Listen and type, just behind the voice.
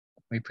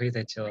We pray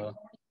that you'll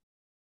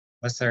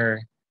bless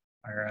our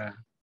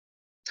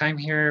time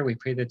here. We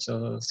pray that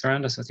you'll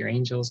surround us with your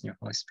angels and your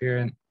Holy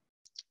Spirit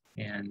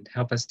and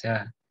help us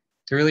to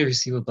really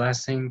receive a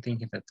blessing,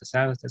 thinking that the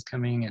Sabbath is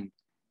coming. And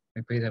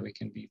we pray that we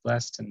can be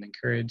blessed and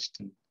encouraged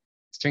and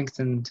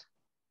strengthened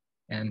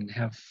and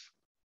have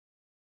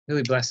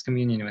really blessed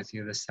communion with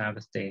you this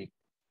Sabbath day.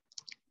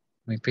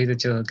 We pray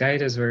that you'll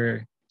guide as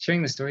we're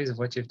sharing the stories of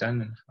what you've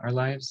done in our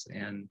lives.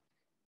 And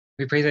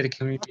we pray that it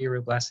can be a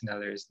real blessing to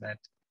others, that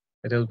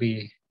it'll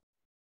be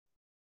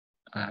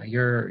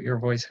your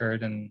voice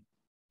heard and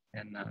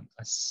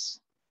us.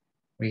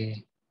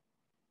 We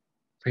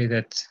pray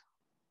that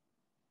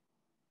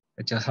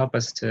you'll help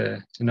us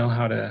to know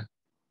how to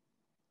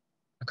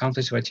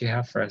accomplish what you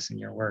have for us in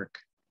your work.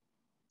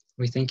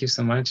 We thank you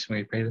so much.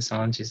 We pray this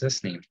all in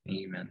Jesus' name.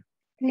 Amen.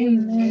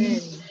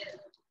 Amen.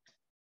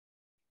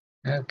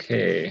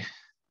 Okay.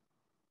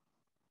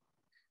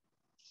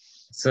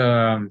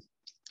 So,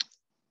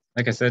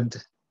 like I said,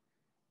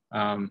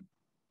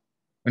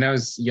 when I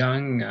was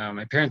young,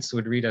 my parents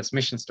would read us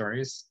mission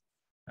stories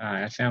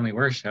at family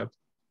worship.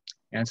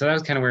 And so that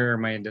was kind of where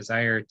my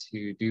desire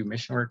to do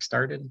mission work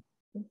started.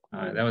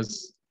 That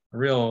was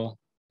real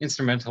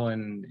instrumental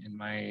in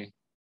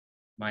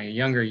my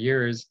younger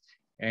years.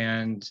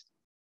 And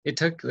it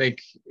took it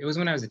was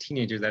when I was a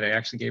teenager that I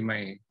actually gave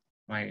my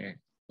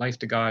life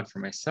to God for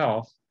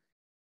myself.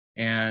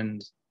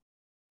 And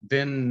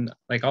then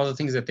all the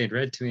things that they'd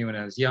read to me when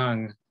I was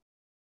young,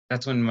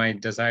 that's when my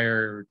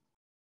desire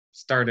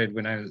started,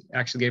 when I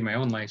actually gave my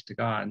own life to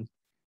God.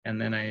 And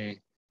then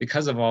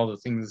because of all the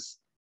things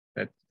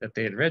that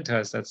they had read to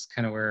us, that's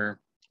kind of where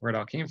it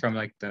all came from.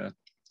 Like the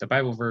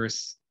Bible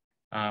verse,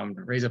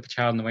 raise up a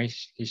child in the way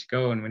he should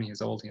go, and when he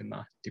is old, he'll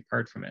not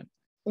depart from it.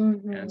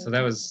 Mm-hmm. And so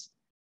that was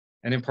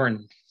an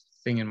important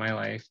thing in my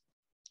life.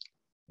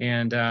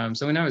 And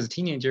so when I was a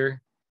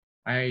teenager,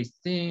 I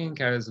think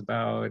I was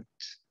about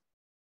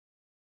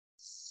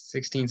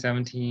 16,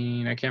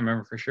 17, I can't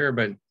remember for sure,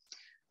 but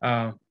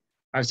I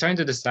was trying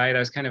to decide. I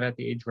was kind of at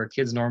the age where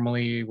kids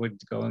normally would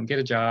go and get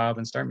a job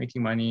and start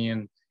making money.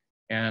 And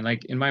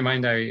in my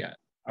mind, I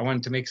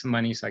wanted to make some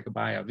money so I could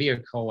buy a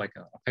vehicle, like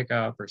a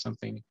pickup or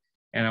something.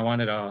 And I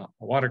wanted a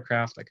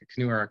watercraft, like a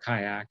canoe or a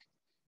kayak.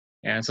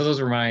 And so those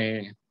were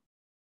my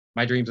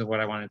dreams of what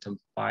I wanted to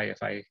buy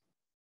if I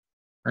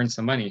earned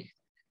some money.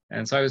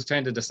 And so I was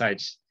trying to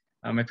decide.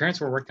 My parents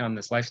were working on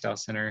this lifestyle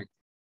center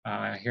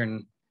here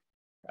in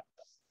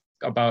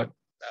about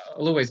a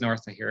little ways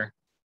north of here.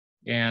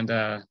 And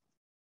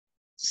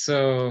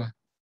so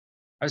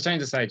I was trying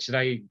to decide, should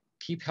I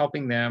keep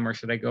helping them or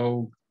should I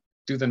go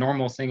do the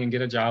normal thing and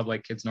get a job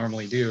like kids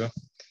normally do?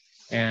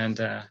 And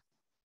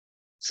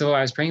so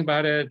I was praying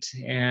about it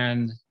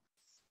and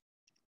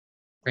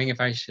praying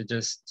if I should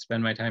just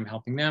spend my time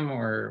helping them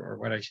or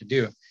what I should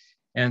do.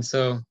 And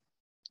so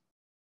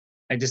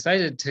I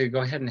decided to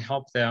go ahead and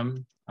help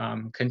them,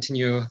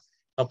 continue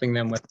helping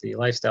them with the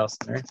lifestyle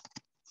center.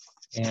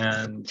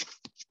 And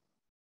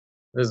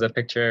this is a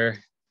picture.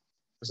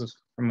 This is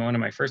from one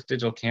of my first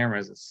digital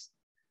cameras. It's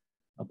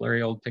a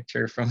blurry old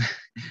picture from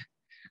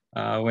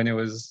when it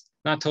was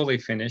not totally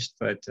finished,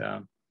 but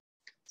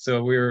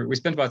so we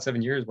spent about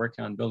 7 years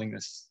working on building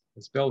this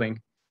building.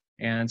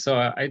 And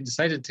so I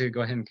decided to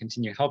go ahead and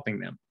continue helping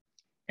them.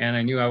 And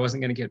I knew I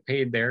wasn't going to get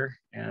paid there.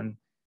 And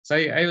so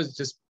I was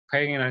just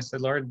praying and I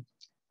said, Lord,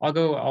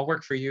 I'll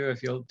work for you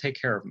if you'll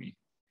take care of me.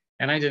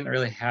 And I didn't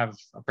really have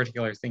a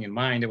particular thing in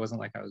mind. It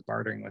wasn't like I was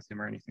bartering with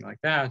him or anything like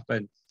that.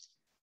 But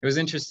it was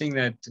interesting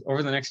that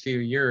over the next few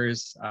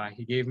years,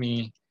 he gave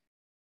me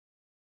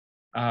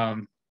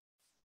 5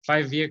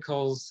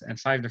 vehicles and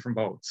 5 different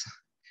boats.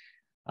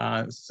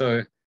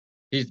 So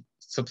he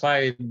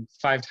supplied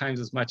 5 times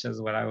as much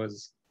as what I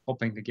was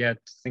hoping to get,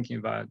 thinking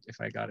about if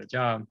I got a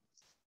job.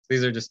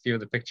 These are just a few of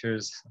the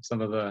pictures of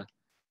some of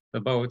the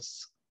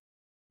boats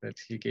that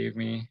he gave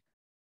me.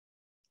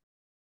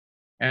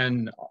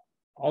 And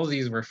all of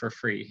these were for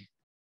free.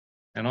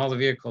 And all the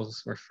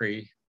vehicles were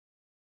free.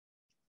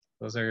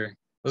 Those are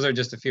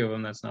just a few of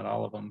them. That's not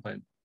all of them, but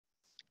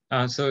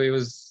so it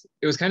was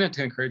kind of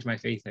to encourage my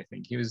faith. I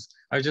think I was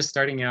just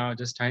starting out,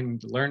 just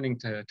learning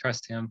to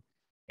trust him,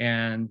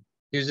 and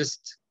he was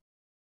just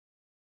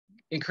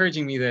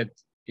encouraging me that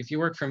if you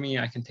work for me,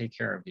 I can take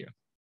care of you.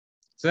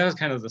 So that was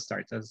kind of the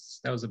start. That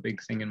was a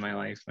big thing in my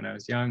life when I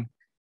was young.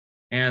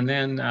 And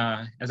then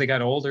as I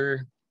got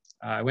older,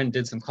 I went and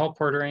did some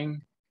colporteuring.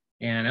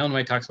 And Ellen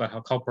White talks about how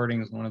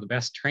colporteuring is one of the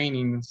best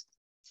trainings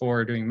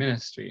for doing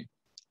ministry.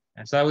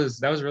 And so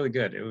that was really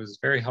good. It was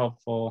very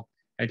helpful.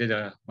 I did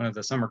one of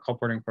the summer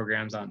colporteuring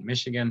programs out in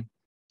Michigan.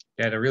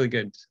 They had a really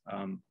good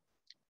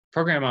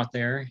program out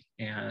there,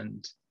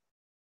 and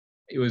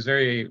it was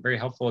very, very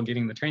helpful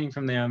getting the training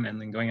from them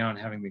and then going out and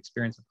having the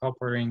experience of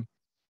colporteuring.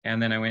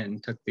 And then I went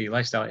and took the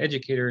lifestyle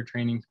educator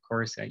training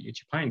course at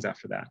UC Pines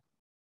after that.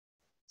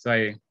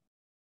 So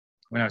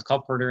when I was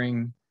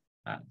colporteuring,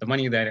 the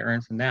money that I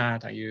earned from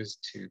that, I used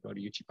to go to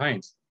UC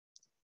Pines.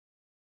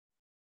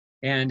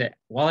 And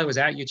while I was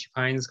at UC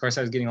Pines, of course,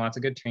 I was getting lots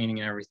of good training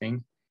and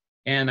everything.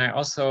 And I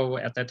also,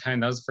 at that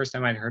time, that was the first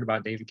time I'd heard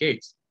about David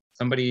Gates.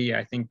 Somebody,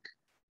 I think,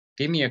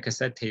 gave me a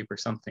cassette tape or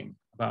something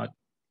about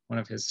one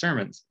of his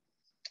sermons.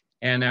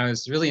 And I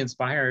was really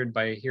inspired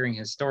by hearing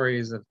his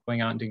stories of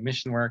going out and doing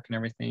mission work and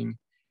everything,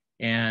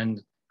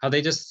 and how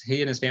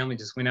he and his family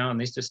just went out and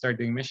they just started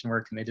doing mission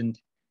work, and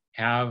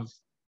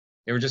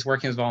they were just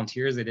working as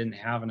volunteers. They didn't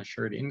have an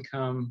assured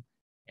income,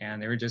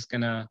 and they were just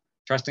gonna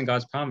trust in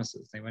God's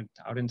promises. They went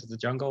out into the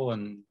jungle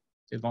and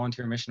did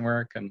volunteer mission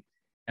work, and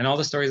all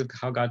the stories of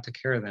how God took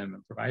care of them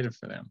and provided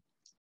for them.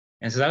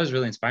 And so that was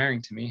really inspiring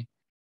to me.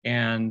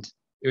 And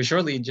it was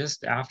shortly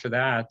just after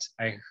that,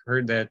 I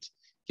heard that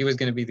he was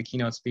going to be the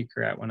keynote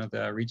speaker at one of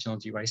the regional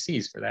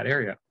GYCs for that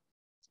area.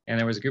 And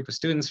there was a group of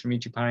students from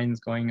UT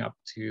Pines going up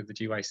to the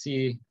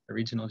GYC, the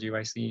regional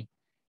GYC.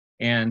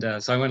 And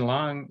so I went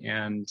along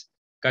and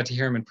got to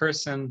hear him in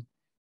person.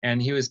 And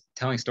he was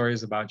telling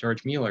stories about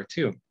George Mueller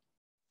too.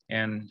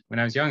 And when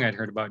I was young, I'd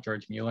heard about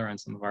George Mueller on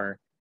some of our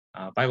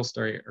Bible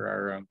story or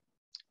our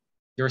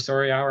Your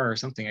Story Hour or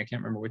something. I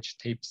can't remember which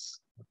tapes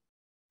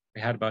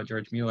we had about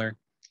George Mueller.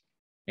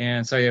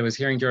 And so I was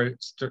hearing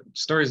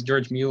stories of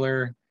George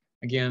Mueller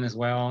again as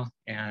well,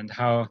 and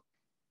how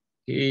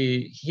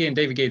he and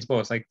David Gates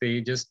both, like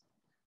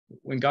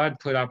when God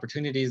put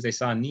opportunities, they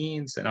saw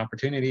needs and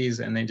opportunities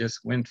and they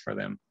just went for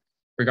them,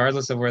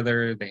 regardless of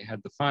whether they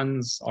had the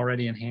funds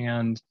already in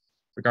hand,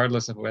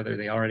 regardless of whether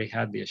they already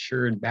had the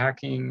assured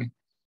backing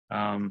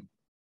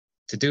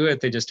to do it.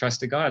 They just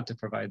trusted God to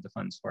provide the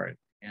funds for it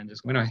and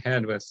just went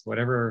ahead with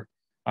whatever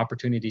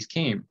opportunities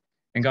came.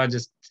 And God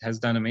just has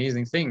done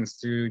amazing things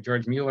through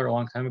George Mueller a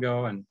long time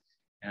ago, and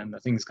the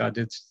things God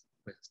did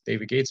with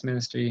David Gates'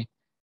 ministry.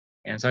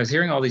 And so I was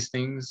hearing all these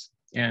things,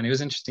 and it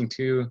was interesting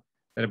too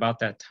that about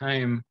that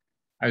time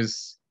I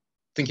was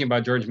thinking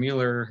about George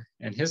Mueller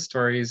and his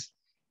stories,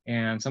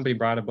 and somebody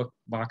brought a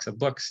box of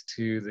books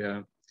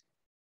to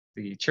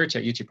the church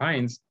at UT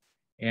Pines,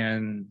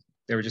 and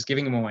they were just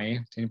giving them away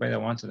to anybody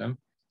that wanted them.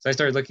 So I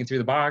started looking through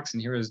the box,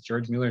 and here was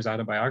George Mueller's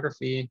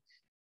autobiography,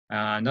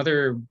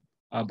 another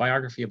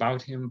biography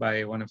about him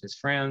by one of his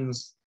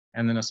friends,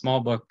 and then a small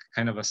book,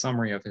 kind of a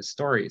summary of his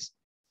stories.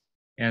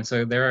 And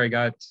so there I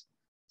got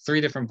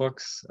 3 different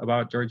books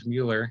about George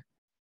Mueller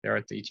there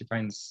at the UT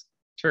Pines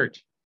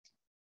church.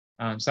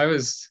 So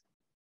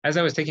as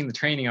I was taking the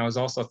training, I was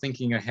also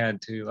thinking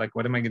ahead to like,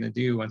 what am I going to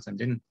do once I'm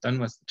done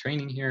with the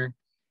training here?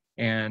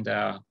 And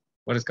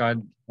what does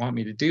God want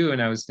me to do?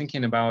 And I was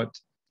thinking about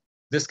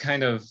this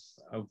kind of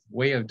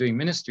way of doing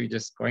ministry,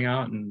 just going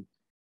out and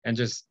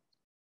just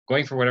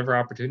going for whatever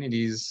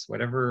opportunities,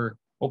 whatever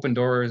open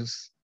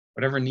doors,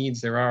 whatever needs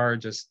there are,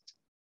 just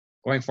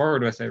going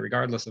forward with it,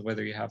 regardless of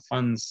whether you have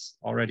funds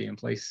already in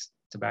place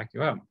to back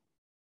you up.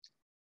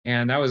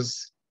 And it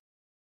was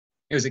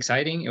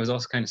exciting. It was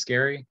also kind of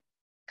scary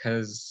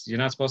because you're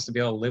not supposed to be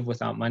able to live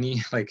without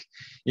money. Like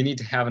you need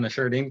to have an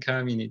assured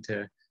income. You need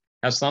to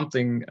have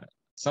something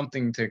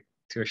to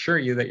assure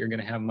you that you're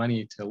going to have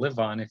money to live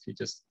on if you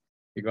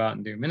go out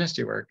and do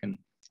ministry work. And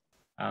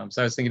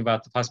so I was thinking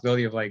about the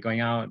possibility of like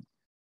going out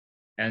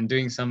and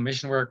doing some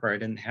mission work where I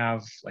didn't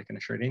have like an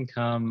assured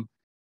income.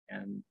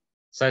 And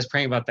so I was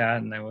praying about that,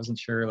 and I wasn't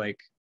sure like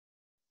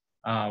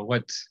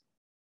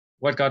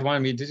what God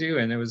wanted me to do.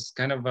 And it was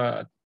kind of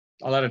a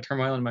lot of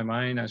turmoil in my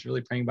mind. I was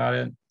really praying about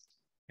it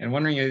and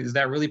wondering, is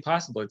that really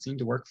possible? It seemed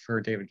to work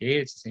for David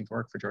Gates. It seemed to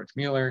work for George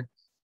Mueller.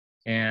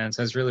 And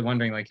so I was really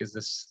wondering, like, is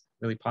this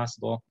really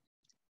possible?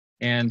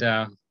 And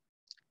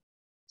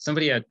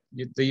somebody at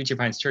the UT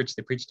Pines Church,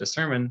 they preached a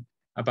sermon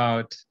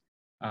about,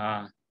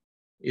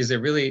 is it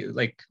really,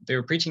 like, they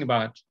were preaching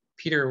about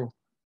Peter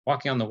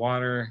walking on the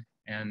water.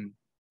 And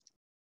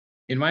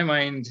in my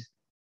mind,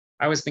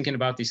 I was thinking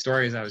about these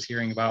stories I was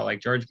hearing about, like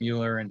George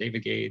Mueller and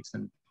David Gates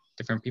and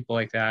different people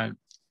like that.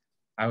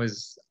 I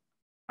was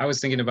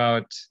thinking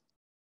about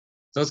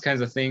those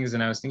kinds of things,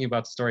 and I was thinking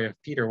about the story of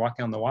Peter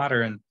walking on the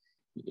water, and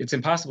it's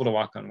impossible to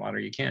walk on water.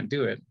 You can't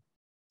do it.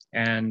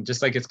 And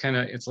just like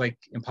it's like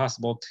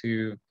impossible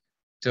to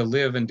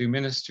live and do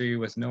ministry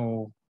with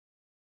no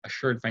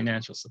assured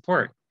financial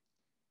support.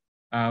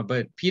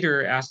 But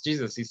Peter asked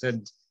Jesus, he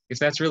said, if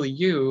that's really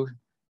you,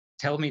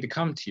 tell me to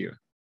come to you.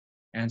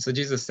 And so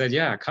Jesus said,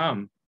 yeah,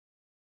 come.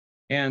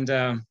 And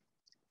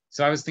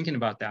so I was thinking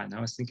about that, and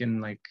I was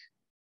thinking like,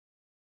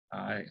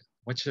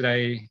 what should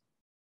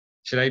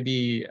I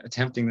be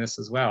attempting this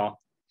as well?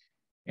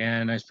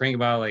 And I was praying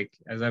about, like,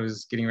 as I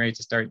was getting ready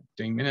to start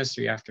doing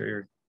ministry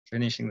after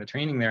finishing the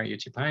training there at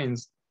UT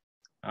Pines,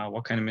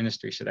 what kind of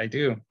ministry should I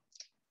do?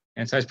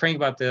 And so I was praying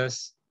about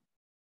this,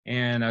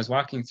 and I was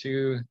walking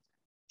through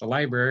the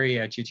library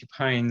at UT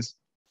Pines,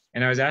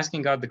 and I was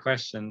asking God the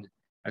question.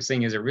 I was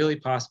saying, is it really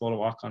possible to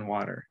walk on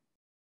water?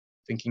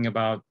 Thinking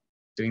about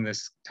doing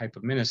this type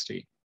of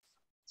ministry.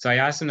 So I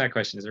asked him that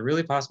question, is it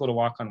really possible to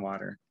walk on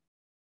water?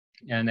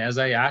 And as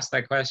I asked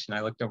that question,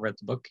 I looked over at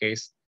the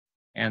bookcase,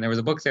 and there was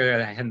a book there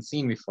that I hadn't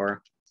seen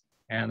before.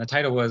 And the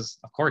title was,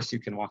 Of Course You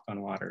Can Walk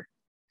on Water.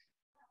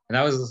 And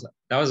that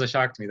was a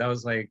shock to me. That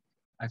was like,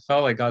 I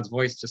felt like God's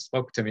voice just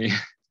spoke to me.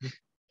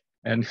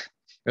 And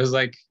it was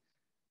like,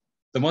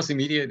 the most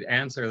immediate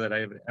answer that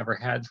I've ever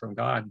had from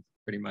God,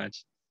 pretty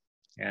much.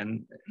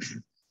 And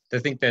to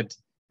think that it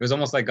was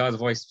almost like God's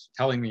voice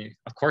telling me,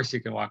 of course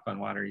you can walk on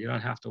water. You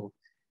don't have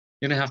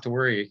to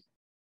worry.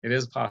 It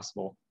is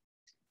possible.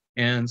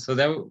 And so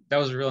that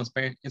was a real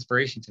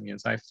inspiration to me. And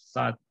so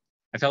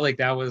I felt like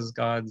that was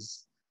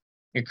God's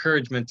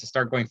encouragement to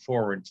start going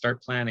forward,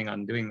 start planning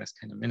on doing this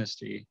kind of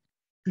ministry.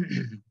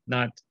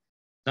 not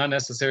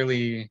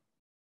necessarily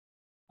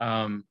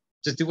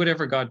just do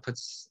whatever God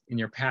puts in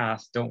your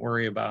path. Don't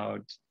worry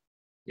about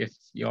if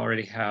you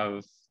already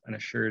have an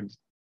assured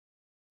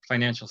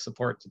financial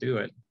support to do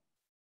it.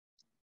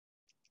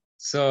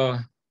 So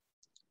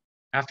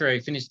after I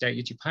finished at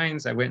UT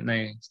Pines, I went and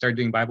I started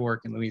doing Bible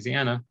work in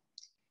Louisiana.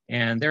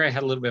 And there I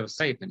had a little bit of a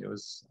stipend. It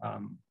was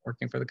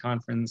working for the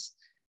conference.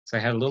 So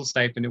I had a little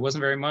stipend. It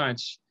wasn't very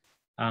much,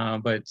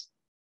 but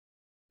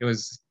it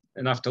was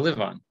enough to live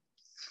on.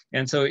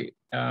 And so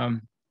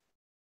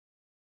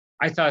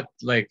I thought,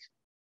 like,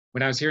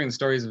 when I was hearing the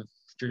stories of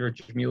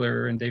George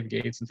Mueller and David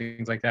Gates and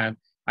things like that,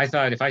 I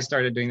thought if I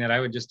started doing that,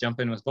 I would just jump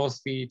in with both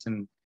feet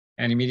and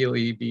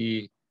immediately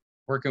be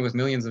working with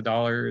millions of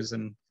dollars.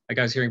 And like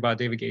I was hearing about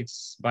David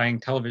Gates buying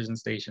television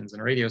stations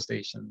and radio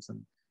stations and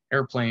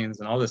airplanes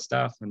and all this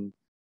stuff, and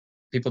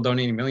people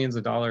donating millions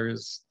of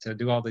dollars to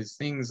do all these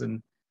things.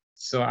 And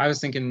so I was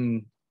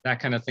thinking that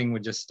kind of thing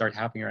would just start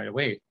happening right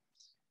away.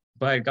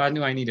 But God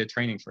knew I needed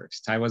training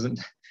first. I wasn't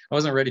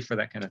ready for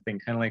that kind of thing.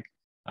 Kind of like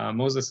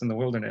Moses in the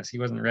wilderness. He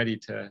wasn't ready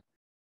to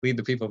lead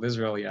the people of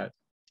Israel yet.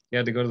 He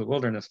had to go to the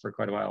wilderness for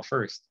quite a while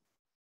first.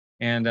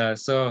 And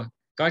so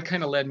God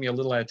kind of led me a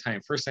little at a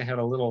time. First, I had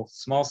a little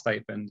small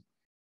stipend.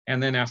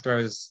 And then after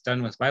I was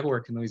done with Bible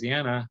work in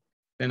Louisiana,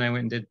 then I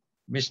went and did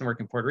mission work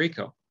in Puerto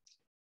Rico.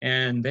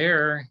 And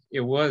there it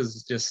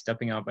was just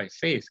stepping out by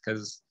faith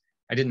because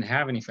I didn't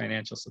have any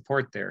financial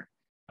support there.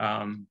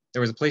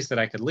 There was a place that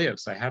I could live.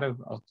 So I had a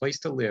place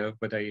to live,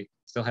 but I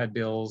still had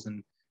bills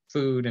and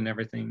food and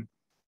everything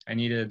I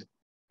needed.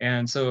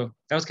 And so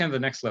that was kind of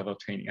the next level of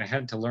training. I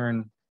had to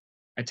learn,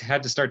 I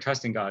had to start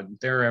trusting God.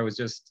 There I was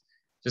just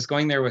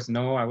going there with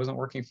I wasn't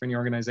working for any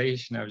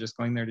organization. I was just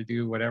going there to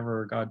do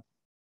whatever God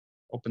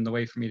opened the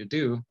way for me to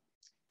do.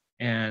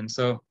 And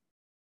so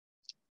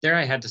there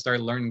I had to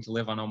start learning to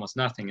live on almost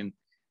nothing. And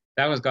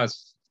that was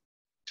God's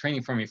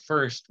training for me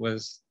first,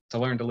 was to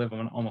learn to live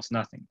on almost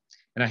nothing.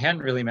 And I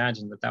hadn't really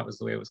imagined that was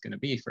the way it was going to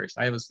be first.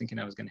 I was thinking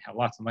I was going to have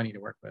lots of money to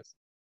work with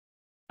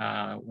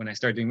when I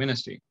started doing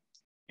ministry.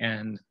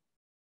 And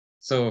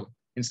so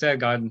instead,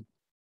 God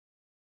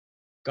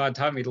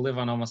taught me to live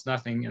on almost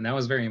nothing. And that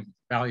was very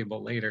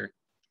valuable later.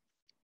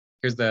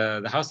 Here's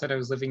the house that I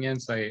was living in.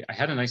 So I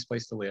had a nice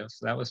place to live.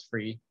 So that was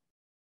free.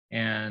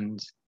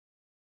 And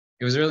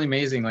it was really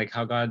amazing, like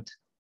how God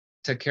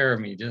took care of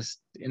me just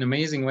in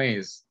amazing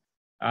ways.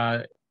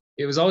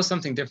 It was always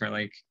something different.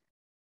 Like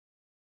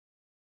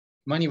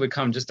money would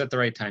come just at the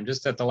right time,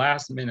 just at the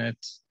last minute.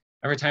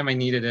 Every time I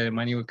needed it,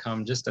 money would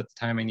come just at the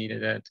time I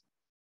needed it.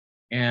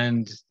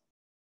 And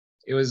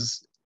it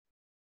was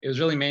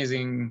really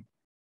amazing.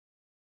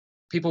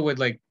 People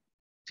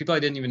I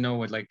didn't even know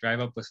would like drive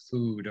up with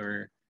food,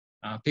 or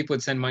people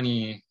would send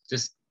money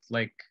just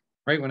like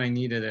right when I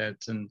needed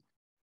it. And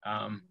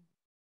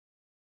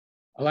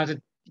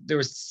there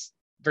was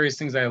various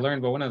things I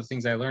learned, but one of the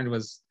things I learned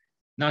was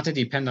not to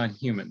depend on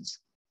humans.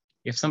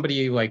 If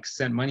somebody like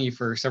sent money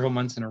for several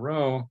months in a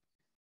row,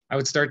 I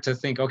would start to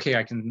think, okay,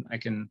 I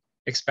can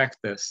expect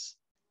this.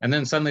 And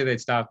then suddenly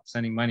they'd stop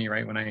sending money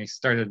right when I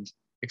started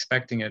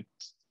expecting it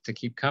to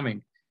keep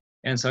coming.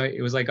 And so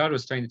it was like God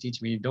was trying to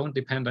teach me, don't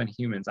depend on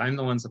humans. I'm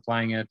the one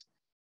supplying it.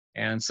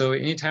 And so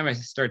anytime I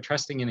start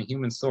trusting in a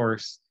human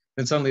source,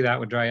 then suddenly that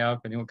would dry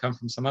up and it would come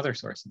from some other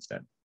source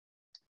instead.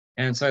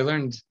 And so I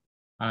learned,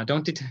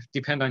 don't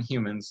depend on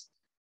humans,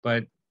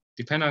 but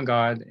depend on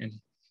God. And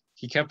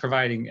he kept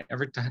providing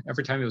every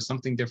time it was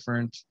something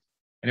different,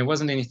 and it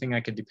wasn't anything I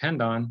could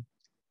depend on.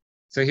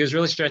 So he was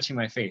really stretching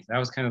my faith. That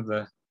was kind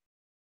of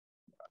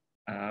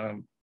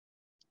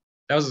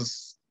that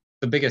was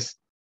the biggest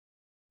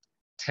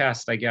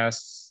test, I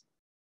guess,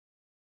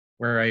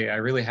 where I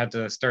really had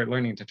to start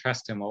learning to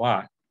trust him a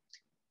lot.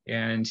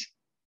 And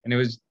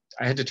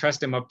I had to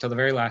trust him up to the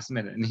very last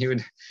minute, and he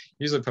would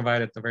usually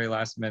provide at the very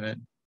last minute.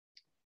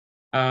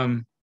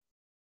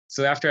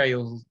 So after I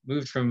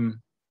moved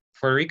from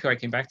Puerto Rico, I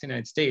came back to the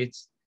United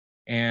States.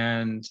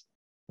 And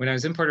when I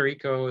was in Puerto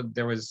Rico,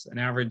 there was an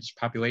average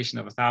population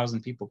of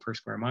 1,000 people per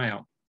square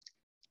mile.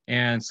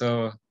 And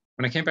so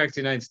when I came back to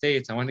the United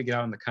States, I wanted to get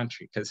out in the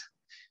country because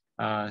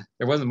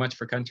there wasn't much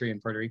for country in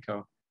Puerto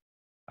Rico.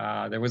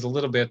 There was a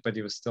little bit, but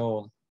it was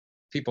still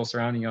people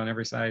surrounding you on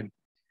every side.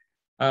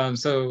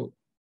 So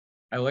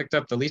I looked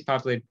up the least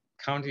populated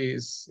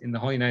counties in the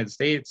whole United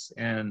States,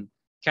 and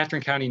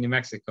Catherine County, New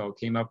Mexico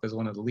came up as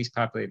one of the least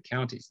populated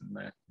counties in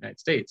the United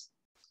States.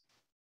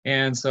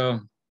 And so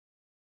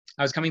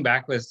I was coming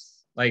back with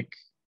I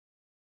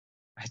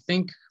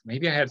think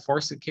maybe I had 4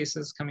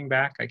 suitcases coming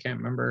back. I can't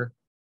remember.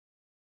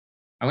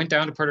 I went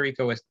down to Puerto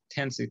Rico with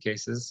 10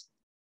 suitcases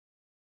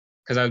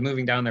because I was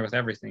moving down there with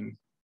everything,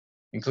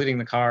 including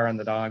the car and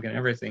the dog and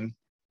everything.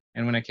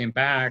 And when I came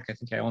back, I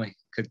think I only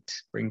could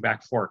bring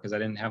back 4 because I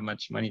didn't have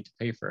much money to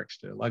pay for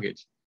extra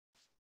luggage.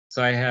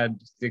 So I had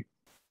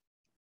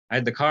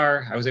the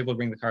car. I was able to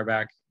bring the car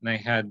back, and I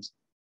had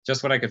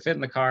just what I could fit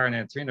in the car, and I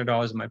had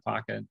 $300 in my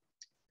pocket.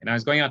 And I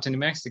was going out to New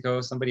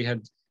Mexico. Somebody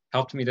had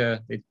helped me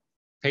they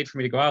paid for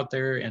me to go out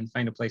there and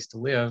find a place to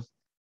live,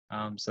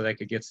 so that I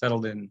could get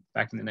settled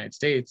back in the United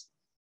States.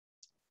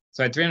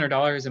 So I had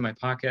 $300 in my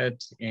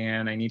pocket,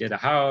 and I needed a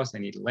house. I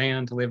needed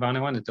land to live on. I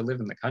wanted to live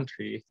in the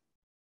country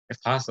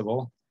if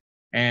possible.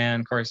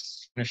 And of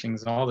course,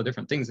 furnishings and all the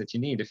different things that you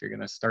need if you're going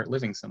to start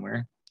living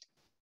somewhere.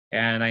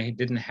 And I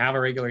didn't have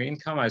a regular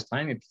income. I was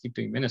planning to keep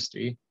doing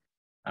ministry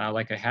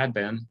like I had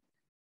been.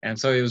 And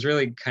so it was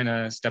really kind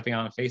of stepping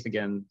out of faith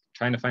again,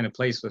 trying to find a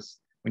place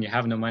when you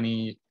have no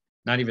money,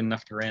 not even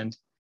enough to rent.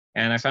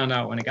 And I found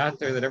out when I got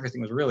there that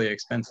everything was really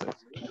expensive.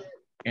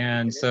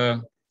 And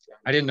so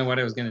I didn't know what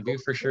I was going to do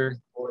for sure.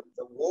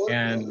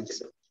 And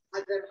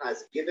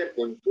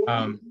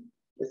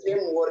the same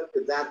work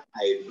that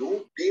I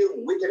do, bear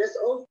witness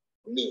of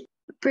me.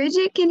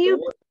 Bridget, can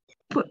you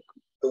put,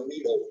 the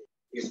will of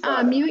his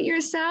father. mute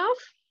yourself?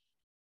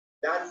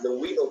 That's the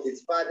will of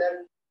his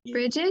father.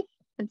 Bridget,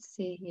 let's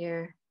see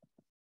here.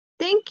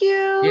 Thank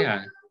you.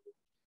 Yeah,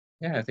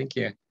 thank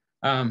you.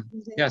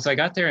 Yeah, so I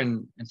got there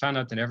and found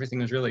out that everything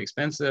was really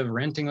expensive.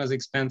 Renting was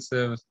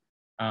expensive.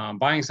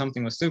 Buying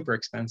something was super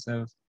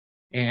expensive.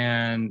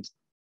 And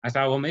I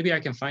thought, well, maybe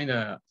I can find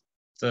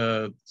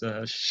the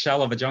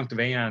shell of a junked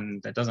van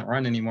that doesn't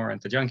run anymore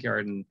at the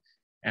junkyard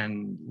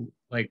and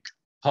like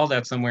haul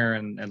that somewhere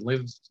and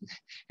live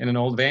in an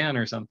old van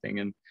or something.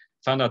 And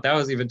found out that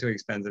was even too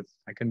expensive.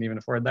 I couldn't even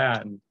afford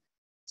that. And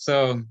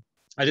so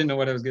I didn't know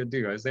what I was going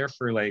to do. I was there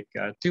for like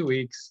 2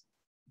 weeks.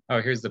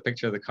 Oh, here's the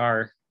picture of the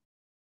car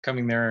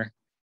coming there.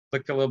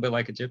 Looked a little bit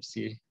like a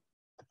gypsy.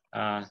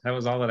 That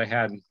was all that I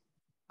had.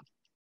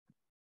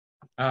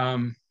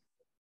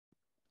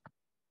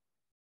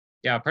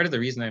 Yeah, part of the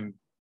reason I'm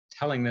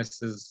telling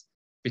this is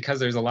because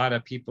there's a lot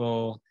of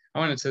people. I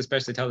wanted to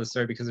especially tell this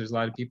story because there's a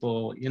lot of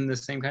people in the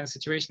same kind of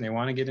situation. They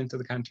want to get into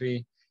the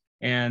country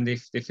and they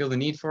feel the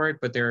need for it,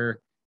 but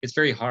it's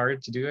very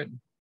hard to do it.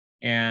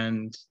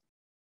 And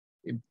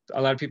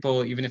a lot of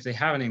people, even if they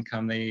have an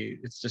income,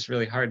 it's just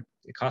really hard.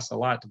 It costs a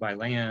lot to buy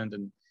land,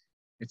 and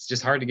it's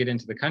just hard to get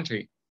into the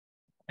country.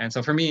 And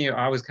so for me,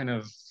 I was kind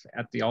of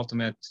at the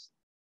ultimate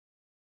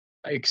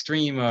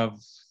extreme of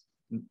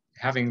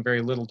having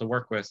very little to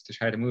work with to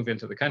try to move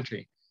into the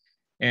country.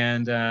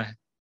 And I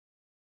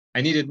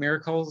needed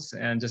miracles,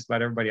 and just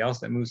about everybody else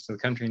that moves to the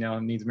country now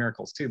needs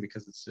miracles too,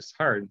 because it's just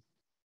hard.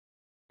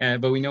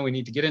 But we know we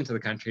need to get into the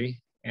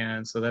country.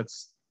 And so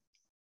that's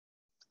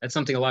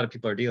something a lot of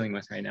people are dealing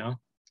with right now.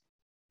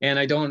 And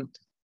I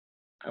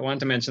want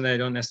to mention that I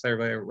don't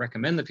necessarily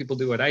recommend that people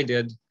do what I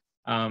did.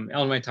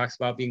 Ellen White talks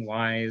about being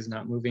wise,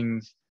 not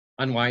moving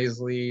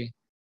unwisely.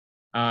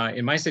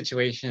 In my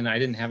situation, I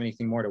didn't have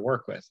anything more to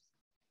work with.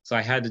 So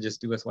I had to just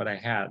do with what I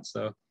had.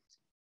 So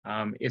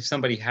if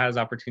somebody has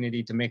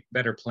opportunity to make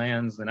better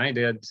plans than I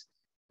did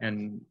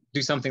and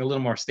do something a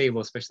little more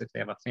stable, especially if they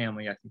have a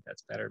family, I think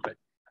that's better. But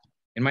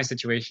in my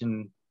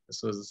situation,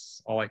 this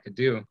was all I could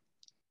do.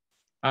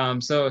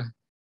 So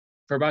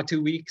for about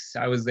 2 weeks,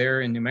 I was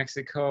there in New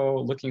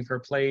Mexico looking for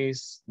a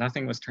place.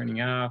 Nothing was turning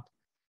up.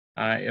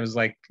 It was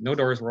like no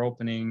doors were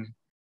opening.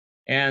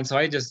 And so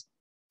I just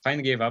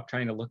finally gave up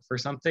trying to look for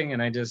something.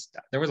 And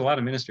there was a lot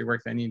of ministry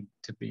work that needed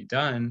to be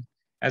done.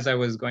 As I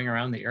was going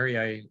around the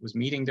area, I was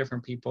meeting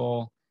different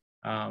people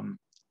and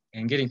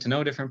getting to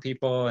know different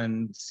people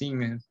and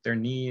seeing their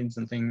needs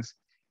and things.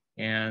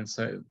 And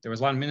so there was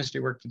a lot of ministry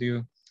work to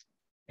do.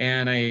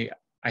 And I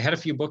had a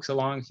few books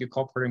along, a few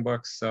colporting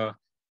books. So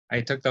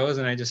I took those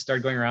and I just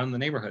started going around the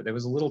neighborhood. It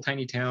was a little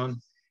tiny town.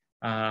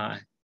 So I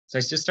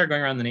just started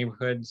going around the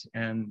neighborhood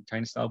and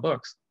trying to sell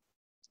books.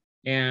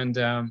 And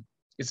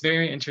it's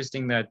very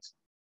interesting that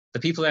the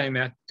people that I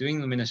met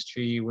doing the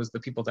ministry was the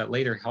people that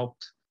later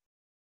helped.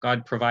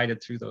 God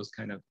provided through those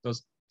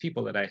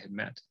people that I had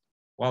met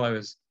while I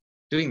was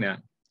doing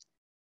that.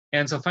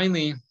 And so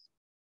finally,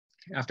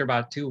 after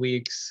about 2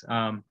 weeks,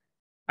 I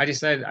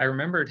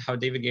remembered how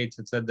David Gates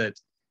had said that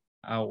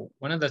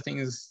one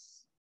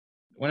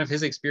of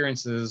his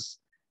experiences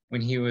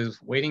when he was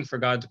waiting for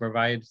God to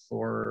provide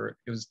for,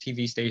 it was a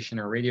TV station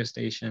or radio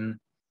station,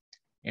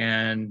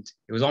 and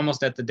it was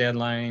almost at the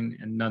deadline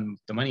and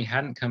the money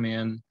hadn't come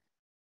in.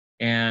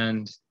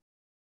 And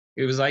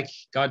it was like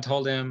God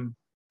told him,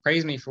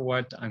 praise me for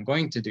what I'm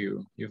going to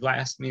do. You've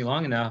asked me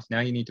long enough. Now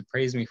you need to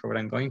praise me for what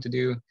I'm going to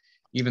do,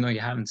 even though you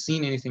haven't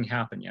seen anything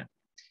happen yet.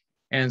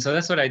 And so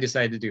that's what I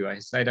decided to do. I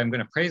decided I'm going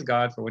to praise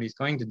God for what he's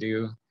going to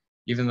do,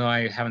 even though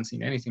I haven't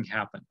seen anything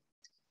happen.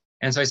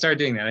 And so I started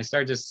doing that.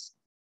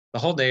 The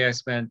whole day I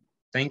spent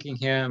thanking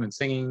him and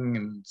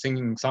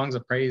singing songs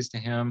of praise to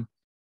him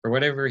for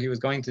whatever he was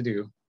going to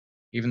do,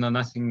 even though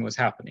nothing was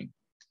happening.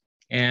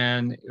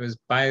 And it was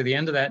by the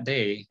end of that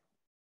day,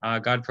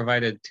 God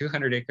provided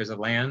 200 acres of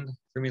land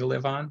for me to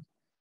live on.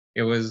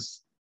 It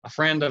was a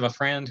friend of a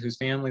friend whose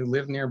family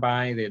lived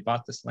nearby. They had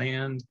bought this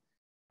land.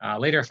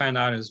 Later I found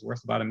out it was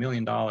worth about $1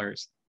 million.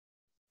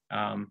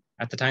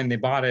 At the time they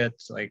bought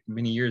it, like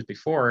many years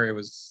before, it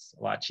was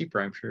a lot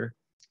cheaper, I'm sure.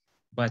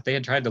 But they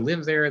had tried to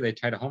live there, they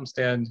tried a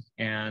homestead,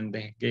 and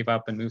they gave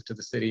up and moved to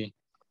the city.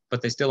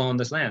 But they still owned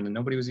this land and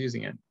nobody was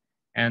using it.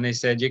 And they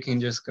said, you can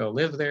just go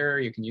live there,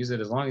 you can use it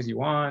as long as you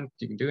want,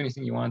 you can do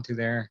anything you want to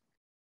there.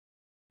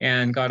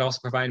 And God also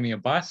provided me a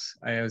bus.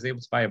 I was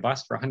able to buy a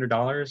bus for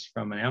 $100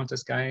 from an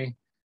Amethyst guy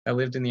that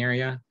lived in the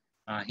area.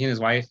 He and his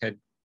wife had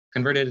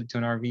converted it to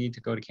an RV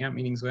to go to camp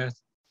meetings with.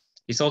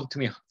 He sold it to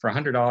me for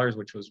 $100,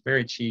 which was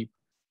very cheap.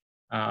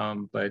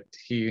 But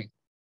he,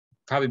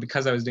 probably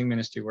because I was doing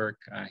ministry work,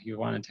 he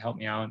wanted to help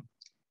me out.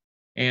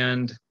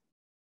 And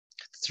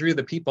through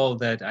the people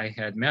that I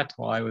had met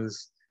while I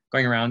was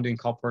going around doing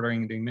call portering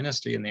and doing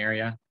ministry in the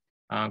area,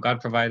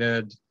 God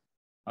provided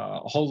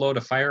a whole load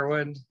of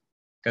firewood,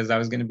 because I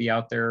was going to be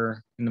out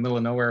there in the middle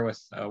of nowhere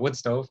with a wood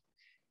stove.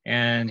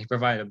 And he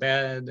provided a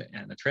bed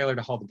and a trailer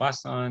to haul the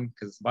bus on,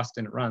 because the bus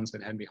didn't run, so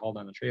it had to be hauled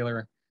on a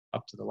trailer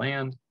up to the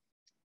land.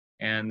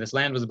 And this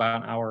land was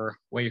about an hour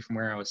away from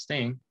where I was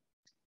staying.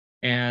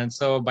 And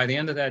so by the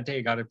end of that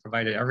day, God had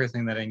provided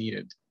everything that I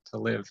needed to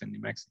live in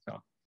New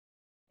Mexico.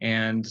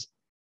 And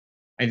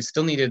I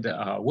still needed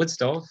a wood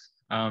stove.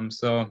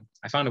 So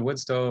I found a wood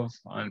stove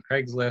on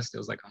Craigslist. It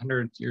was like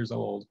 100 years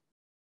old,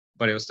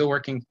 but it was still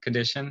working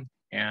condition.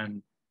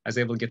 And I was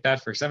able to get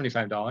that for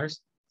 $75.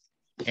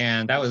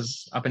 And that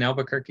was up in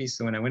Albuquerque.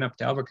 So when I went up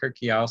to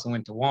Albuquerque, I also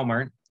went to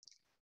Walmart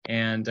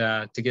and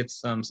to get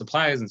some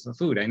supplies and some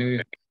food. I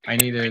knew I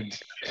needed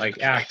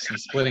like axe and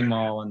splitting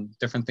maul and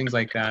different things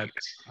like that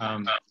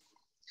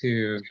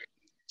to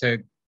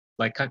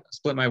like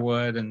split my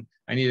wood. And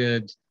I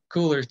needed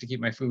coolers to keep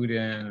my food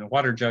in, and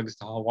water jugs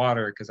to haul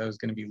water, because I was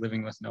going to be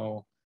living with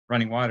no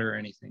running water or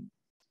anything.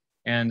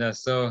 And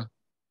so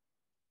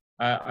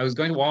I was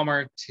going to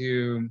Walmart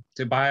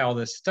to buy all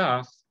this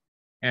stuff,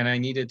 and I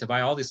needed to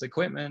buy all this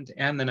equipment,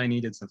 and then I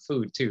needed some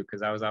food too,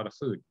 because I was out of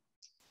food.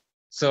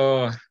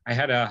 So I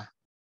had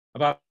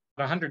about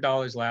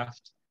 $100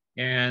 left,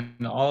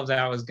 and all of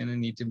that was going to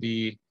need to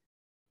be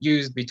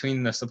used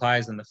between the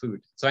supplies and the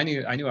food. So I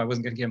knew I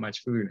wasn't going to get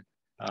much food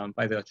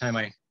by the time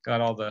I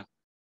got all the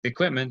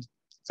equipment.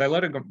 So I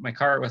loaded my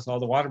cart with all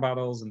the water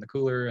bottles and the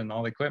cooler and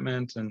all the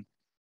equipment, and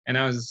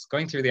I was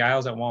going through the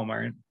aisles at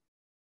Walmart.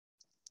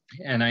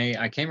 And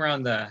I came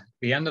around the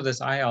end of this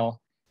aisle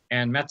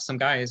and met some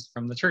guys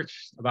from the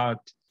church.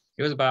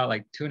 It was about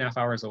like 2.5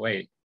 hours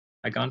away.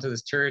 I'd gone to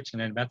this church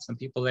and had met some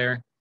people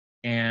there.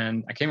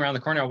 And I came around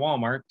the corner of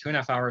Walmart,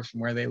 2.5 hours from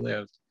where they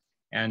lived,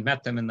 and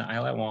met them in the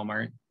aisle at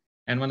Walmart.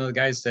 And one of the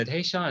guys said,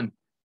 "Hey, Shawn,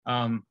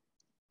 when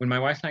my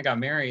wife and I got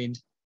married,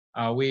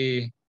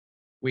 we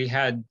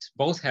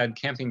both had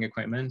camping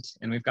equipment,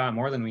 and we've got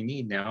more than we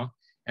need now.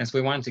 And so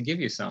we wanted to give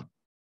you some."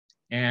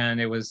 And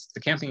the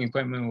camping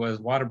equipment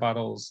was water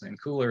bottles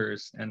and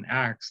coolers and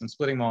axe and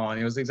splitting maul. And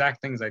it was the exact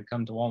things I'd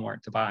come to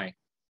Walmart to buy.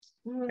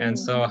 And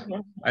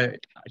so I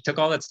took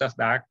all that stuff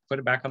back, put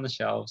it back on the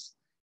shelves.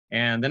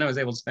 And then I was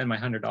able to spend my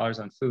 $100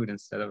 on food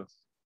instead of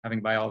having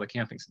to buy all the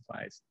camping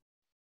supplies.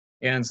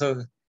 And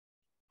so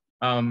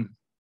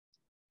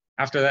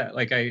after that,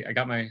 like I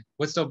got my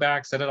wood stove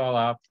back, set it all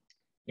up.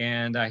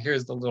 And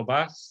here's the little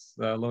bus,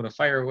 the load of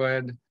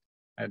firewood.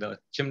 I had a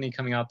chimney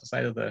coming out the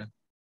side of the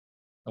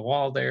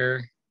wall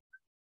there.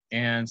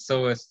 And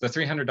so it's the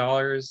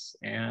 $300,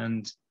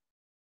 and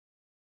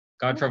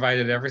God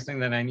provided everything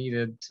that I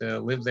needed to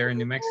live there in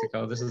New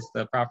Mexico. This is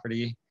the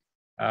property.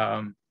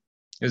 It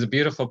was a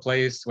beautiful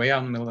place, way out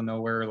in the middle of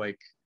nowhere. Like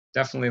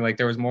definitely, like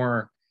there was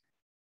more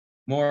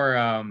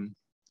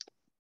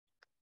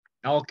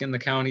elk in the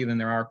county than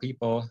there are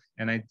people.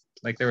 And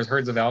there was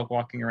herds of elk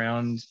walking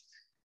around.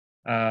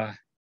 There's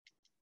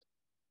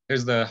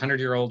the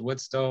 100-year-old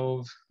wood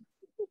stove.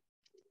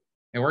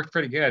 It worked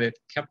pretty good. It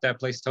kept that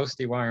place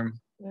toasty warm.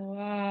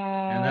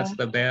 Wow. And that's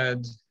the bed.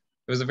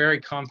 It was a very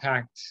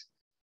compact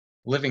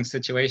living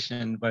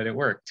situation, but it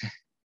worked.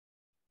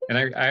 And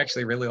I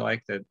actually really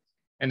liked it.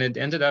 And it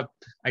ended up,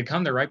 I'd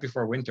come there right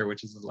before winter,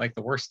 which is like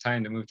the worst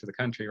time to move to the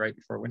country, right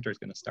before winter is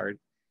going to start.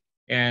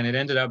 And it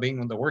ended up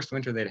being the worst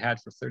winter they'd had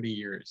for 30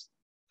 years.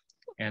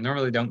 And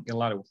normally don't get a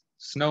lot of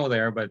snow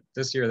there, but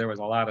this year there was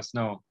a lot of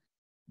snow.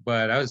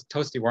 But I was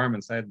toasty warm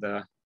inside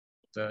the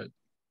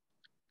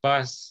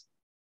bus.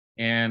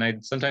 And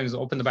I'd sometimes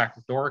open the back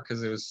door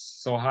because it was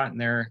so hot in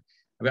there.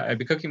 I'd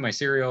be cooking my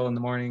cereal in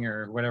the morning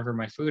or whatever,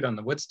 my food on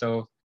the wood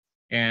stove.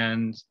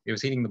 And it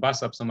was heating the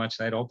bus up so much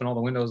that I'd open all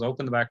the windows,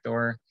 open the back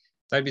door.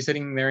 So I'd be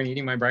sitting there and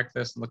eating my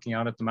breakfast and looking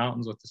out at the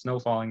mountains with the snow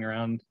falling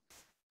around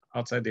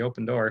outside the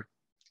open door.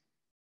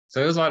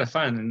 So it was a lot of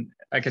fun. And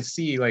I could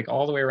see like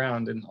all the way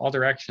around in all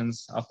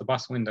directions out the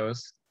bus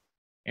windows.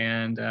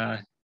 And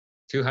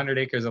 200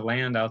 acres of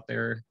land out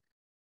there.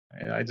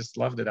 I just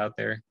loved it out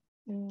there.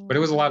 But it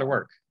was a lot of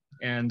work.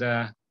 And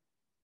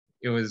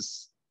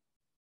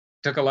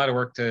took a lot of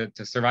work to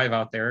survive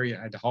out there.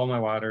 I had to haul my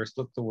water,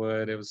 split the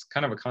wood. It was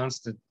kind of a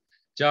constant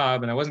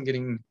job, and I wasn't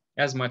getting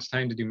as much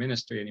time to do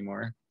ministry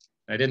anymore.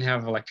 I didn't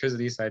have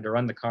electricity, so I had to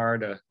run the car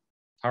to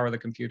power the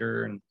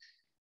computer. And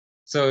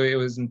so I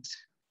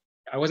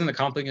wasn't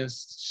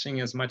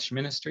accomplishing as much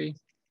ministry.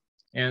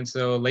 And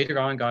so later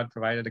on, God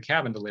provided a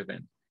cabin to live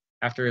in.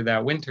 After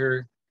that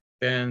winter,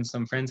 then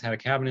some friends had a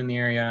cabin in the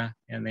area,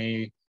 and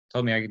they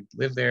told me I could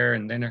live there.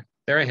 And then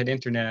there I had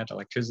internet,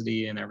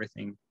 electricity, and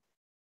everything.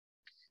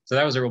 So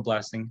that was a real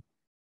blessing.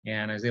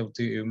 And I was able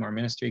to do more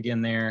ministry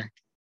again there.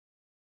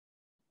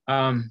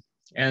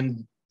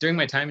 And during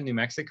my time in New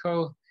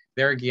Mexico,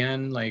 there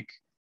again, like,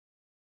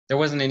 there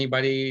wasn't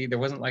anybody, there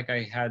wasn't like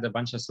I had a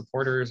bunch of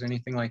supporters or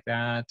anything like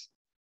that.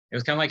 It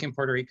was kind of like in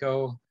Puerto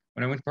Rico.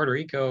 When I went to Puerto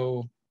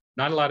Rico,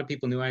 not a lot of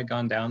people knew I'd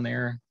gone down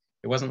there.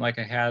 It wasn't like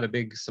I had a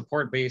big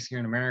support base here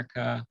in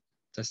America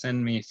to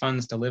send me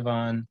funds to live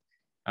on.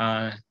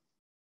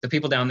 The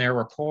people down there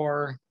were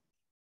poor.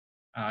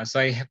 So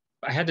I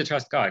had to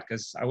trust God,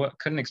 because I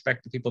couldn't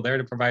expect the people there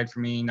to provide for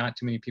me. Not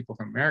too many people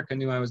from America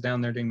knew I was down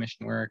there doing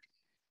mission work.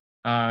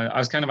 I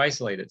was kind of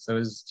isolated. So it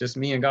was just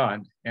me and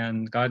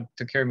God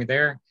took care of me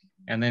there.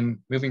 And then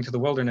moving to the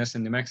wilderness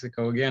in New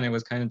Mexico, again, it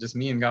was kind of just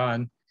me and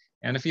God.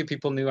 And a few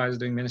people knew I was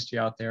doing ministry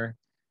out there,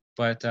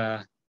 but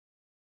I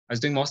was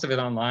doing most of it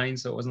online.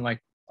 So it wasn't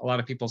like a lot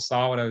of people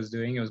saw what I was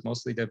doing. It was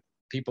mostly the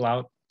people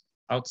out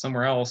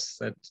somewhere else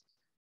that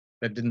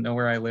didn't know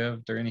where I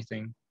lived or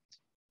anything.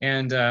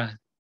 And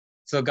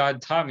so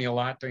God taught me a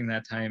lot during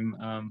that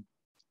time.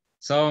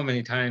 So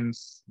many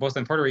times, both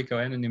in Puerto Rico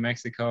and in New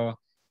Mexico,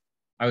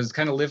 I was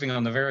kind of living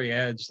on the very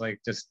edge, like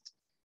just,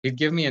 he'd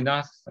give me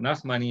enough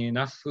money,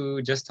 enough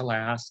food just to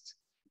last.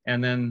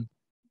 And then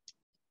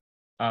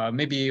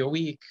maybe a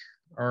week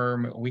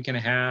or a week and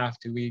a half,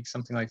 2 weeks,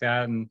 something like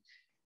that.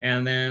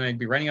 And then I'd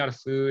be running out of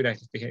food. I'd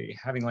be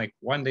having like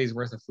 1 day's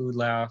worth of food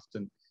left.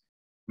 And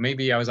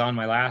maybe I was on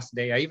my last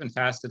day. I even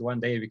fasted 1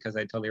 day because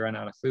I'd totally run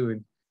out of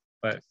food,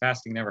 but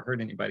fasting never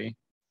hurt anybody.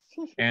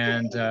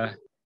 And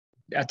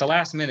at the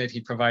last minute,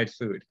 he'd provide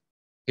food.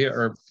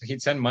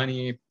 He'd send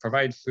money,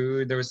 provide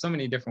food. There was so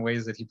many different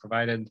ways that he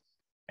provided.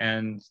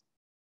 And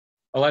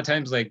a lot of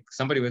times, like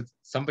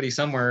somebody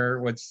somewhere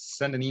would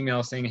send an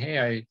email saying,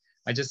 hey,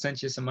 I just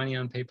sent you some money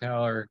on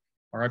PayPal,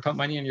 or I put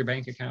money in your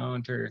bank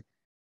account, or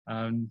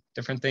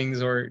different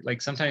things. Or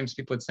like sometimes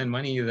people would send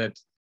money that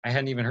I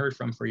hadn't even heard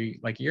from for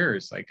like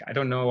years. Like, I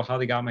don't know how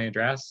they got my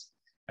address.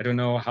 I don't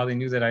know how they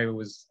knew that I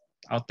was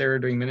out there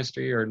doing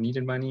ministry or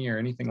needed money or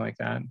anything like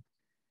that.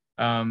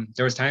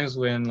 There was times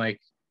when like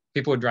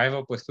people would drive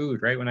up with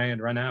food right when I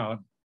had run out,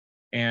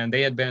 and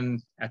they had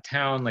been at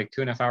town like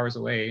 2.5 hours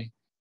away,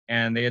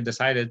 and they had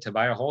decided to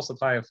buy a whole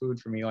supply of food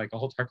for me, like a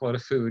whole truckload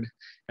of food,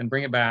 and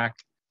bring it back.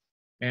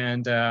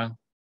 And there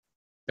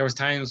was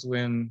times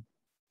when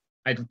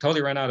I'd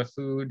totally run out of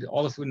food.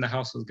 All the food in the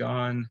house was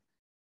gone,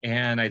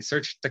 and I'd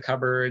searched the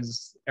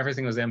cupboards,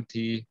 everything was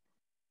empty.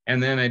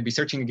 And then I'd be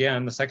searching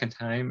again the second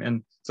time,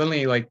 and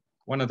suddenly like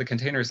one of the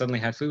containers suddenly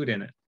had food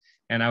in it.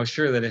 And I was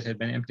sure that it had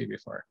been empty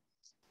before.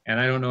 And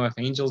I don't know if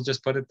angels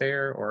just put it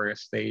there or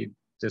if they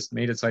just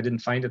made it so I didn't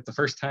find it the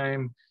first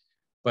time.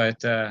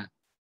 But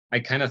I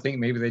kind of think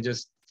maybe they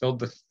just filled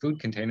the food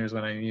containers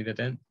when I needed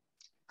it.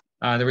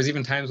 There was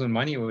even times when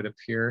money would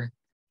appear.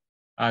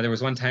 There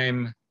was one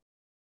time,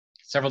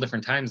 several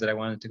different times, that I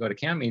wanted to go to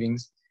camp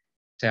meetings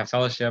to have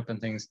fellowship and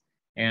things.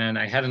 And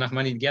I had enough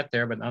money to get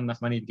there, but not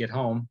enough money to get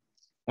home.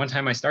 One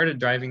time I started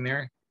driving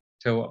there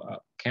to a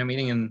camp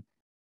meeting, and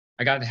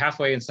I got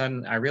halfway, and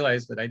suddenly I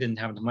realized that I didn't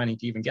have enough money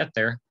to even get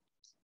there.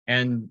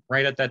 And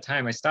right at that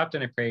time, I stopped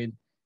and I prayed.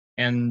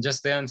 And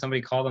just then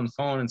somebody called on the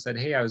phone and said,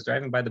 hey, I was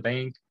driving by the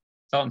bank,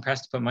 felt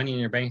impressed to put money in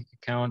your bank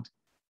account.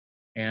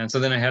 And so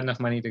then I had enough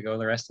money to go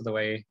the rest of the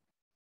way.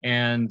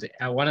 And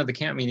at one of the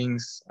camp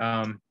meetings,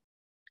 towards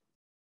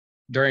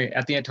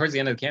the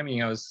end of the camp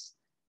meeting, I was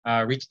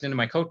reached into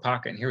my coat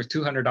pocket, and here was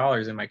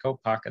 $200 in my coat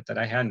pocket that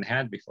I hadn't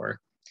had before.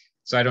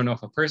 So I don't know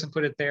if a person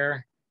put it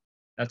there,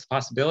 that's a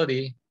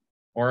possibility,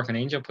 or if an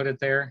angel put it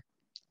there.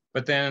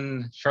 But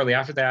then shortly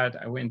after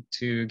that, I went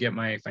to get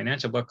my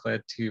financial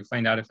booklet to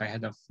find out if I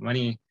had enough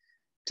money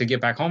to get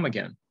back home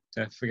again,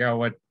 to figure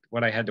out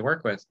what I had to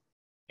work with.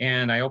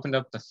 And I opened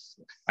up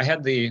I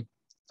had the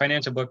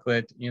financial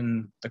booklet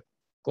in the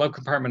glove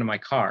compartment of my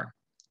car,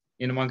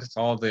 in amongst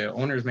all the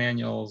owner's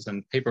manuals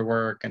and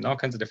paperwork and all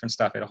kinds of different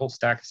stuff. I had a whole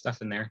stack of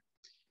stuff in there.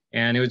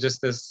 And it was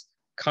just this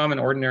common,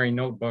 ordinary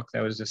notebook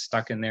that was just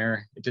stuck in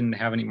there. It didn't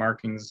have any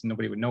markings.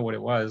 Nobody would know what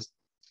it was.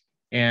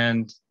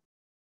 And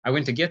I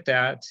went to get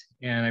that,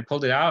 and I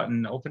pulled it out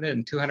and opened it,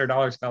 and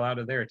 $200 fell out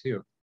of there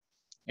too.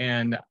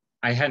 And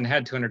I hadn't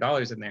had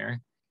 $200 in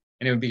there.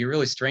 And it would be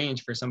really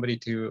strange for somebody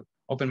to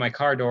open my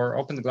car door,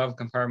 open the glove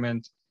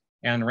compartment,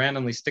 and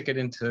randomly stick it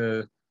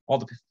into all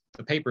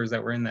the papers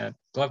that were in that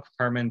glove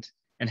compartment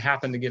and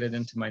happen to get it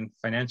into my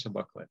financial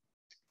booklet.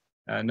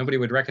 Nobody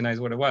would recognize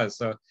what it was.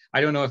 So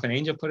I don't know if an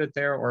angel put it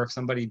there or if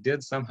somebody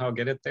did somehow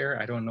get it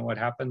there. I don't know what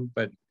happened,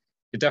 but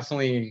it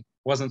definitely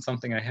wasn't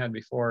something I had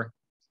before.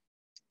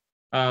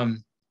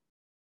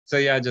 So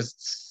yeah,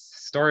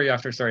 just story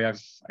after story. I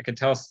could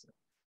tell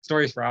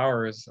stories for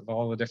hours of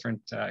all the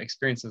different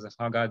experiences of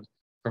how God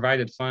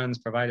provided funds,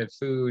 provided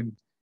food,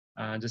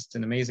 just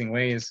in amazing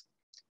ways.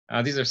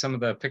 These are some of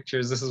the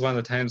pictures. This is one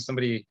of the times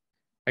somebody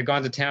had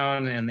gone to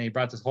town and they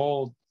brought this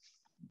whole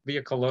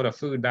vehicle load of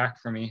food back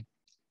for me.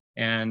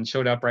 and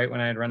showed up right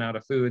when I had run out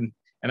of food.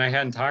 And I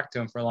hadn't talked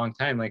to him for a long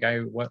time. Like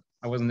I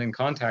wasn't in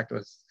contact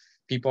with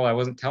people. I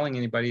wasn't telling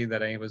anybody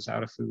that I was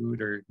out of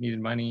food or needed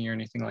money or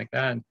anything like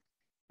that.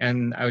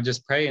 And I would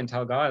just pray and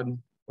tell God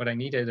what I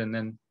needed. And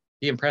then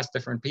he impressed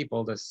different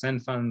people to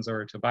send funds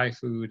or to buy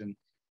food. And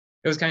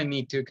it was kind of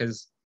neat too,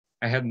 because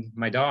I had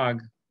my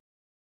dog,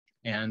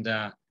 and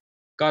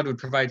God would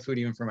provide food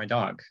even for my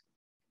dog.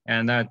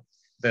 And that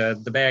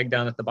the bag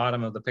down at the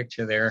bottom of the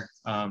picture there,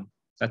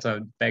 that's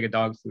a bag of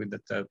dog food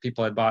that the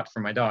people had bought for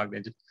my dog.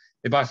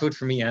 They bought food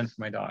for me and for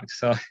my dog.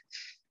 So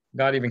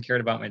God even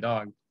cared about my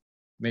dog,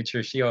 made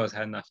sure she always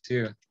had enough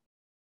too.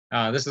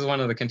 This is one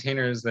of the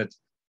containers that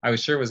I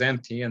was sure was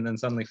empty, and then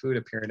suddenly food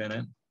appeared in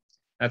it.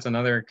 That's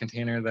another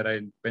container that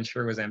I'd been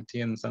sure was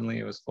empty, and suddenly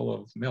it was full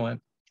of millet.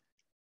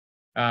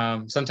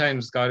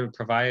 Sometimes God would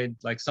provide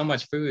like so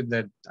much food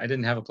that I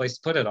didn't have a place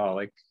to put it all.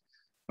 Like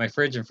my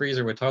fridge and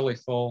freezer were totally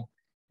full,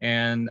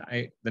 and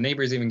the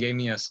neighbors even gave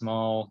me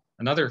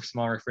another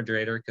small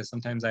refrigerator, because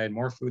sometimes I had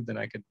more food than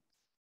I could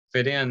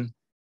fit in.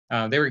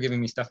 They were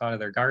giving me stuff out of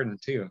their garden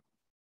too,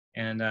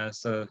 and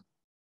so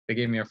they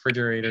gave me a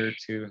refrigerator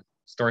to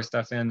store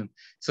stuff in.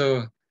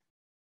 So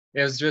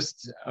it was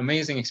just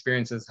amazing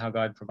experiences how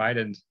God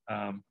provided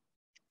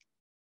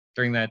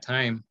during that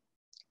time.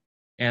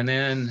 And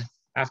then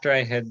after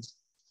I had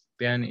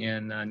been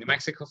in New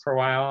Mexico for a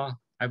while,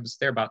 I was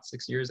there about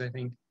 6 years, I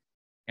think.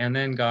 And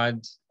then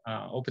God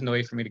opened the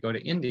way for me to go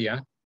to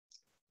India.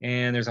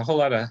 And there's a whole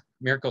lot of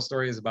miracle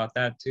stories about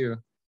that too,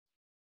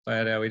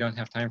 but we don't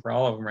have time for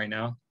all of them right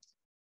now.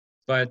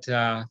 But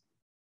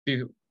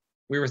we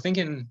were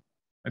thinking,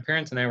 my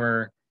parents and I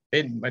were,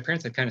 my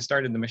parents had kind of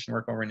started the mission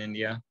work over in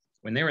India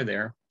when they were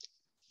there.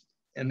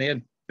 And they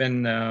had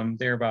been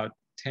there about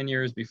 10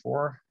 years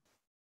before.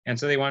 And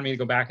so they wanted me to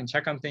go back and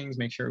check on things,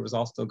 make sure it was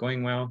all still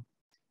going well.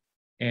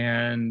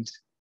 And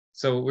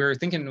so we were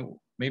thinking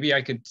maybe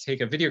I could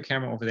take a video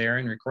camera over there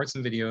and record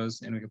some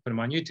videos, and we could put them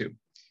on YouTube.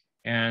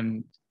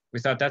 And we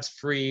thought that's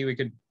free. We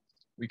could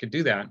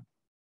do that.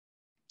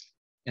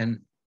 And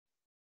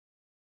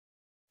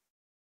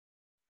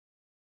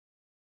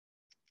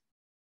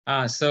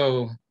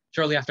so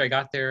shortly after I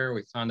got there,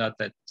 we found out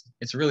that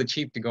it's really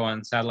cheap to go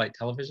on satellite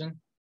television.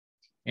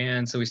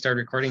 And so we started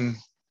recording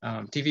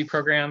TV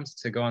programs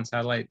to go on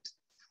satellite.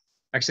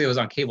 Actually, it was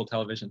on cable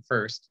television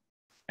first.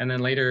 And then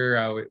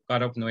later,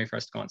 God opened the way for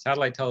us to go on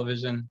satellite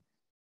television.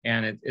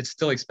 And it's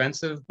still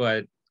expensive,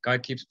 but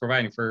God keeps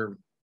providing. For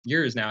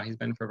years now, he's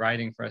been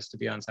providing for us to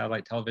be on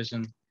satellite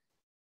television.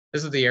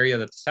 This is the area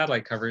that the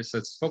satellite covers. So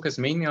it's focused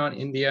mainly on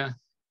India,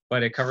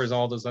 but it covers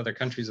all those other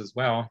countries as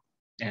well.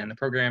 And the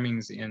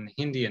programming's in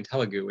Hindi and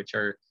Telugu, which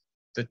are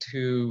the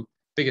two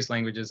biggest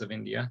languages of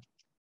India.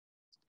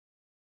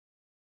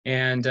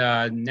 And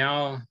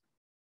now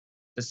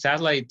the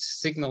satellite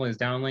signal is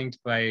downlinked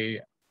by,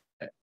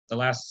 the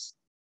last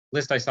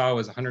list I saw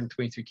was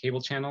 123 cable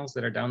channels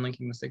that are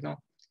downlinking the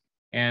signal.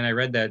 And I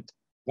read that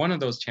one of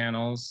those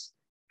channels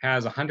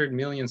has 100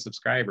 million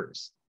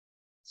subscribers.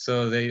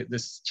 So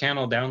this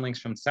channel downlinks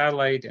from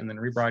satellite and then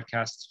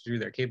rebroadcasts through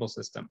their cable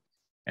system.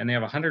 And they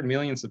have 100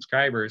 million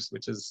subscribers,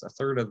 which is a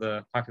third of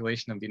the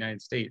population of the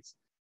United States.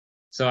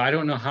 So I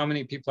don't know how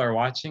many people are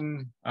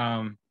watching.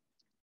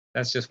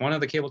 That's just one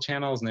of the cable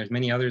channels, and there's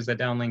many others that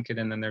downlink it,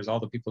 and then there's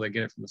all the people that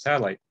get it from the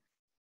satellite.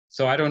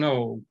 So I don't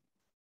know.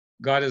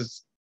 God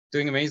is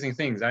doing amazing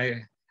things.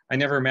 I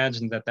never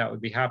imagined that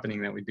would be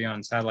happening, that we'd be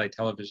on satellite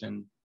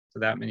television to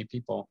that many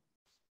people.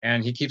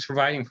 And he keeps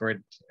providing for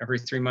it. Every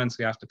 3 months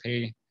we have to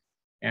pay,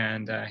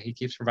 and he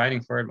keeps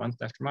providing for it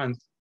month after month.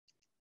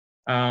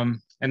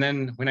 And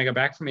then when I got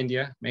back from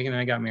India, Megan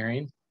and I got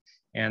married,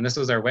 and this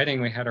was our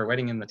wedding. We had our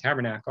wedding in the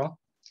tabernacle.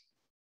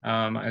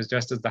 I was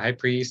dressed as the high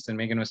priest, and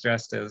Megan was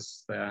dressed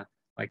as the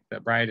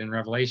bride in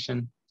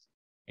Revelation.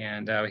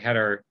 And I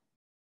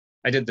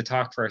did the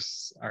talk for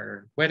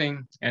our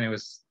wedding, and it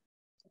was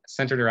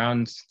centered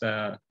around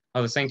how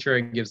the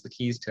sanctuary gives the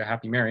keys to a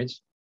happy marriage.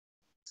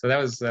 So that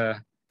was,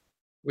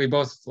 we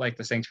both liked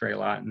the sanctuary a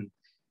lot. And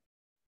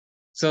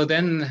so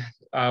then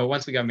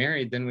once we got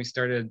married, then we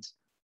started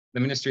the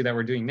ministry that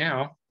we're doing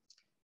now.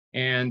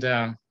 And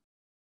I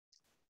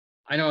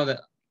know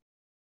that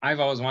I've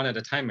always wanted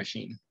a time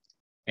machine.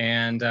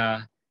 And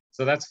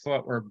so that's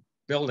what we're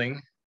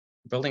building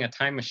a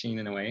time machine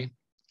in a way.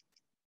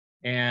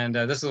 And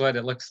this is what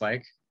it looks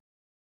like.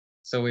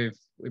 So we've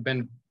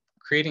been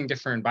creating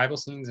different Bible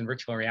scenes in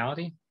virtual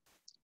reality.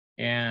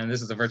 And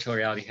this is a virtual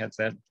reality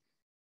headset.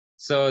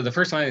 So the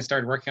first one I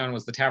started working on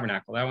was the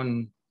tabernacle.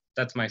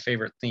 That's my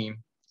favorite theme.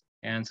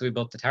 And so we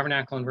built the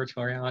tabernacle in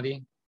virtual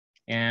reality.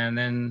 And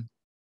then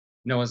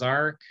Noah's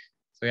Ark.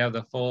 So we have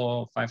the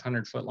full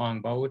 500-foot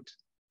long boat.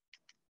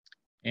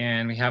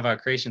 And we have a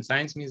creation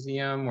science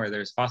museum where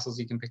there's fossils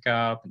you can pick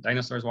up and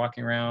dinosaurs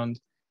walking around.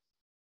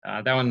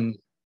 That one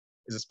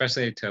is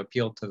especially to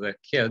appeal to the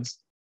kids.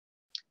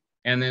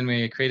 And then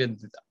we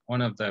created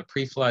one of the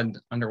pre-flood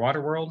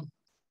underwater world.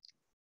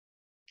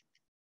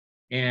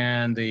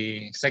 And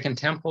the second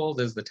temple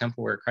is the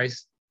temple where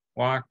Christ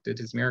walked, did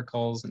his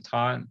miracles, and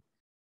taught.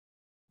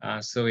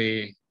 So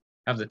we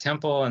have the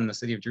temple and the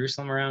city of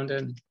Jerusalem around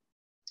it.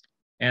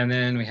 And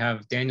then we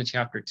have Daniel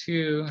chapter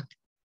 2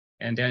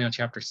 and Daniel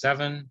chapter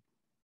 7.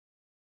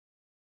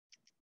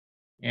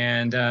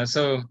 And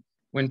so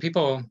when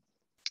people,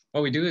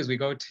 what we do is we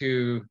go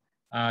to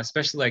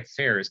especially like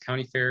fairs,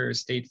 county fairs,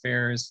 state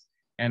fairs,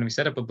 and we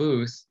set up a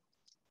booth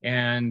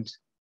and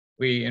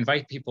we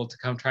invite people to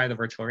come try the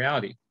virtual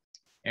reality.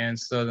 And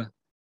so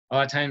a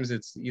lot of times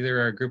it's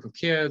either a group of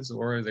kids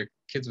or the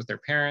kids with their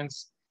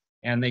parents,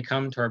 and they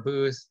come to our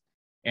booth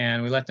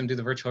and we let them do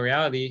the virtual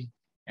reality.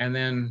 And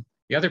then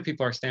the other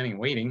people are standing and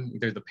waiting,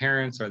 either the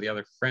parents or the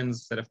other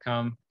friends that have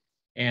come.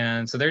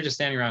 And so they're just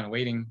standing around and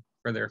waiting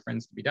for their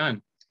friends to be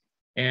done.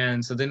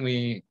 And so then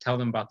we tell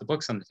them about the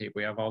books on the table.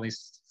 We have all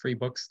these free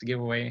books to give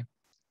away.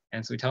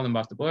 And so we tell them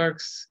about the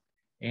books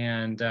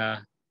and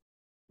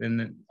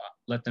then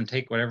let them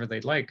take whatever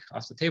they'd like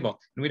off the table.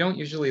 And we don't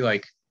usually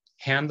like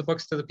hand the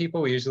books to the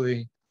people. We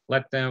usually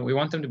we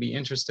want them to be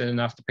interested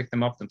enough to pick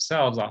them up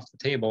themselves off the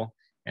table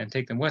and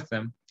take them with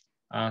them.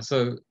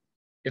 So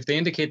if they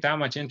indicate that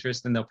much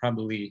interest, then they'll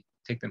probably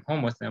take them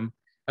home with them.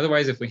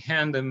 Otherwise, if we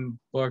hand them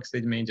books,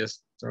 they may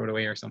just throw it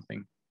away or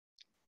something.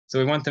 So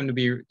we want them to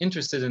be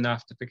interested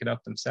enough to pick it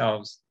up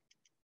themselves.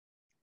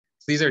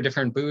 So these are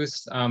different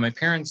booths. My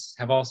parents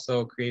have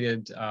also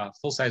created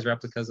full-size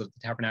replicas of the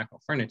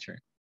tabernacle furniture.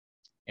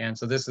 And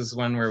so this is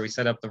one where we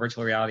set up the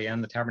virtual reality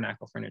and the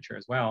tabernacle furniture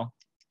as well.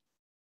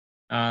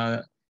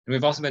 And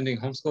we've also been doing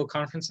homeschool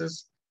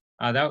conferences.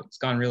 That's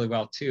gone really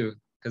well too,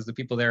 because the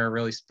people there are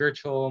really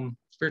spiritually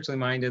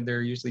minded.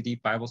 They're usually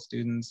deep Bible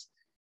students.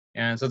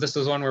 And so this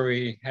was one where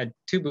we had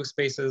 2 booth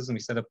spaces and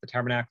we set up the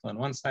tabernacle on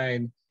one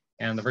side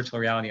and the virtual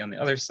reality on the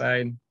other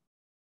side.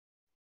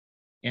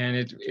 And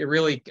it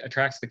really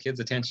attracts the kids'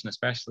 attention,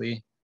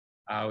 especially.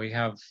 We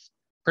have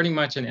pretty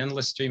much an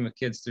endless stream of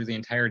kids through the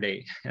entire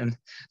day. And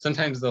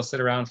sometimes they'll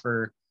sit around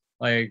for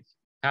like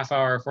half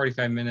hour,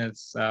 45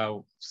 minutes,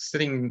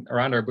 sitting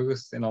around our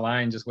booth in a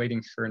line, just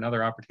waiting for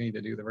another opportunity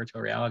to do the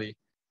virtual reality.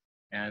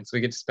 And so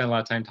we get to spend a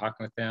lot of time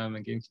talking with them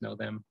and getting to know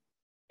them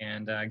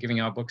and giving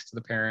out books to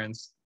the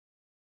parents.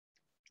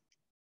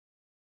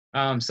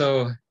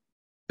 So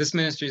this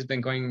ministry has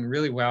been going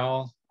really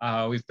well.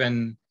 We've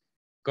been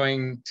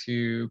going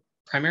to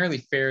primarily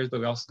fairs, but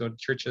we also go to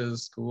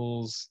churches,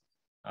 schools,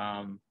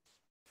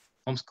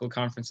 homeschool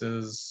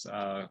conferences,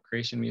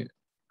 creation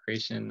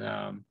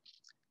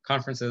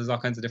conferences, all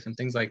kinds of different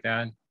things like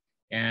that.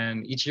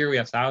 And each year we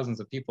have thousands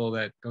of people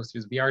that go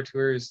through the VR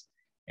tours.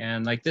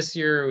 And like this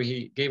year,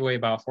 we gave away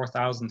about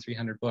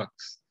 4,300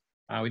 books.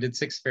 We did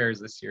 6 fairs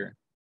this year.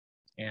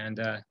 And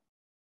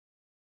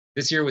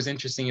this year was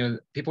interesting.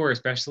 People were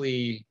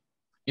especially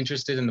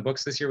interested in the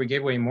books this year. We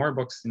gave away more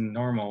books than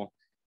normal.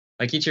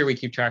 Like each year we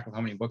keep track of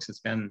how many books it's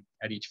been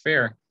at each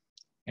fair.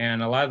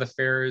 And a lot of the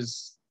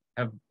fairs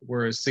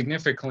were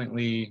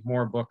significantly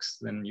more books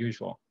than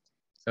usual.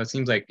 So it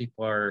seems like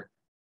people are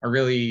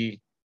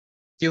really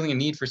feeling a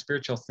need for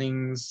spiritual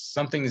things.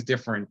 Something is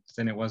different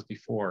than it was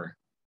before.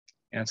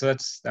 And so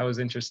that was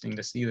interesting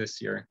to see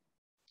this year.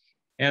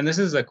 And this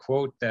is a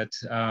quote that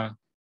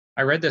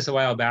I read this a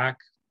while back.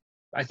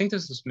 I think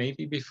this was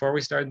maybe before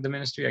we started the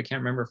ministry. I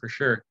can't remember for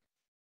sure.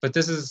 But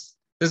this is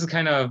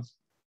kind of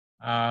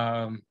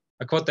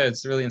a quote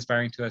that's really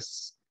inspiring to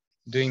us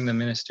doing the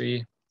ministry.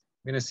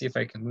 I'm going to see if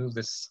I can move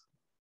this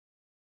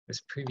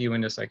preview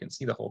window so I can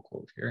see the whole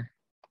quote here.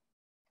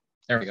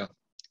 There we go.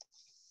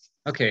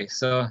 Okay,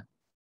 so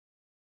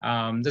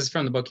this is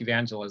from the book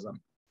Evangelism.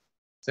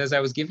 It says,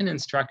 "I was given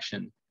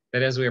instruction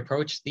that as we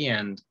approach the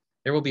end,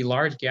 there will be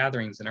large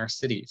gatherings in our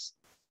cities,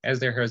 as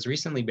there has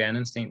recently been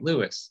in St.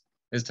 Louis."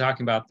 This is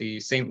talking about the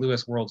St.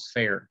 Louis World's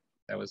Fair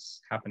that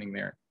was happening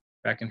there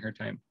back in her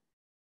time.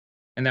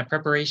 "And that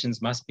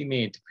preparations must be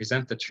made to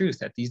present the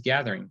truth at these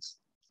gatherings.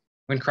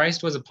 When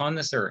Christ was upon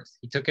this earth,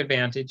 he took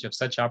advantage of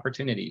such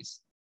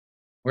opportunities.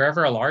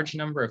 Wherever a large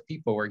number of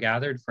people were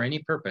gathered for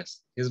any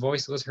purpose, his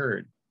voice was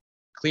heard,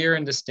 clear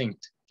and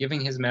distinct, giving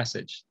his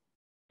message.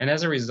 And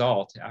as a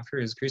result, after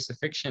his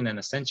crucifixion and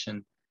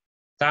ascension,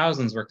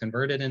 thousands were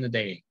converted in a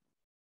day.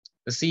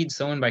 The seed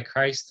sown by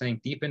Christ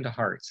sank deep into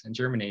hearts and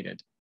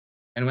germinated.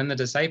 And when the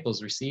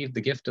disciples received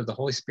the gift of the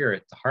Holy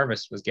Spirit, the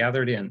harvest was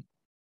gathered in."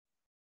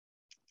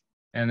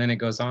 And then it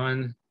goes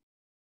on,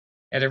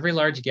 "At every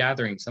large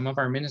gathering, some of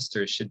our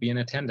ministers should be in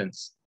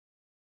attendance.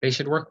 They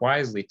should work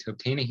wisely to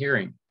obtain a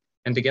hearing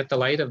and to get the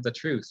light of the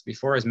truth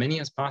before as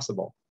many as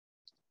possible.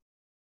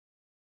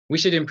 We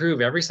should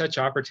improve every such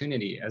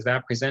opportunity as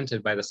that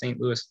presented by the St.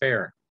 Louis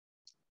Fair.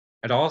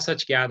 At all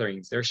such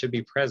gatherings, there should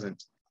be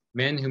present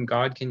men whom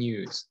God can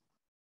use.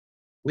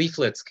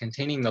 Leaflets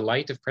containing the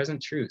light of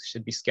present truth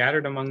should be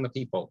scattered among the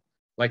people,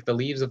 like the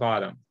leaves of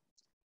autumn.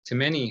 To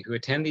many who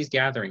attend these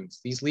gatherings,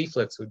 these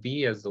leaflets would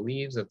be as the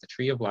leaves of the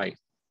tree of life,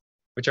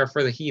 which are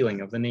for the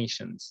healing of the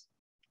nations.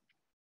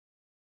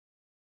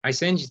 I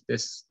send you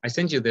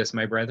this,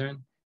 my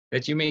brethren,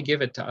 that you may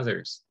give it to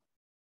others.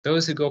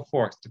 Those who go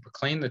forth to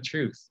proclaim the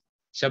truth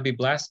shall be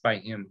blessed by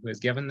him who has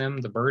given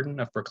them the burden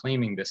of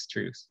proclaiming this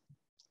truth.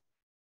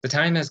 The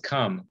time has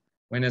come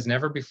when, as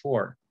never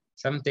before,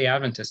 Seventh-day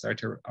Adventists are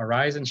to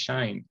arise and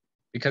shine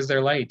because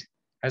their light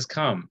has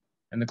come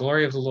and the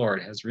glory of the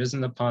Lord has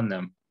risen upon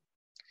them.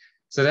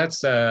 So that's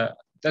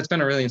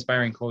been a really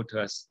inspiring quote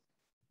to us,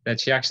 that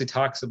she actually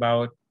talks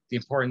about the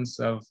importance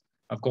of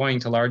going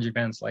to large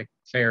events like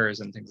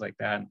fairs and things like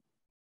that.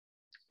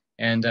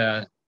 And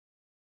a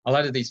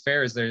lot of these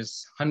fairs,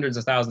 there's hundreds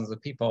of thousands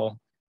of people.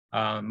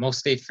 Most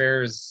state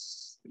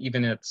fairs,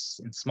 even in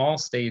small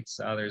states,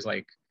 there's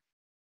like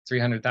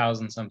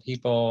 300,000 some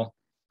people.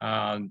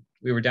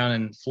 We were down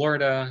in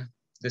Florida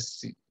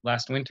this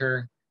last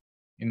winter.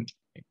 In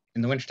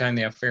the wintertime,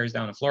 they have fairs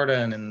down in Florida,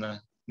 and in the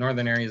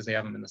northern areas, they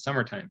have them in the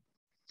summertime.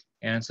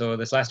 And so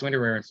this last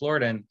winter, we were in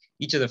Florida, and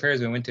each of the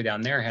fairs we went to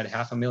down there had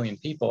 500,000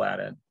 people at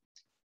it.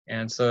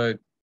 And so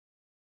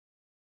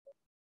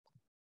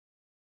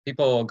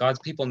God's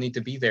people need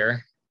to be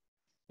there.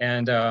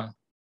 And at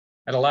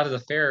a lot of the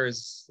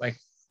fairs, like,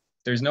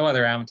 there's no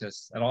other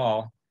Adventists at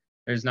all.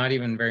 There's not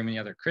even very many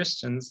other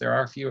Christians. There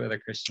are a few other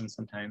Christians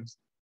sometimes,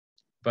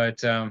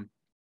 but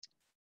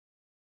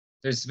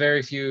there's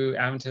very few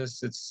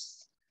Adventists.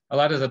 It's a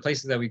lot of the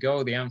places that we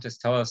go, the Adventists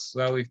tell us,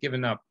 well, we've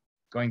given up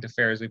going to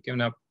fairs. We've given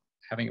up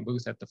having a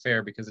booth at the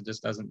fair because it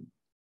just doesn't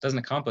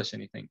accomplish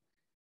anything.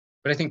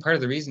 But I think part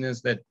of the reason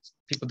is that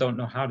people don't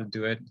know how to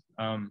do it.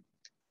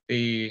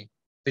 They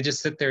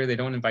just sit there. They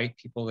don't invite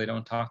people. They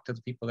don't talk to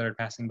the people that are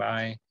passing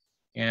by,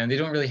 and they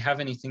don't really have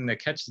anything that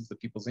catches the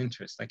people's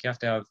interest. Like, you have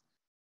to have,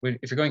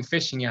 if you're going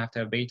fishing, you have to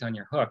have bait on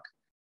your hook,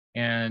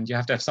 and you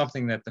have to have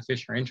something that the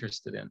fish are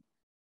interested in.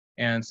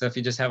 And so if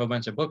you just have a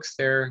bunch of books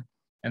there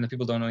and the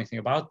people don't know anything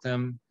about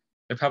them,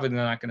 they're probably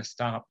not going to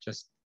stop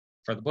just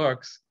for the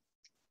books.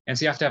 And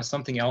so you have to have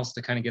something else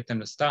to kind of get them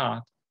to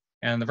stop.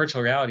 And the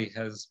virtual reality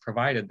has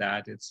provided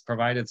that. It's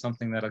provided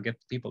something that'll get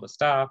people to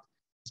stop,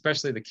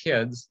 especially the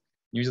kids.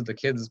 Usually the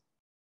kids,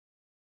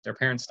 their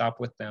parents stop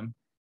with them.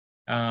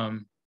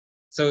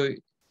 So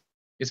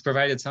it's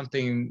provided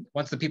something.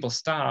 Once the people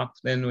stop,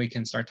 then we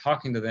can start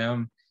talking to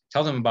them,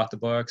 tell them about the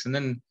books, and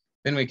then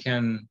we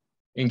can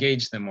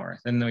engage them more.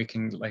 Then we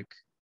can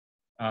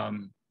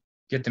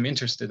get them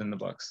interested in the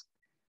books.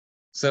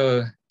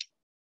 So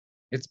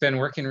it's been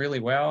working really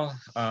well.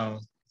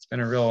 It's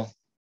been a real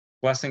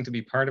blessing to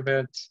be part of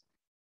it.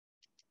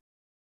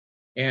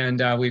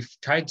 And we've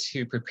tried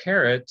to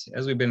prepare it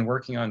as we've been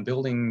working on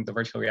building the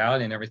virtual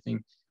reality and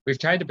everything. We've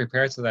tried to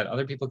prepare it so that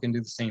other people can do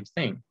the same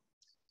thing.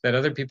 That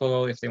other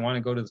people, if they want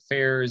to go to the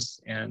fairs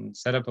and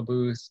set up a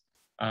booth,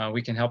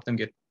 we can help them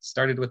get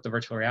started with the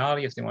virtual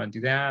reality if they want to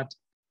do that.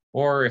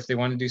 Or if they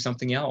want to do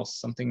something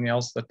else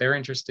that they're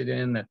interested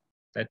in,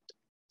 that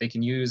they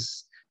can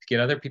use to get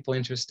other people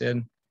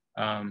interested.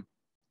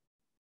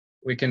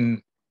 We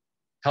can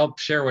help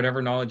share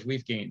whatever knowledge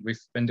we've gained. We've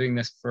been doing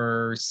this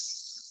for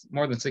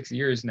more than 6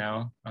 years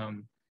now,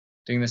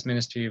 doing this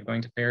ministry of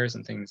going to fairs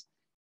and things.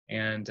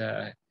 And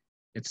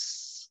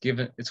it's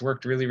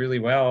worked really, really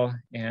well.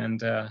 And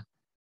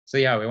so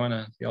yeah, we want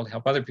to be able to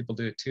help other people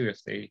do it too,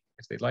 if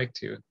they'd like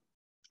to.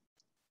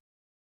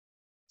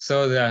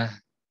 So the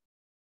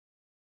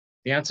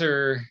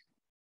answer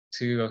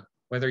to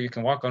whether you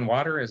can walk on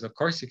water is, of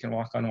course, you can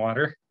walk on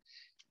water.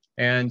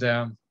 And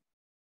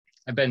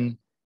I've been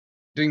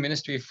doing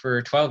ministry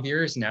for 12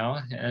 years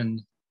now,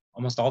 and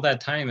almost all that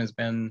time has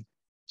been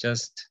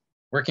just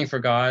working for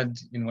God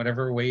in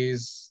whatever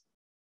ways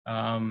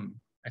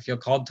I feel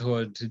called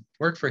to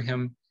work for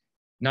Him,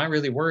 not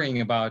really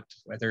worrying about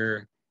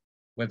whether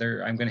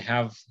I'm going to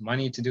have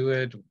money to do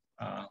it,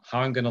 how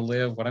I'm going to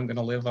live, what I'm going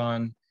to live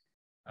on.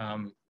 I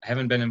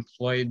haven't been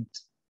employed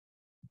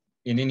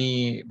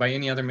by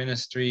any other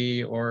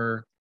ministry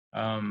or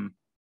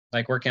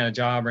like working at a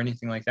job or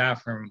anything like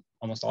that for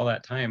almost all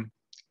that time.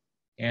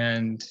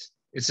 And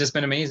it's just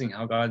been amazing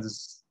how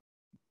God's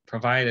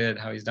provided,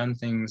 how He's done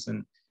things.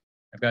 And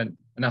I've got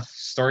enough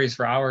stories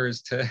for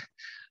hours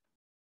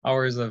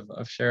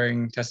of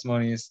sharing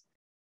testimonies.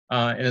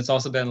 And it's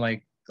also been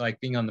like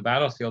being on the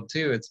battlefield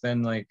too. It's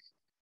been like,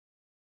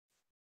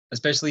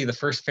 especially the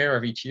first fair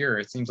of each year,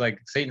 it seems like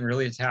Satan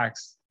really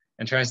attacks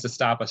and tries to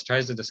stop us,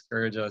 tries to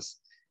discourage us,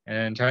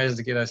 and tries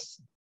to get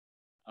us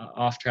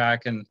off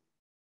track.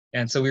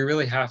 And so we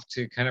really have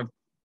to kind of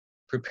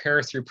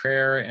prepare through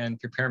prayer and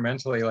prepare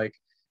mentally, like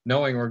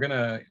knowing we're going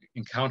to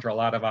encounter a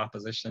lot of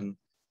opposition,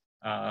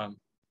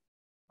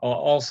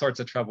 all sorts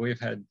of trouble. We've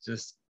had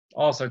just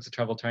all sorts of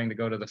trouble trying to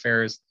go to the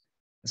fairs,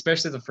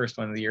 especially the first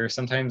one of the year.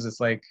 Sometimes it's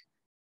like,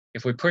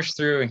 if we push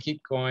through and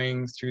keep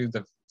going through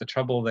the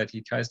trouble that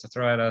he tries to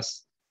throw at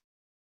us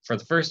for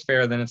the first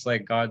fair, then it's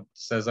like God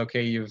says,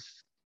 okay, you've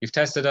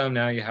tested them,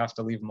 now you have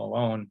to leave them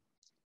alone.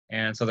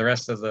 And so the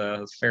rest of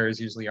the fairs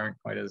usually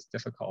aren't quite as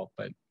difficult,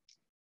 but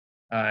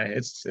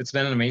it's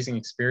been an amazing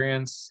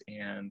experience.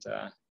 And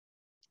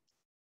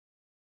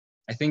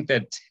I think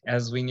that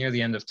as we near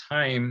the end of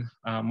time,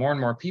 more and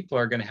more people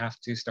are going to have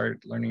to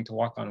start learning to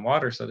walk on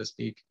water, so to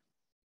speak,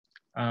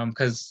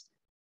 because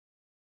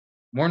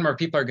more and more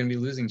people are going to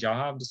be losing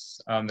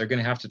jobs. They're going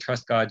to have to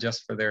trust God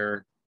just for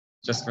their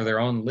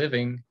own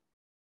living,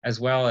 as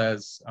well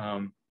as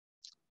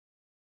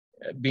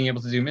being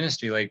able to do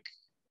ministry. Like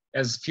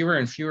as fewer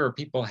and fewer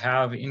people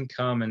have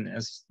income, and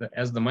as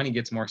the money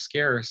gets more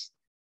scarce,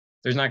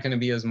 there's not going to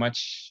be as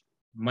much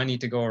money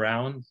to go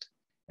around,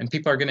 and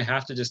people are going to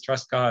have to just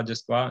trust God,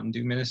 just go out and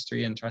do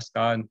ministry and trust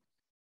God,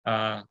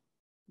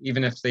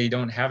 even if they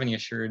don't have any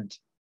assured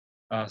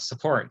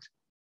support.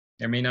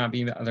 There may not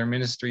be other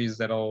ministries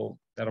that'll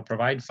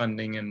provide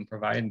funding and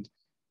provide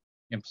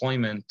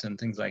employment and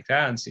things like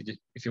that. And so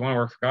if you want to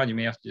work for God, you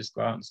may have to just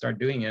go out and start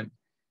doing it,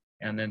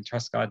 and then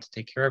trust God to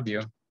take care of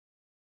you.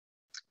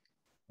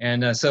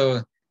 And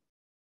so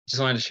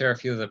just wanted to share a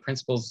few of the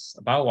principles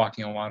about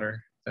walking on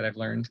water that I've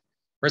learned.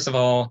 First of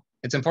all,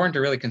 it's important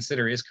to really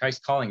consider, is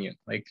Christ calling you?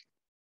 Like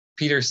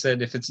Peter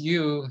said, if it's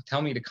you,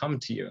 tell me to come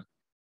to you.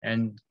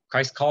 And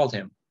Christ called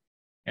him.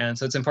 And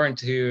so it's important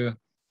to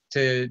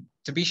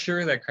be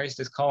sure that Christ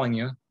is calling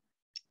you,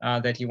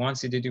 that he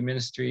wants you to do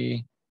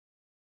ministry.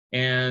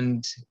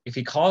 And if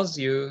he calls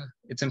you,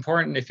 it's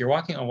important, if you're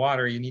walking on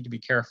water, you need to be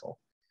careful.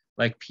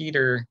 Like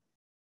Peter,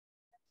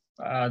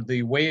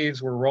 the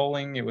waves were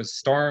rolling, it was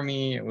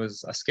stormy, it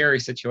was a scary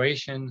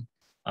situation.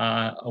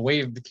 A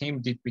wave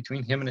came deep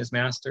between him and his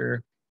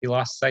master. He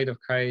lost sight of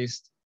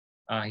Christ.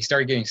 He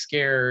started getting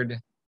scared.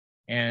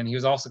 And he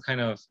was also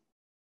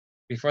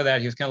before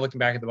that, he was kind of looking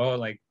back at the boat,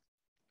 like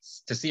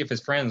to see if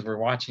his friends were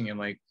watching him,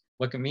 like,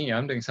 look at me,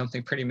 I'm doing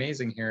something pretty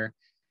amazing here.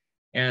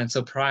 And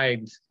so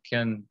pride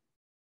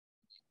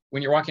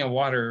when you're walking on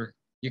water,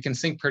 you can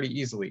sink pretty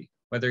easily,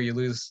 whether you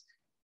lose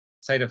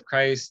sight of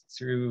Christ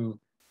through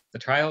the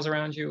trials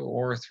around you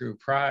or through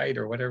pride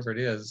or whatever it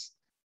is.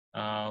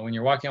 When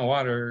you're walking on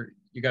water,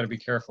 you got to be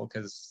careful,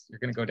 because you're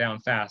going to go down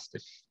fast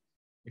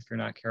if you're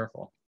not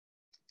careful.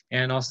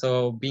 And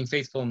also being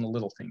faithful in the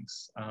little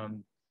things. It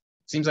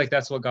seems like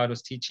that's what God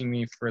was teaching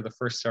me for the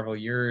first several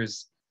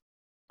years,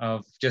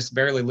 of just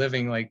barely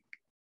living, like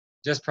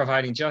just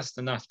providing just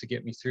enough to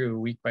get me through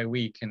week by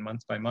week and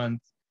month by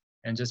month,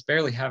 and just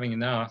barely having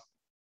enough.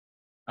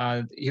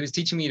 He was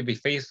teaching me to be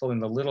faithful in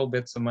the little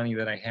bits of money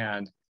that I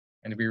had,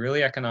 and to be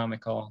really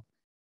economical,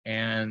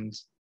 and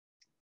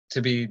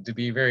to be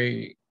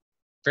very,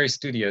 very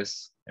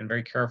studious and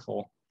very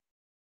careful.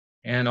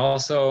 And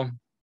also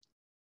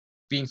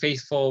being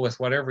faithful with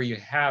whatever you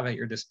have at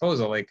your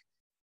disposal. Like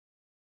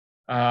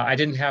I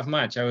didn't have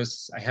much. I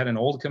had an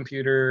old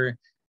computer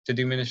to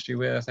do ministry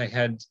with. I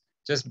had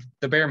just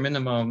the bare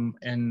minimum,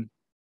 and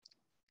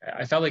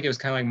I felt like it was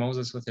kind of like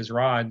Moses with his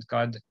rod.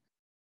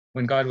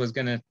 When God was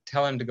going to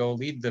tell him to go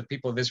lead the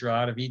people of Israel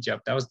out of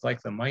Egypt, that was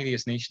like the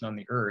mightiest nation on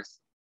the earth.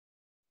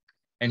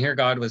 And here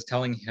God was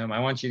telling him, I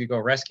want you to go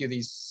rescue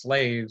these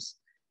slaves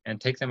and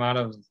take them out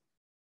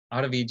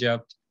of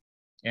Egypt.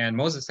 And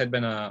Moses had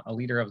been a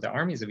leader of the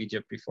armies of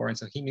Egypt before, and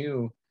so he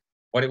knew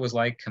what it was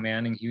like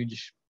commanding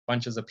huge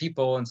bunches of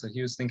people. And so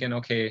he was thinking,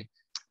 okay,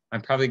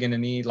 I'm probably going to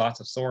need lots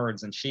of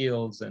swords and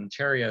shields and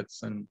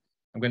chariots, and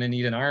I'm going to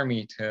need an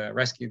army to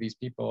rescue these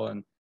people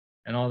and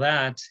all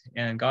that.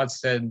 And God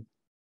said,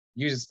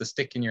 use the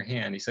stick in your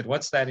hand. He said,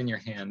 what's that in your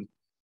hand?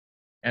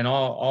 And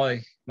all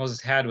Moses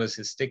had was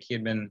his stick he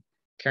had been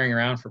carrying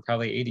around for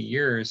probably 80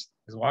 years,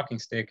 his walking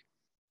stick.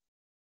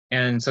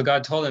 And so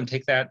God told him,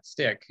 take that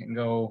stick and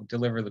go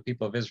deliver the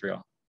people of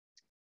Israel.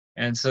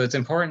 And so it's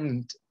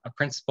important, a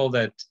principle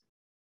that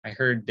I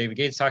heard David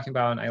Gates talking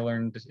about, and I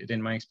learned it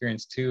in my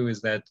experience too,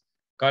 is that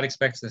God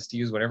expects us to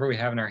use whatever we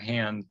have in our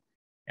hand,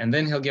 and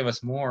then he'll give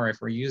us more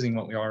if we're using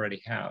what we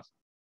already have.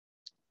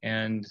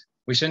 And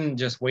we shouldn't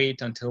just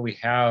wait until we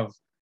have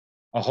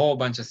a whole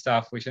bunch of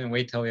stuff. We shouldn't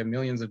wait till we have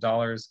millions of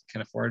dollars,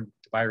 can afford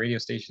to buy radio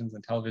stations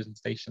and television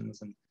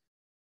stations and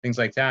things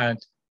like that.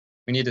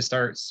 We need to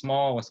start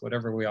small with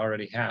whatever we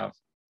already have.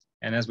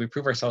 And as we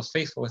prove ourselves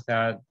faithful with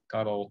that,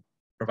 God will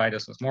provide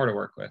us with more to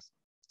work with.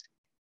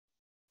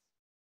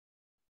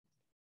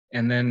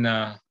 And then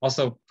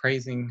also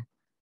praising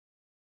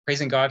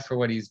God for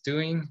what he's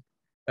doing.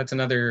 That's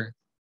another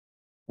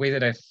way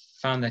that I've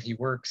found that he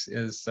works,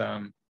 is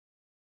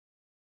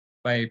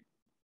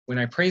when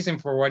I praise him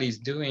for what he's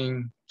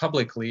doing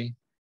publicly,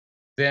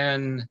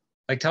 then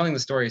like telling the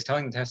stories,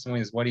 telling the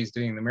testimonies, what he's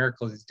doing, the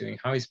miracles he's doing,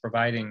 how he's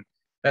providing,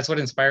 that's what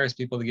inspires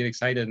people to get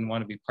excited and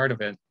want to be part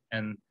of it.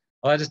 And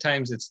a lot of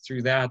times it's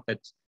through that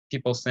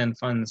people send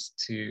funds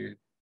to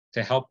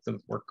help the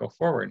work go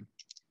forward.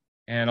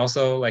 And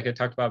also, like I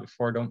talked about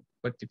before, don't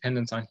put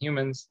dependence on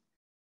humans.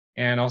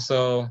 And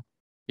also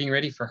being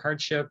ready for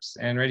hardships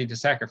and ready to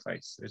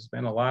sacrifice. There's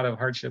been a lot of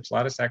hardships, a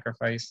lot of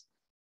sacrifice,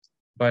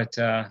 but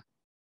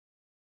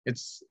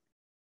it's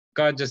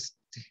God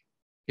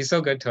he's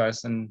so good to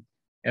us, and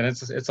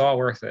it's all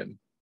worth it,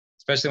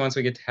 especially once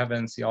we get to heaven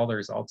and see all the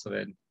results of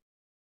it.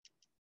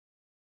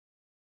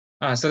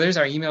 So there's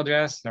our email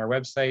address and our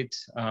website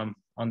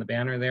on the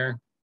banner there.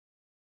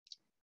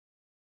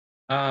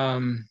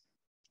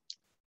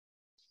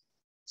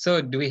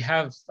 So do we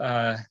have,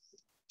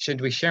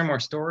 should we share more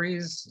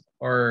stories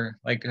or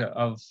like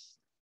of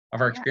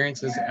our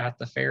experiences at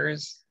the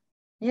fairs?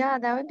 Yeah,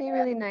 that would be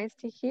really nice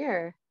to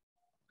hear.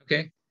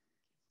 Okay.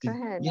 Go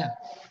ahead. Yeah.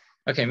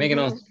 Okay, Megan,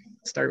 I'll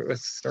start with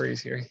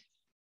stories here.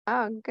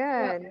 Oh,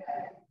 good.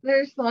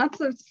 there's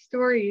lots of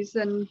stories,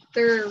 and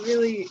they're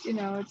really,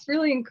 it's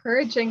really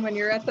encouraging when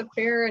you're at the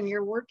fair and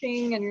you're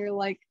working and you're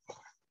like,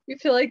 you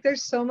feel like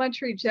there's so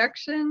much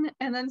rejection,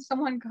 and then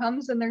someone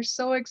comes and they're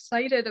so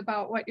excited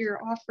about what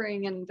you're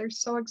offering, and they're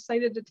so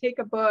excited to take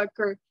a book,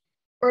 or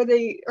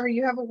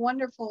you have a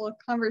wonderful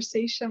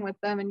conversation with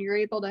them and you're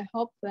able to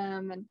help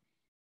them, and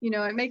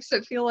it makes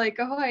it feel like,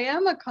 oh, I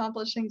am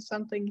accomplishing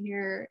something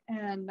here.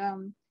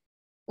 And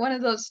one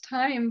of those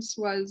times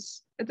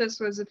was, this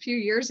was a few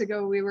years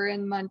ago, we were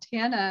in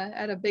Montana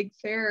at a big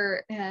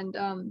fair, and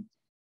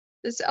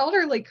this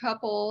elderly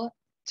couple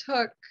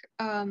took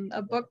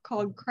a book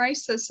called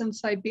Crisis in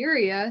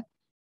Siberia,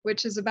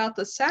 which is about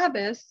the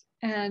Sabbath.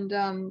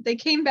 And they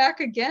came back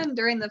again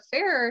during the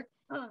fair,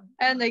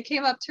 and they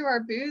came up to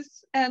our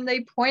booth and they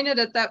pointed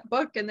at that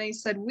book and they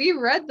said, "We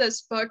read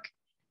this book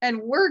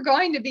and we're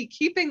going to be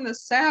keeping the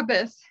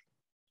Sabbath."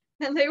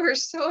 And they were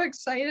so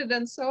excited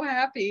and so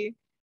happy.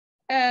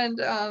 And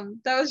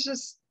that was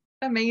just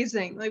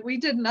amazing. Like, we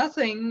did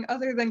nothing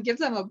other than give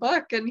them a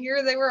book, and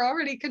here they were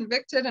already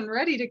convicted and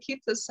ready to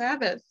keep the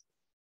Sabbath.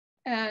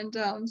 And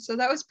so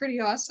that was pretty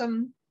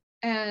awesome.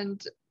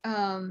 And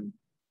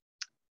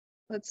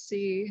let's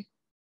see,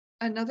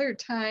 another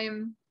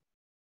time,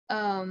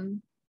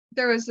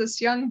 there was this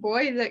young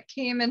boy that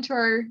came to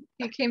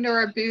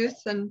our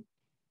booth, and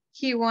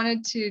he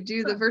wanted to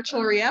do the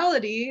virtual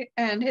reality,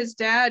 and his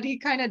dad, he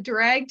kind of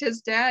dragged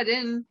his dad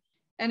in,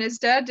 and his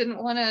dad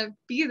didn't want to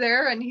be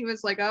there, and he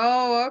was like,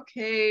 "Oh,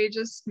 okay,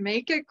 just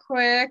make it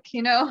quick,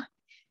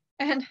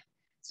 And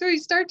so we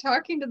start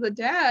talking to the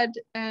dad,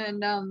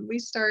 and we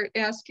start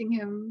asking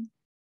him,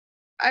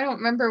 I don't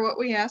remember what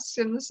we asked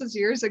him, this is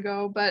years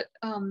ago, but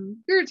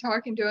we were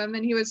talking to him,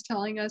 and he was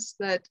telling us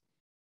that,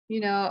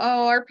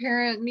 oh,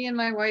 me and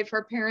my wife,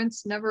 our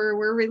parents never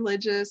were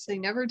religious. They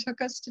never took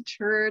us to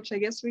church. I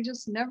guess we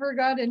just never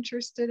got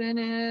interested in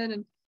it.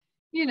 And,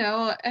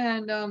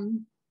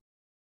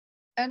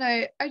 and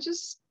I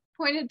just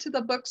pointed to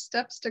the book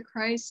Steps to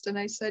Christ, and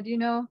I said,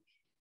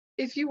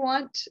 if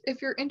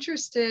you're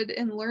interested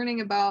in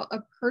learning about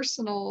a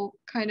personal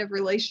kind of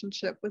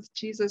relationship with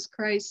Jesus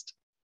Christ,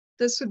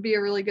 this would be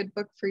a really good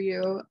book for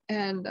you.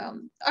 And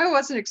I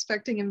wasn't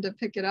expecting him to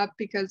pick it up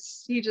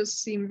because he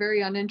just seemed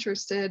very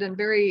uninterested and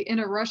very in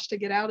a rush to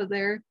get out of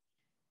there.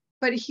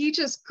 But he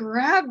just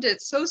grabbed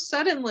it so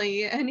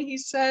suddenly, and he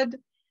said,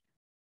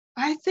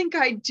 "I think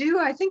I do.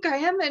 I think I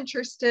am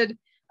interested.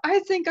 I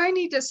think I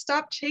need to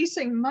stop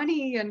chasing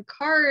money and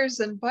cars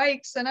and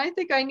bikes, and I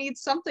think I need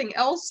something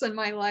else in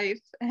my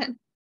life." And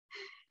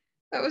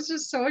that was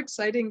just so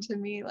exciting to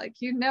me. Like,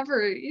 you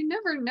never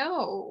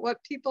know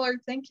what people are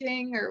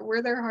thinking or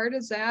where their heart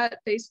is at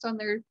based on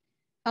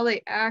how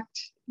they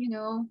act,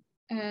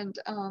 and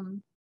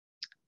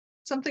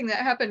something that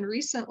happened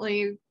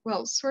recently,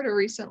 well, sort of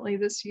recently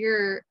this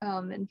year,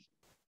 and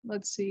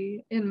let's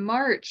see, in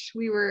March,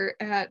 we were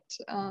at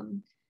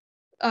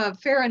a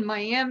fair in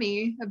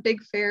Miami, a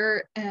big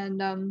fair,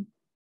 and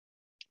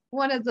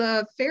one of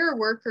the fair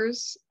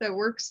workers that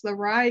works the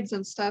rides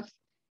and stuff,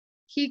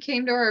 he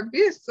came to our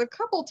booth a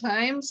couple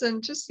times,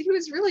 and he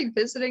was really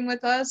visiting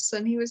with us,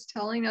 and he was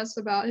telling us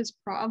about his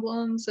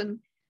problems and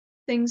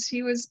things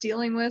he was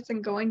dealing with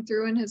and going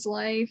through in his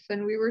life.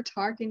 And we were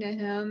talking to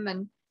him,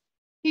 and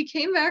he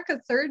came back a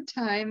third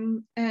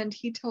time, and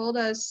he told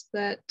us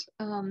that,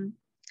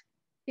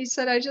 he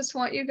said, "I just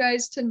want you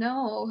guys to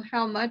know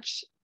how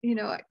much,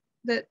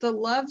 that the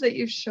love that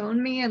you've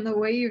shown me and the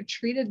way you've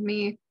treated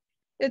me,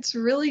 it's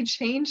really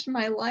changed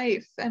my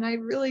life. And I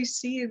really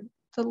see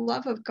the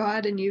love of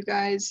God in you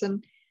guys.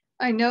 And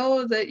I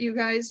know that you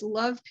guys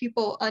love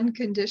people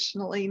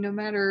unconditionally, no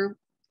matter,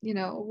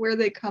 where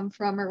they come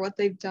from or what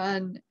they've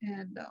done."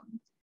 And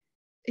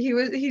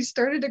he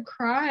started to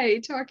cry,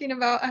 talking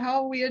about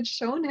how we had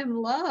shown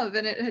him love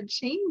and it had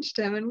changed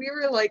him. And we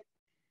were like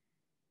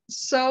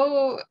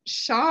so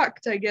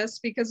shocked, I guess,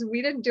 because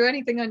we didn't do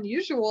anything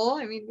unusual.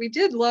 I mean, we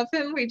did love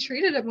him. We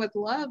treated him with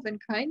love and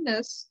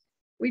kindness.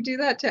 We do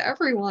that to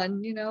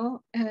everyone,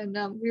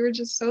 and we were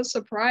just so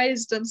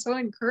surprised and so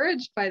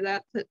encouraged by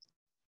that,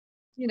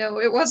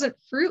 it wasn't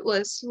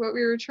fruitless what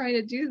we were trying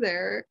to do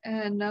there.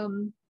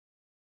 And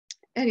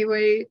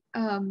anyway,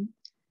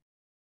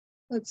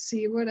 let's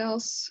see what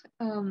else.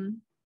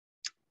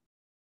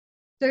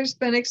 There's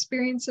been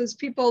experiences,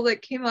 people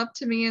that came up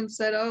to me and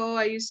said, "Oh,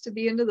 I used to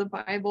be into the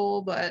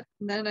Bible, but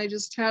then I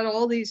just had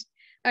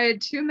I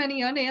had too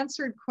many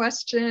unanswered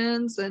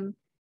questions." And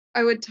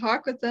I would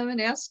talk with them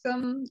and ask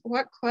them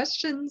what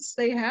questions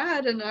they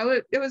had. And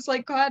it was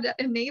like God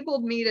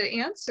enabled me to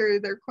answer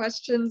their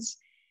questions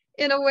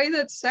in a way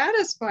that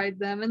satisfied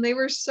them. And they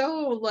were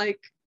so like,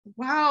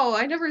 "Wow,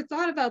 I never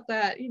thought about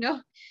that,"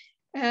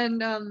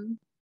 And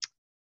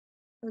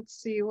let's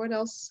see, what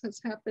else has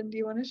happened? Do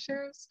you want to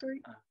share a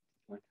story?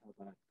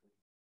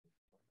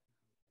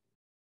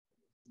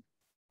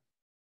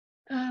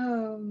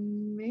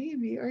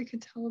 Maybe, or I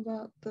could tell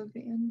about the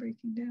van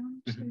breaking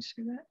down. Should I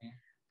share that? Yeah.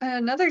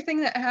 Another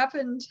thing that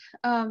happened,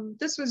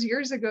 this was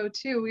years ago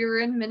too. We were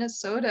in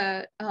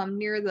Minnesota,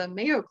 near the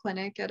Mayo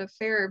Clinic at a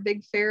fair,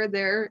 big fair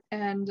there,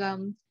 and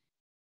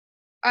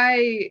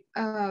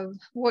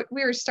what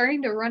we were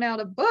starting to run out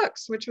of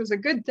books, which was a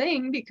good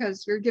thing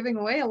because we were giving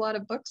away a lot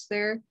of books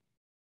there.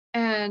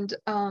 And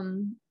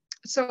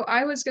so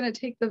I was going to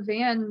take the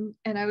van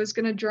and I was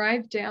going to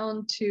drive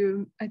down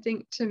to, I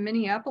think, to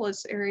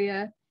Minneapolis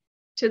area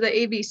to the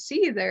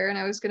ABC there. And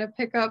I was going to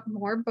pick up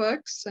more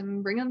books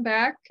and bring them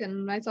back.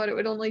 And I thought it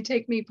would only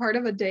take me part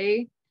of a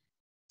day.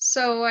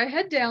 So I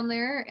head down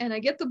there and I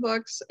get the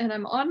books and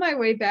I'm on my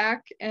way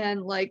back,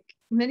 and like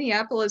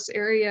Minneapolis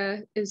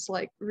area is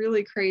like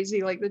really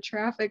crazy. Like the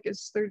traffic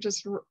is, they're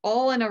just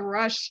all in a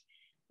rush.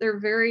 They're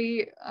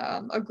very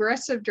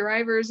aggressive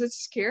drivers. It's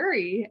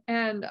scary.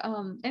 And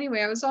anyway,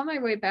 I was on my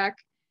way back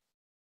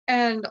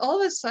and all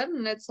of a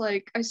sudden it's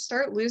like I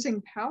start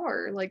losing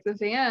power. Like the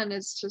van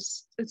is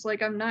just, it's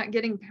like I'm not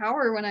getting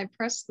power when I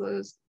press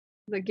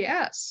the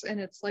gas, and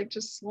it's like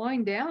just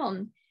slowing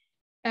down.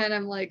 And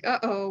I'm like,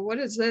 uh-oh, what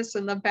is this?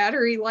 And the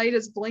battery light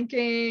is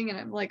blinking. And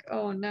I'm like,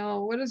 oh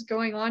no, what is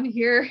going on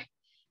here?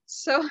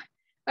 So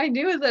I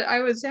knew that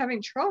I was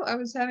having trouble. I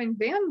was having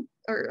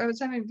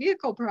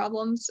vehicle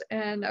problems.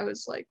 And I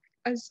was like,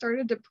 I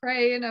started to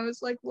pray and I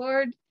was like,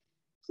 Lord,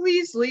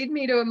 please lead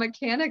me to a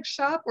mechanic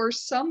shop or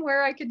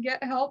somewhere I could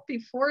get help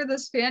before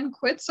this van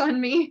quits on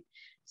me.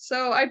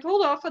 So I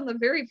pulled off on the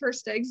very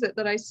first exit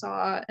that I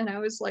saw, and I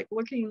was like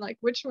looking like,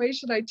 which way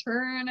should I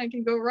turn? I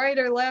can go right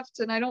or left,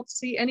 and I don't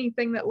see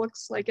anything that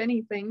looks like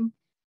anything.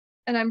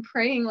 And I'm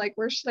praying like,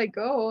 where should I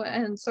go?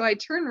 And so I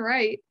turn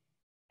right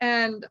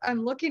and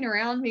I'm looking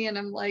around me and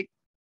I'm like,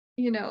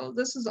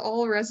 this is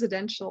all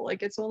residential.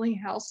 Like it's only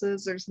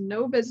houses. There's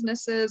no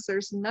businesses.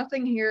 There's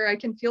nothing here. I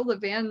can feel the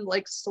van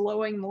like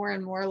slowing more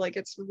and more, like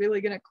it's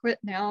really going to quit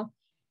now.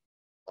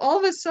 All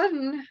of a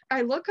sudden,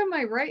 I look on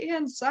my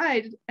right-hand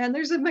side and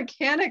there's a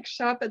mechanic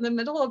shop in the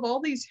middle of all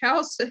these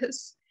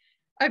houses.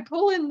 I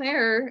pull in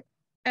there,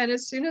 and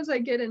as soon as I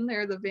get in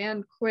there, the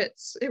van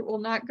quits. It will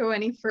not go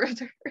any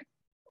further.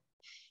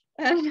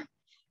 And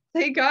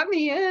they got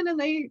me in and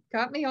they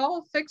got me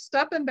all fixed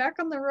up and back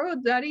on the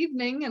road that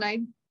evening. And I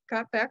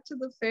got back to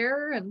the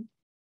fair, and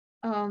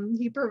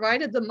he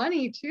provided the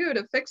money too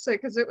to fix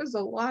it because it was a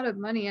lot of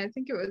money. I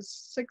think it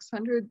was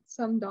 $600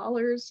 some,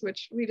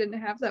 which we didn't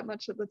have that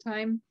much at the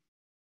time.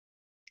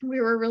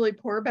 We were really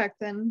poor back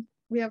then.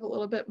 We have a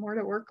little bit more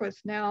to work with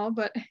now,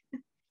 but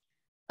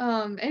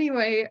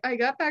anyway, I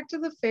got back to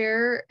the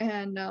fair,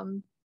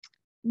 and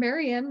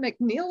Marianne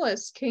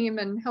McNeilis came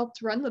and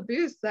helped run the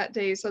booth that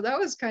day, so that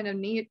was kind of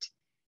neat.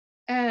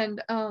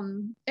 And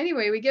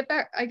anyway,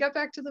 I got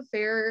back to the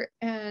fair,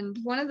 and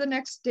one of the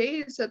next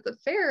days at the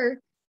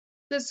fair,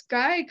 this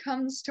guy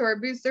comes to our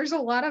booth. There's a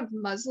lot of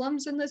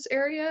Muslims in this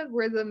area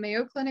where the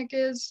Mayo Clinic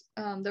is,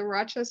 the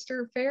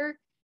Rochester Fair.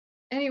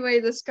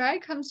 Anyway, this guy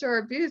comes to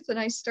our booth and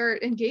I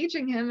start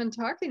engaging him and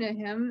talking to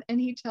him.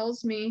 And he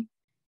tells me,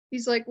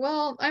 he's like,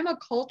 well, I'm a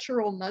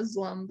cultural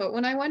Muslim, but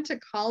when I went to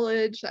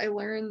college, I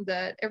learned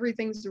that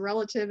everything's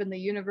relative in the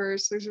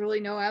universe. There's really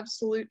no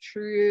absolute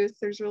truth.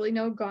 There's really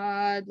no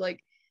God.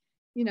 Like,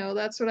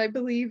 that's what I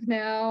believe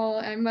now.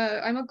 I'm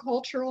a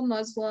cultural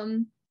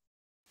Muslim.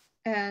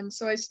 And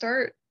so I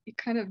start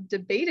kind of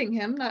debating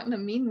him, not in a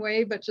mean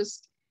way, but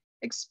just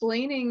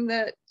explaining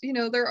that,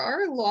 there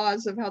are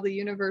laws of how the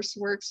universe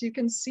works. You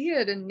can see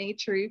it in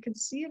nature. You can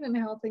see it in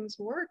how things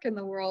work in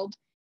the world.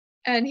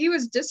 And he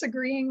was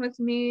disagreeing with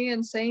me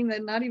and saying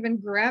that not even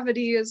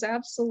gravity is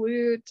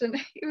absolute. And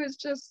he was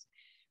just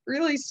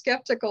really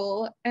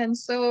skeptical. And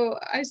so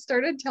I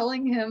started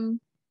telling him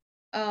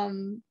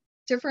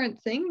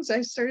different things.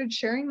 I started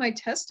sharing my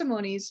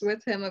testimonies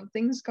with him of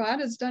things God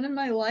has done in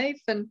my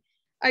life. And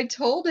I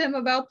told him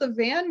about the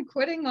van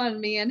quitting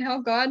on me and how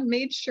God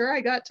made sure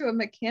I got to a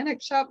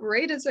mechanic shop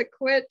right as it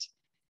quit.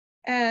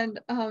 And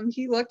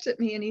he looked at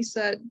me and he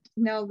said,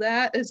 now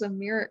that is a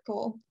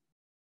miracle.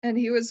 And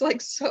he was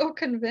like so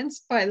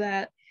convinced by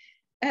that.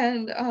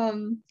 And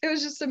it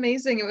was just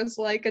amazing. It was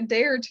like a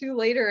day or two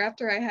later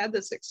after I had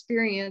this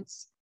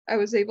experience, I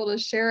was able to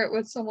share it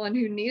with someone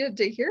who needed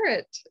to hear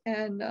it.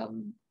 And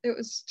it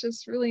was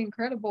just really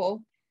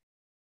incredible.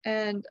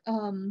 And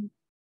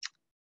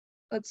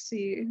let's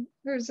see,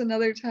 there's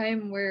another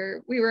time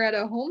where we were at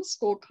a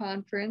homeschool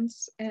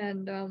conference,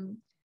 and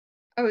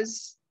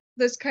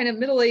this kind of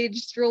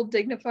middle-aged, real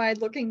dignified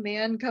looking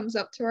man comes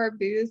up to our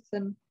booth,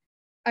 and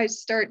I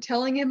start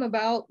telling him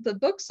about the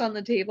books on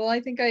the table. I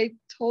think I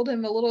told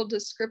him a little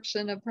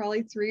description of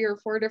probably 3 or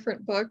 4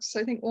 different books.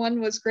 I think one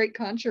was Great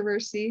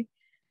Controversy.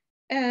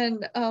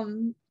 And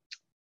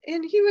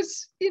he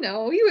was, he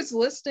was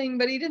listening,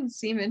 but he didn't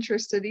seem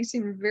interested. He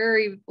seemed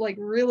very, like,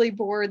 really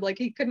bored. Like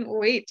he couldn't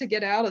wait to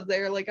get out of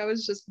there. Like I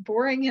was just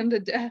boring him to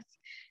death,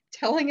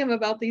 telling him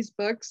about these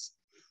books.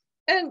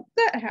 And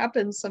that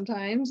happens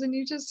sometimes. And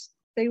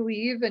they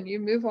leave and you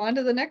move on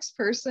to the next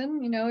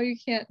person. You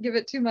can't give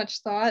it too much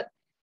thought.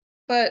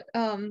 But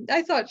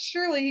I thought,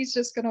 surely he's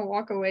just going to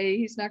walk away.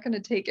 He's not going to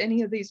take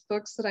any of these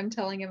books that I'm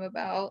telling him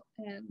about.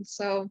 And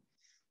so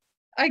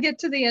I get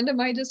to the end of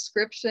my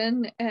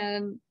description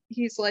and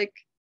he's like,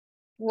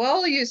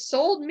 well, you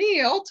sold me.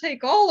 I'll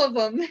take all of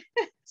them.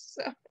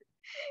 So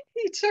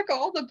he took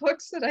all the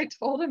books that I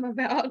told him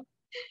about.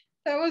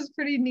 That was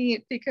pretty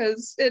neat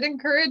because it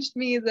encouraged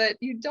me that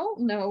you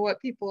don't know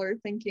what people are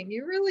thinking.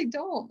 You really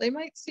don't. They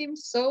might seem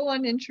so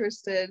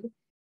uninterested,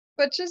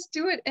 but just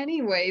do it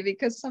anyway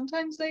because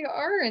sometimes they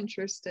are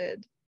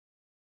interested.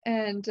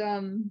 And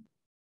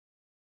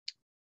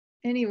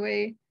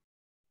anyway,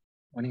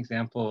 One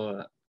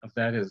example of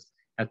that is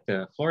at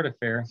the Florida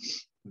Fair,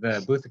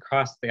 the booth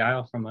across the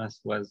aisle from us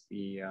was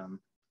the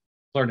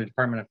Florida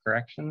Department of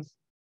Corrections,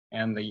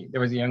 and there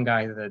was a young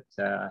guy that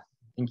I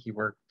think he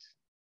worked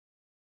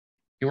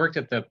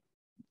at the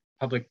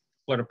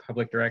Florida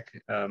Public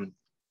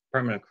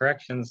Department of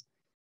Corrections,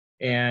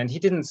 and he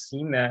didn't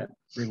seem that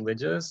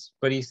religious,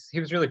 but he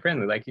was really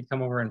friendly. Like he'd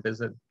come over and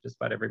visit just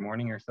about every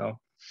morning or so.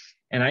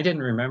 And I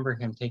didn't remember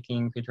him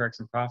taking Patriarchs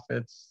and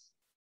Prophets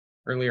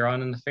earlier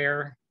on in the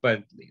fair,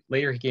 but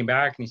later he came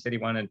back and he said he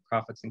wanted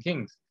Prophets and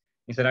Kings.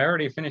 He said, I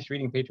already finished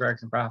reading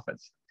Patriarchs and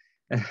Prophets.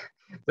 So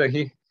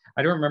I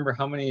don't remember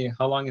how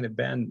long it had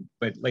been,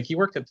 but like he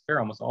worked at the fair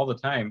almost all the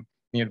time.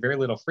 He had very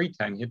little free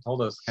time. He had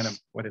told us kind of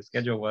what his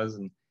schedule was,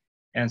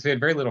 and so he had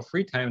very little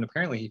free time. And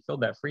apparently he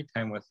filled that free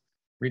time with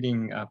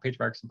reading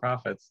Patriarchs and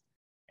Prophets.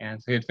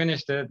 And so he had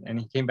finished it, and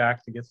he came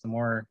back to get some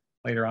more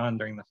later on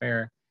during the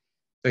fair.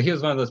 So he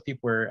was one of those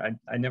people where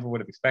I never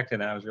would have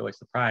expected, and I was really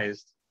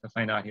surprised to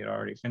find out he had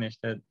already finished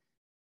it.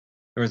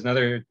 There was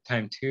another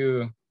time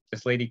too,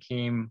 this lady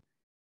came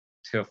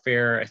to a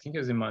fair, I think it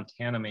was in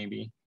Montana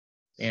maybe,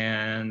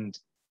 and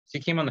she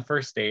came on the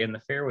first day, and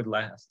the fair would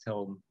last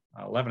till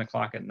 11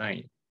 o'clock at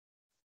night.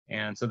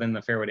 And so then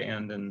the fair would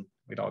end and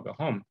we'd all go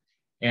home.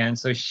 And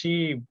so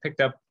she picked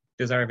up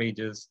Desire of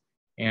Ages,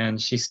 and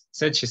she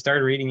said she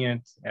started reading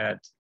it at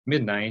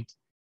midnight,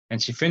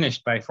 and she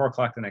finished by 4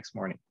 o'clock the next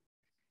morning.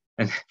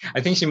 And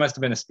I think she must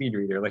have been a speed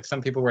reader, like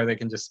some people where they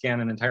can just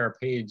scan an entire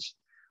page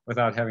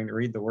without having to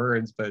read the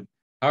words. But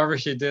however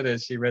she did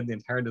it, she read the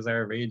entire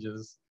Desire of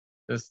Ages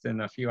just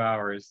in a few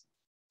hours,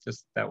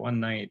 just that one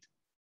night.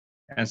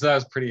 And so that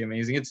was pretty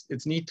amazing.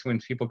 It's neat when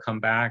people come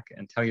back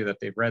and tell you that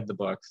they've read the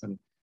books. And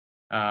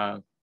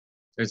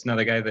there's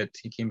another guy that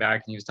he came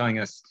back and he was telling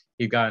us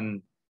he'd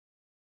gotten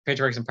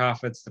Patriarchs and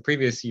Prophets the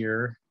previous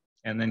year,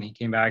 and then he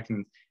came back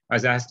and I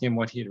was asking him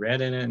what he had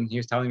read in it, and he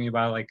was telling me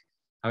about like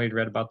how he'd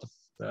read about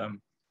the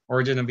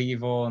origin of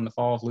evil and the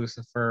fall of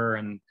Lucifer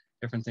and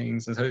different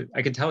things. And so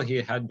I could tell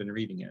he had been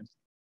reading it.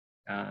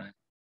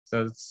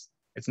 So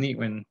it's neat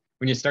when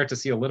you start to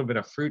see a little bit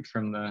of fruit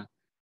from the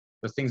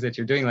things that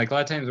you're doing. Like a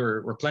lot of times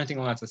we're planting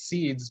lots of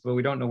seeds, but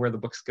we don't know where the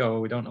books go.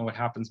 We don't know what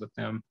happens with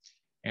them.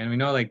 And we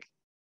know, like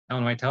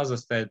Ellen White tells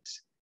us, that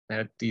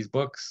these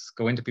books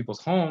go into people's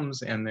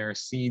homes and there are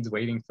seeds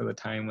waiting for the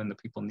time when the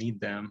people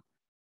need them.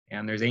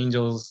 And there's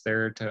angels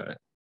there to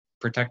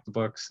protect the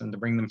books and to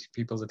bring them to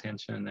people's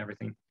attention and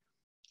everything.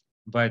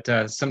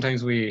 But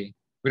sometimes we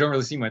don't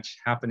really see much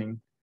happening,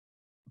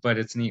 but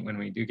it's neat when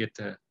we do get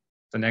to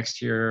the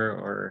next year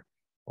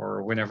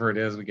or whenever it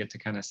is, we get to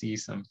kind of see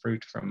some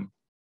fruit from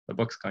the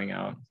books going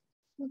out.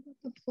 what about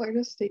the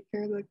Florida State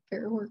Fair, the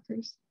fair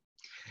workers?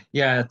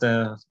 Yeah, at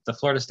the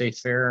Florida State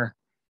Fair,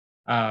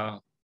 I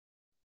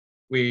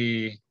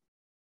went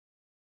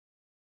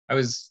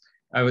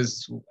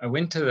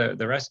to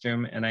the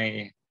restroom, and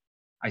I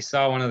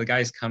saw one of the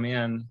guys come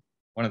in,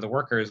 one of the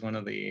workers, one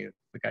of the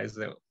guys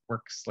that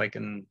works like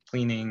in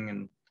cleaning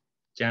and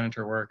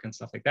janitor work and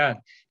stuff like that.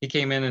 He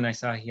came in and I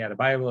saw he had a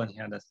Bible and he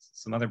had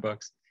some other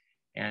books,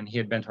 and he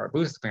had been to our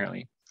booth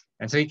apparently.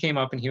 And so he came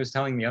up and he was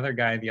telling the other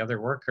guy, the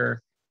other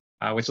worker,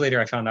 which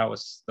later I found out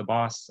was the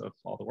boss of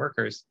all the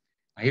workers.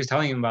 He was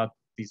telling him about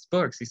these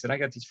books. He said, I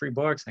got these free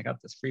books, I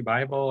got this free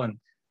Bible.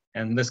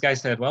 And this guy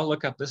said, well,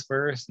 look up this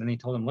verse. And then he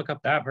told him, look up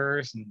that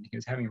verse. And he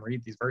was having him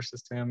read these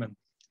verses to him. And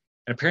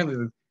apparently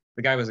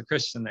the guy was a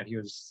Christian that he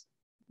was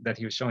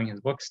showing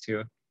his books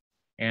to.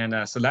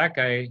 And so that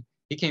guy,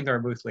 he came to our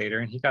booth later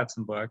and he got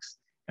some books.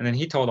 And then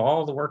he told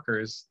all the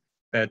workers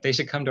that they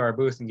should come to our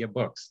booth and get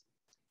books.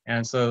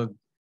 And so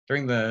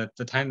during the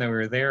time that we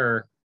were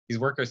there, these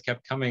workers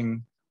kept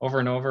coming over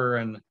and over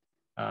and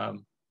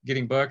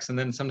getting books. And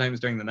then sometimes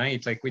during the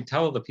night, like we'd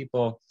tell the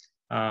people,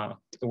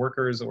 the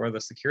workers or the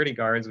security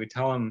guards, we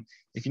tell them,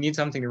 if you need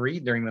something to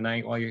read during the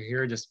night while you're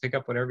here, just pick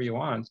up whatever you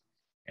want.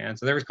 And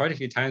so there was quite a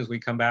few times we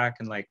come back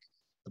and like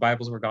the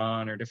Bibles were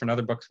gone or different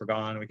other books were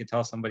gone. We could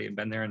tell somebody had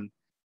been there and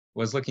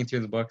was looking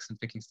through the books and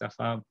picking stuff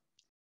up.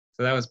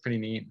 So that was pretty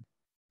neat.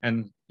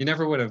 And you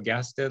never would have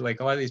guessed it. Like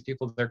a lot of these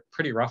people, they're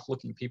pretty rough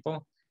looking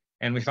people.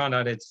 And we found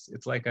out it's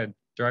like a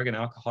drug and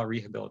alcohol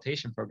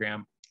rehabilitation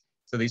program.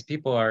 So these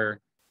people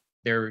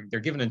they're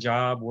given a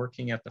job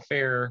working at the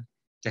fair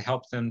to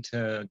help them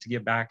to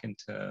get back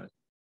into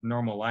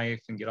normal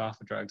life and get off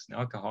of drugs and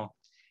alcohol.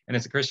 And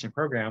it's a Christian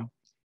program.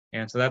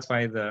 And so that's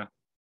why the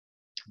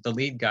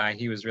lead guy,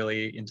 he was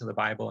really into the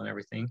Bible and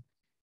everything.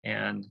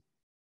 And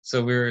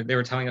so they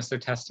were telling us their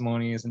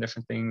testimonies and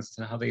different things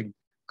and how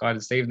God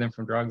had saved them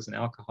from drugs and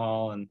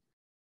alcohol. And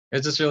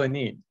it's just really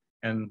neat.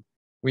 And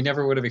we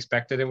never would have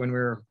expected it when we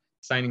were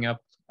signing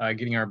up,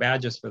 getting our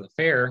badges for the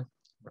fair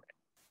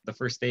the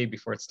first day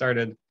before it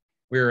started.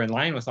 we were in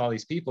line with all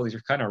these people. These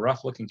are kind of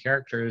rough looking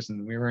characters,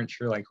 and we weren't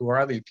sure like, who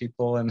are these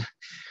people? And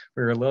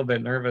we were a little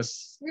bit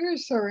nervous. We were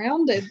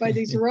surrounded by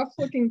these rough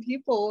looking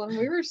people and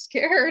we were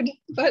scared,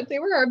 but they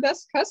were our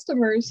best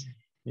customers.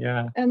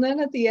 Yeah. And then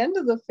at the end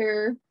of the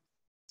fair,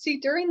 see,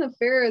 during the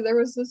fair, there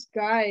was this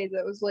guy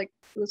that was like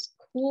this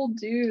cool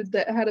dude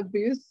that had a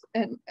booth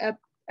and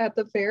at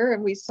the fair,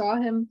 and we saw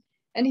him,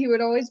 and he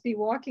would always be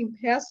walking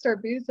past our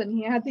booth, and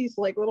he had these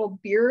like little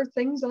beer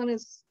things on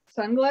his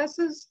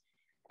sunglasses,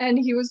 and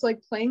he was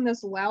like playing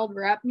this loud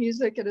rap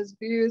music at his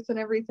booth and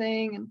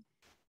everything. And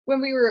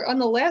when we were on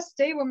the last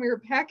day, when we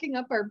were packing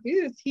up our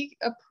booth, he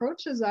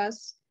approaches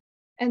us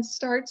and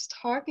starts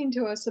talking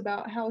to us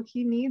about how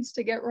he needs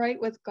to get right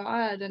with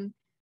God, and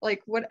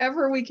like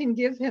whatever we can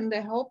give him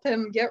to help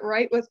him get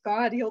right with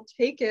God, he'll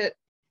take it.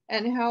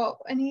 And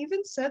he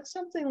even said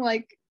something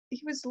like,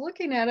 he was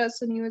looking at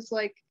us and he was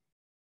like,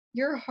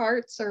 your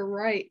hearts are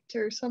right,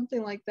 or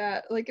something like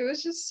that. Like, it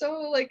was just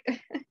so like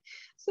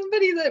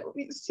somebody that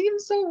seemed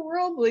so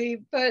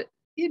worldly, but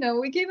you know,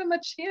 we gave him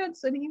a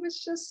chance and he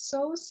was just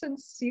so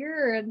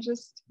sincere, and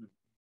just,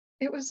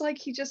 it was like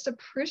he just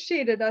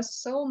appreciated us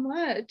so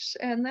much.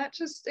 And that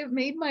just, it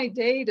made my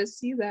day to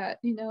see that,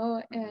 you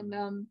know.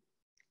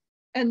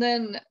 And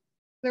then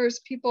there's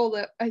people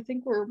that I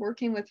think were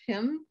working with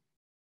him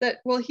that,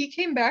 well, he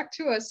came back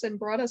to us and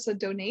brought us a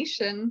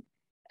donation.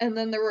 And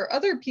then there were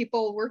other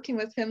people working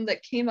with him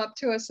that came up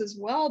to us as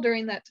well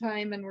during that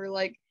time and were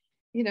like,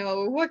 you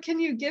know, what can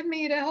you give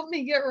me to help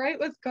me get right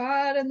with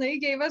God? And they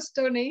gave us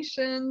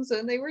donations,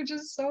 and they were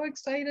just so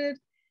excited.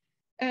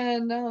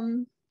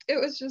 And it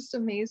was just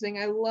amazing.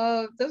 I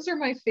love, those are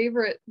my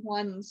favorite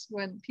ones,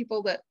 when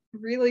people that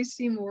really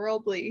seem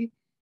worldly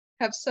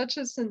have such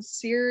a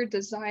sincere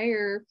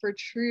desire for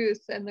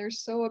truth and they're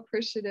so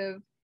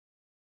appreciative.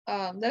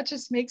 That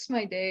just makes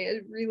my day.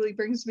 It really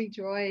brings me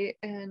joy.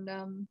 And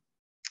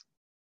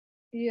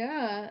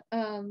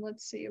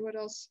let's see what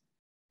else.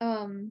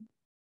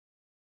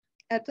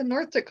 At the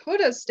North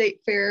Dakota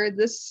State Fair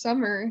this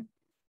summer,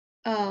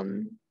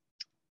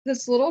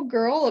 this little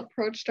girl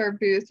approached our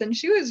booth, and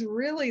she was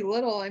really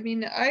little. I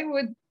mean, I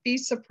would be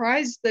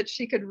surprised that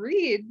she could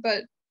read,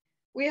 but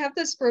we have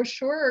this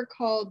brochure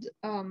called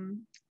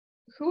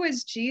Who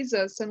is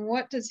Jesus and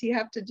What Does He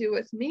Have to Do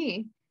with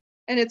Me?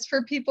 And it's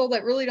for people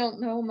that really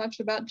don't know much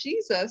about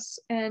Jesus.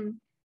 And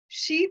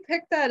she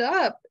picked that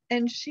up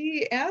and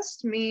she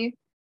asked me,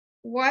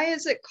 why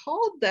is it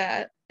called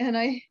that? And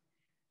I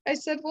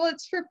said, well,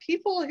 it's for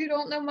people who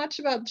don't know much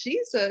about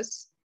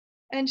Jesus.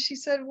 And she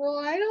said, well,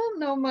 I don't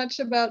know much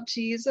about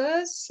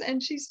Jesus.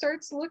 And she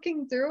starts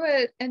looking through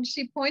it and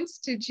she points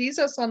to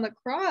Jesus on the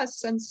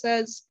cross and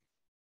says,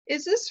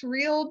 is this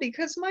real?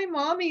 Because my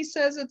mommy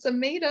says it's a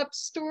made up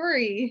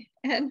story.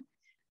 And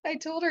I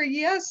told her,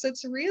 yes,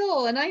 it's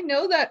real. And I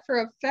know that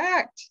for a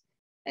fact.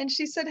 And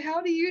she said,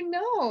 how do you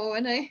know?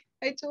 And I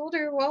told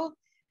her, well,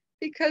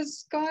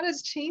 because God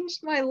has changed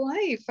my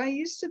life. I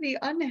used to be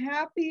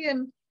unhappy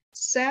and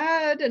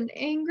sad and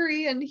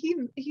angry, and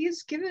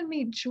he's given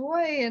me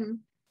joy and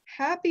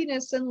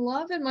happiness and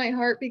love in my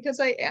heart because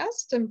I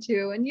asked him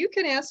to. And you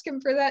can ask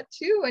him for that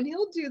too, and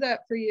he'll do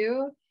that for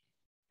you.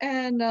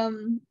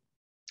 And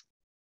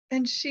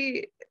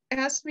she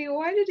asked me,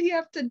 why did he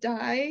have to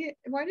die?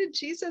 Why did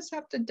Jesus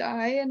have to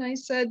die? And I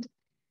said,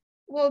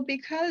 well,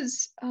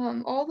 because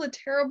all the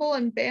terrible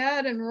and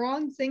bad and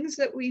wrong things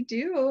that we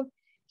do,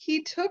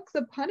 he took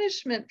the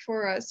punishment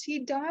for us. He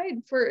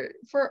died for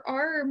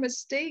our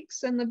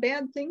mistakes and the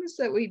bad things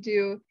that we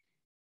do.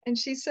 And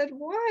she said,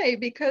 why?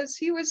 Because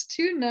he was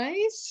too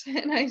nice?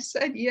 And I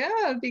said,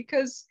 yeah,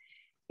 because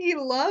he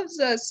loves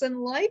us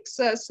and likes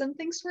us and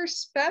thinks we're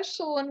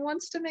special and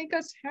wants to make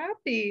us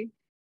happy.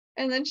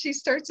 And then she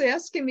starts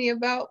asking me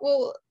about,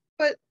 well,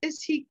 but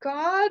is he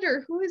God,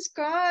 or who is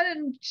God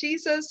and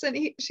Jesus? And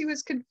she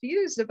was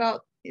confused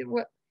about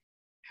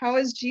how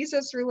is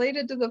Jesus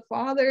related to the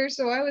Father?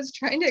 So I was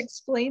trying to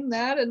explain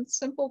that in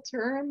simple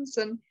terms.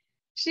 And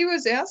she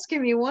was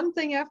asking me one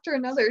thing after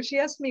another. She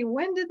asked me,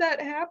 when did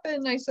that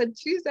happen? I said,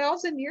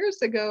 2,000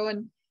 years ago.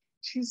 And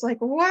she's like,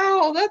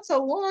 wow, that's a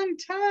long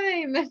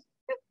time.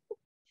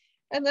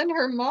 And then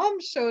her mom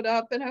showed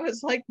up, and I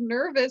was like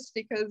nervous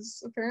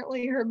because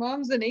apparently her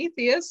mom's an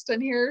atheist,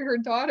 and here her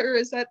daughter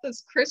is at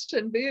this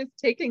Christian booth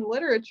taking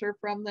literature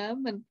from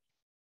them.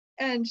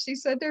 And she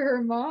said to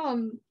her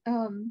mom,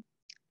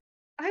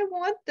 I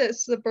want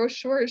this, the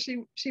brochure.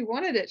 She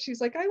wanted it.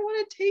 She's like, I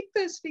want to take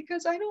this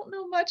because I don't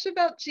know much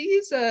about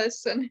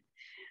Jesus. And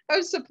I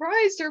was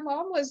surprised her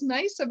mom was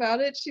nice about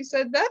it. She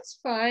said, that's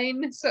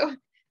fine. So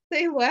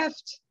they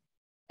left.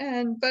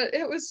 But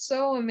it was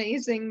so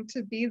amazing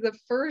to be the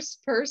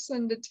first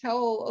person to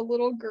tell a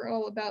little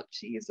girl about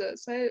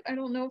Jesus. I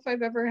don't know if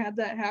I've ever had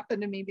that happen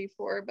to me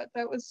before, but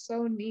that was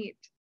so neat.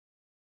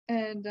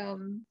 And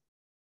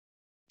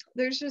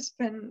there's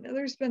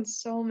been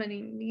so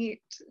many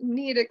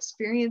neat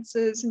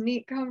experiences,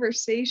 neat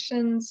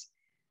conversations,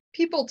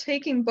 people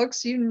taking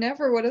books you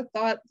never would have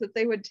thought that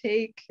they would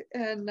take,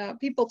 and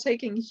people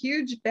taking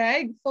huge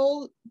bags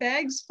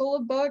full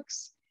of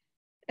books,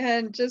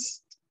 and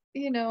just,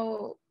 you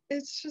know,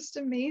 it's just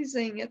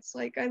amazing. It's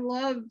like I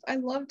love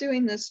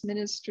doing this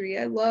ministry.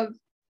 I love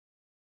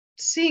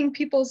seeing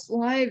people's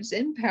lives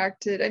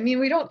impacted. I mean,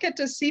 we don't get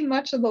to see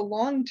much of the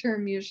long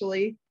term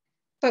usually,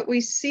 but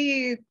we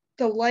see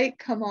the light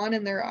come on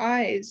in their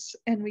eyes,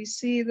 and we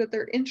see that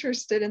they're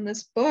interested in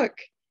this book,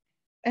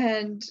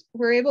 and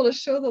we're able to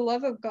show the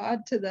love of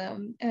God to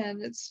them.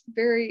 And it's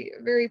very,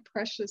 very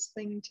precious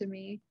thing to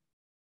me.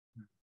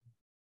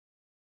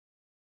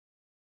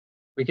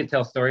 We could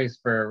tell stories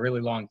for a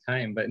really long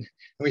time, but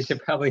we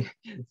should probably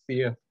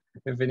see if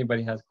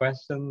anybody has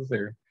questions,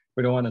 or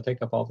we don't want to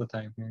take up all the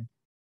time here.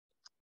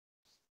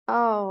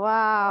 Oh,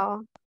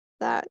 wow.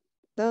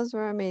 Those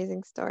were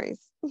amazing stories.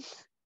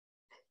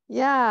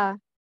 Yeah,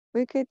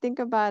 we could think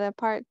about a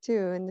part 2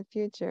 in the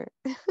future.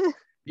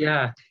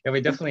 Yeah, we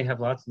definitely have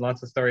lots and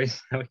lots of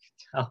stories that we could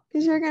tell.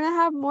 Because you're going to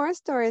have more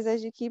stories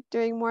as you keep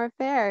doing more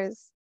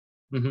fairs.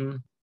 Mm-hmm.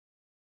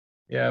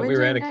 Yeah, When's we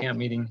were your at a next- camp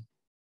meeting.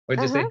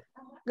 What'd you say?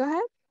 Go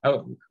ahead.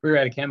 Oh, we were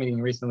at a camp meeting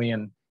recently,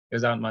 and it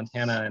was out in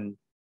Montana,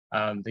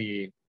 and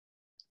the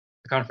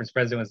conference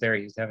president was there.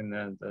 He was having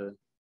the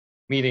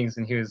meetings,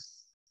 and he was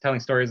telling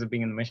stories of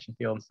being in the mission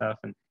field and stuff.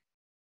 And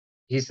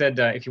he said,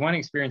 if you want to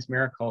experience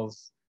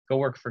miracles, go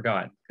work for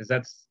God, because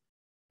that's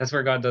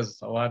where God does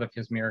a lot of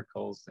his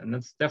miracles. And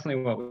that's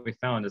definitely what we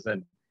found, is that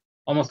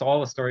almost all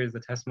the stories, the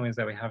testimonies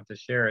that we have to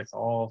share, it's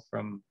all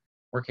from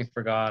working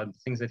for God,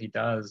 things that he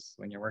does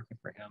when you're working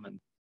for him.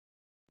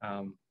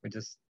 And we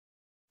just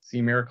see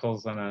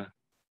miracles on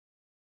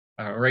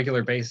a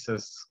regular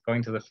basis,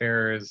 going to the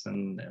fairs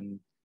and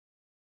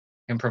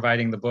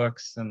providing the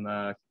books and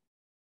the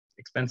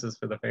expenses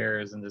for the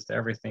fairs and just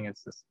everything.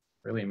 It's just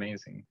really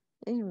amazing.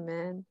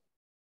 Amen.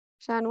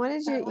 Shawn, what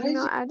is your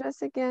email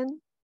address again?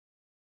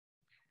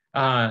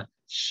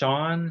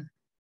 Shawn,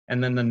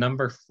 and then the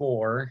number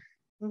 4,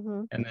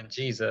 Mm-hmm. and then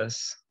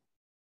Jesus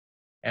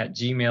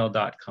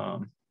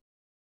 @gmail.com.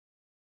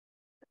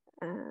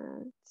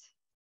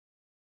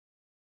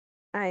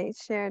 I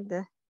shared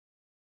the.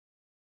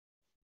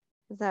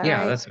 Is that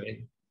Yeah, right? that's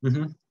right.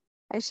 Mm-hmm.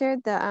 I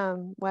shared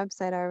the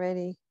website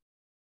already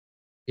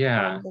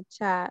Yeah, on the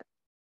chat.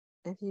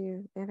 If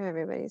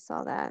everybody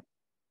saw that.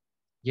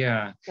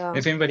 yeah. So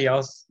If anybody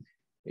else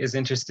is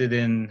interested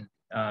in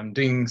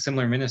doing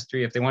similar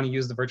ministry, if they want to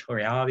use the virtual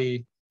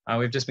reality,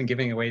 we've just been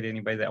giving away to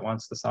anybody that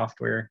wants the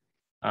software.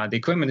 The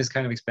equipment is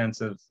kind of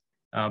expensive,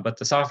 but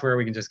the software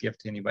we can just give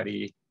to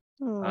anybody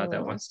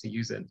that wants to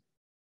use it.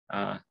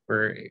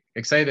 We're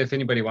excited if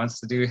anybody wants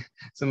to do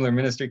similar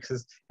ministry,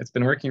 because it's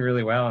been working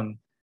really well, and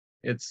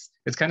it's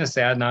kind of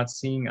sad not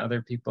seeing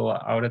other people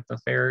out at the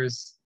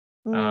fairs.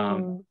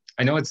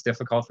 I know it's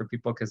difficult for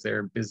people because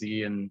they're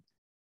busy,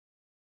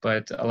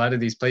 but a lot of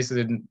these places,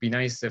 it'd be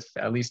nice if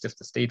at least if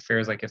the state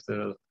fairs, like if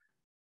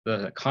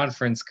the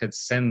conference could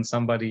send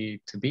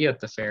somebody to be at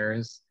the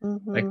fairs.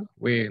 Like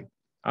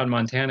out in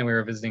Montana, we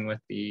were visiting with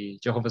the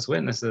Jehovah's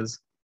Witnesses,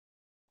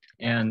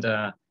 and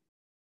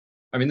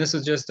I mean, this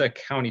was just a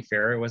county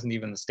fair. It wasn't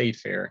even the state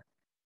fair,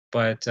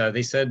 but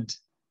they said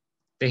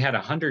they had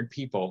 100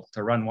 people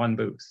to run one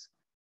booth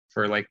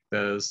for like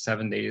the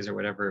 7 days or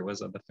whatever it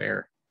was of the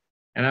fair.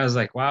 And I was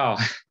like, wow,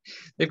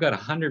 they've got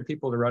 100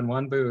 people to run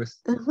one booth.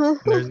 And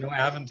there's no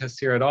Adventists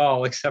here at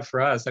all except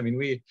for us. I mean,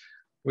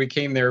 we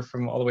came there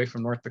from all the way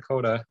from North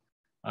Dakota.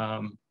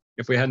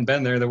 If we hadn't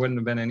been there, there wouldn't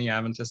have been any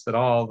Adventists at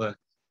all. The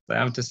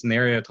Adventists in the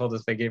area told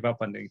us they gave up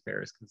on doing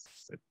fairs because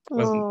it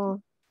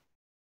wasn't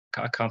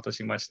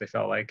accomplishing much, they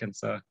felt like. And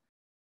so,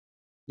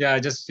 yeah, I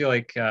just feel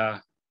like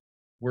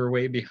we're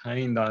way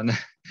behind on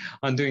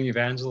doing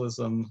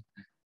evangelism.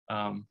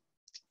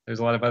 There's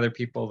a lot of other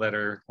people that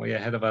are way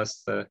ahead of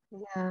us.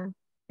 When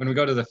we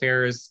go to the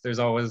fairs, there's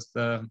always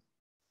the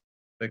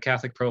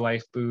Catholic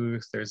pro-life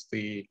booth. There's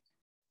the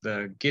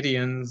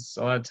Gideons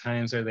a lot of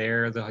times are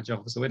there. The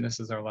Jehovah's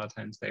Witnesses are a lot of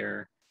times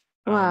there.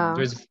 Wow.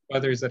 There's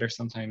others that are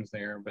sometimes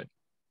there, but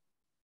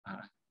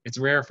it's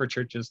rare for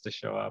churches to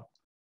show up,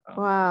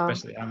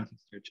 especially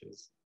Adventist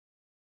churches.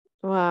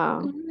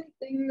 Wow. Another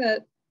thing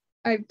that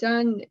I've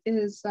done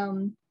is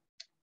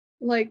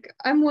like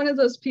I'm one of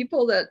those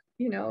people that,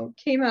 you know,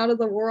 came out of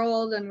the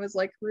world and was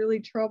like really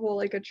troubled,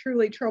 like a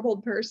truly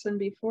troubled person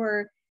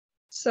before.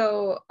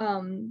 So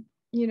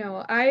you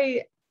know,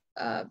 I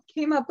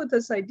came up with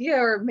this idea,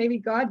 or maybe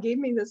God gave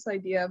me this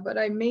idea, but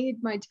I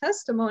made my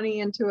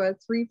testimony into a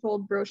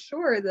 3-fold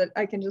brochure that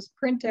I can just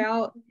print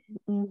out.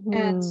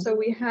 And so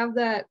we have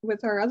that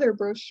with our other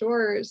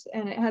brochures,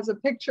 and it has a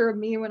picture of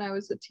me when I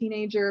was a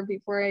teenager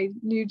before I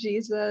knew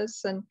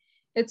Jesus, and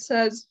it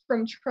says,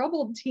 "From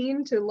troubled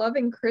teen to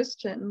loving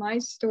Christian, my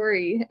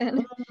story."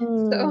 And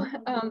so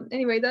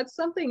anyway, that's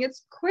something,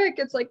 it's quick,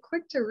 it's like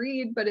quick to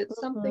read, but it's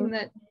something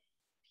that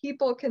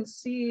people can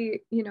see,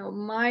 you know,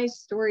 my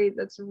story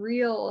that's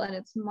real and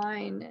it's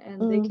mine,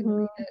 and they can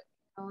read it.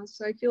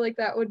 So I feel like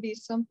that would be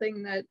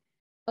something that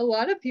a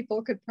lot of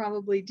people could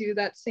probably do,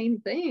 that same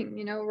thing,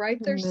 you know,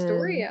 write their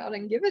story out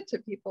and give it to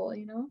people,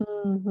 you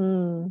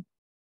know.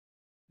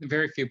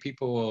 Very few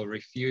people will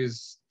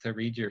refuse to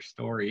read your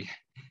story.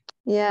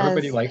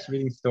 Everybody Yes. likes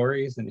reading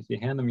stories, and if you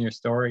hand them your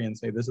story and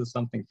say, "This is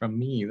something from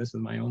me. This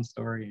is my own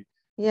story,"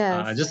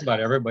 Yes. just about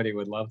everybody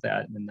would love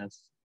that, and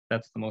that's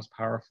the most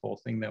powerful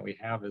thing that we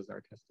have is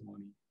our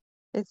testimony.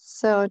 It's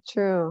so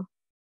true.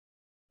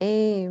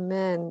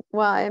 Amen.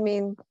 Well, I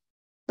mean,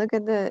 look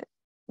at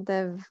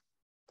the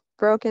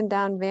broken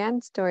down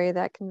van story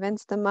that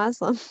convinced the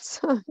Muslims.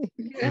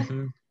 Yeah.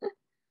 Mm-hmm.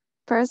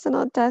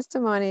 Personal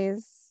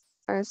testimonies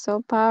are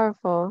so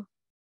powerful.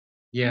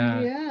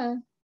 Yeah. Yeah.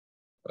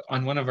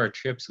 On one of our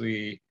trips,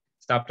 we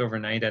stopped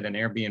overnight at an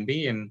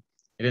Airbnb, and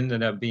it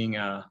ended up being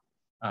an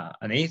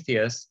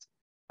atheist.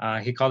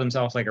 He called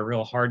himself like a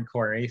real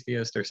hardcore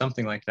atheist or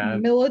something like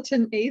that.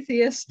 Militant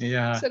atheist.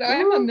 Yeah. Said,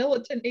 I'm a Ooh,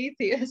 militant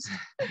atheist.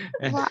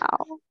 And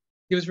wow.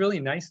 he was a really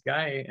nice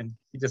guy, and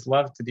he just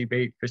loved to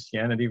debate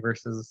Christianity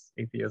versus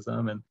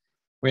atheism. And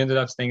we ended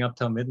up staying up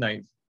till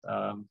midnight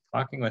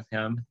talking with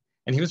him.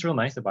 And he was real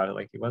nice about it.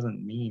 Like he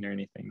wasn't mean or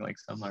anything like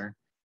some are.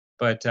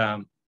 But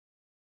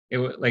it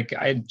was like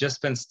I had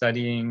just been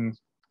studying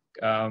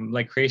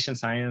like creation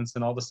science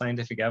and all the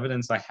scientific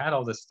evidence. I had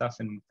all this stuff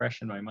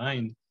fresh in my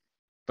mind,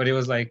 but it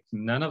was like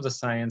none of the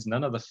science,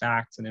 none of the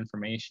facts and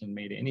information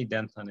made any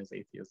dent on his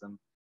atheism.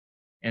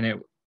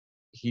 And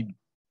he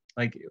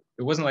like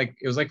it wasn't like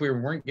it was like we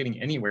weren't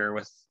getting anywhere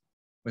with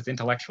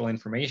intellectual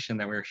information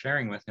that we were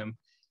sharing with him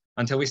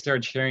until we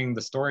started sharing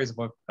the stories of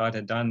what God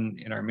had done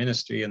in our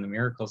ministry and the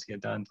miracles he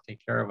had done to take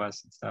care of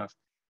us and stuff.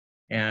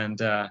 And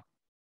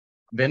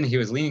then he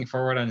was leaning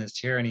forward on his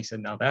chair and he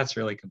said, "Now that's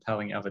really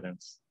compelling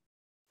evidence."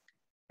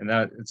 And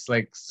that it's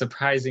like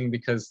surprising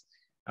because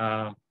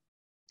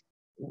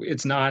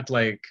it's not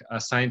like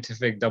a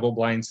scientific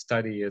double-blind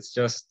study. It's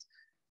just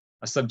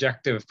a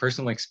subjective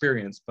personal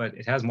experience, but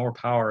it has more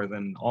power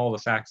than all the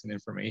facts and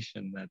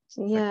information that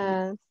can be.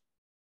 Yes.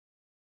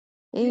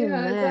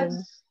 Yeah,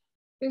 Amen.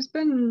 there's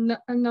been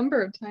a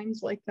number of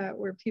times like that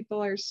where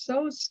people are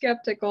so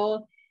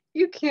skeptical,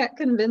 you can't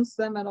convince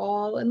them at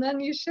all. And then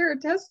you share a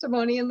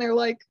testimony and they're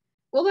like,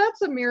 well,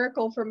 that's a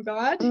miracle from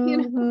God, you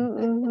know?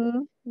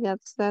 Mm-hmm.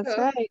 That's So,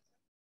 right.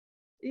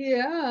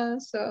 yeah.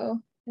 So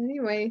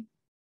anyway,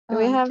 And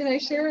we have, can I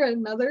share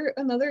another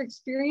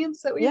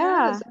experience that we had?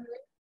 yeah. Is that right?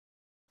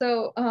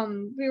 So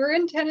we were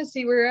in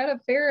Tennessee. We were at a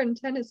fair in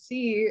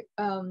Tennessee,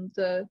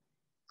 the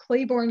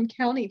Claiborne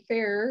County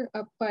Fair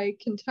up by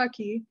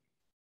Kentucky.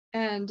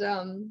 And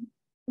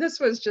this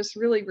was just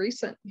really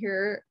recent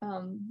here,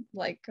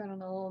 like, I don't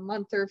know, a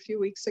month or a few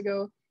weeks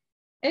ago.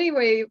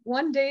 Anyway,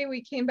 one day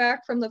we came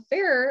back from the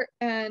fair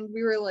and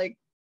we were like,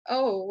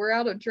 oh, we're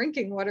out of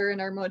drinking water in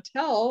our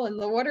motel, and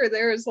the water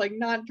there is like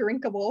not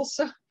drinkable.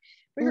 So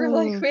we were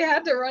like, Mm, we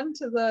had to run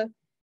to the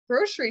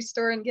grocery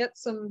store and get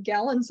some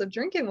gallons of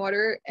drinking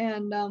water.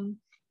 And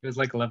It was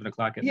like 11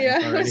 o'clock at night yeah,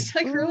 it already. was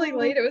like really mhm.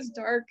 late. It was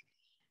dark.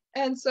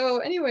 And so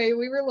anyway,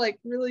 we were like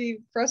really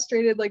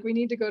frustrated, like we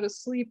need to go to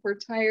sleep. We're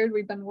tired.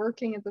 We've been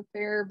working at the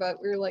fair,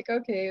 but we were like,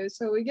 okay.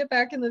 So we get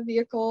back in the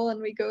vehicle and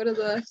we go to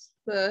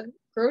the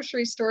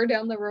grocery store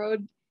down the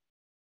road.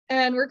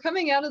 And we're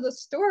coming out of the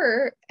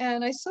store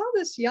and I saw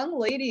this young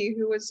lady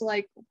who was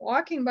like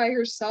walking by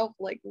herself,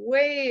 like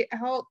way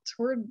out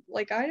toward,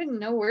 like I didn't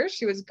know where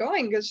she was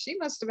going because she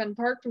must have been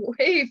parked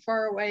way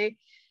far away.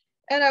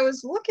 And I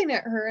was looking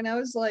at her and I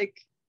was like,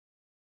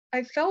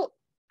 I felt,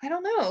 I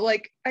don't know,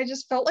 like I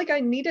just felt like I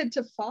needed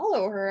to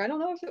follow her. I don't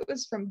know if it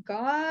was from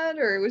God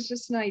or it was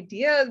just an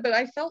idea, but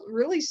I felt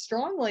really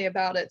strongly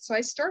about it. So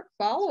I start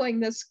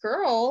following this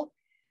girl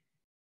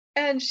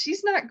and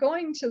she's not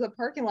going to the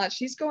parking lot.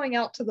 She's going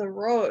out to the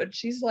road.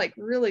 She's like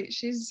really,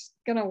 she's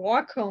gonna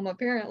walk home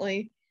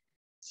apparently.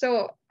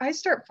 So I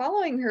start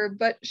following her,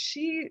 but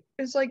she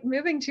is like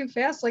moving too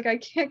fast. Like I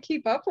can't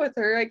keep up with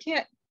her. I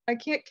can't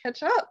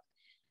catch up.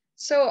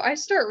 So I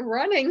start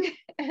running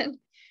and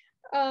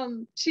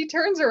she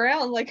turns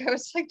around, like I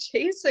was like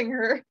chasing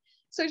her.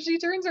 So she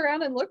turns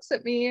around and looks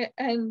at me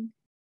and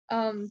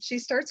she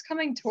starts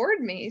coming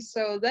toward me.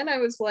 So then I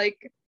was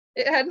like,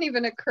 it hadn't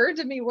even occurred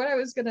to me what I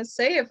was gonna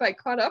say if I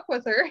caught up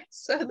with her.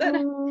 So then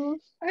Mm,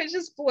 I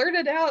just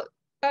blurted out,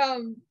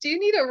 do you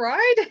need a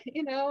ride?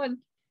 You know,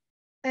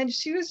 and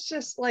she was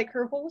just like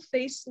her whole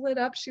face lit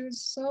up. She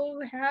was so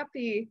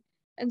happy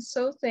and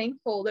so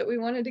thankful that we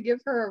wanted to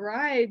give her a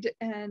ride.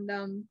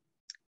 And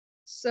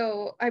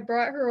so I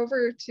brought her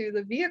over to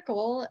the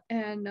vehicle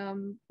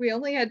and we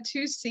only had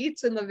 2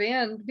 seats in the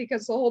van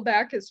because the whole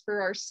back is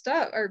for our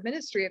stuff, our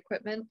ministry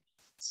equipment.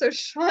 So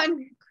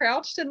Shawn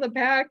crouched in the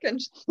back and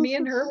me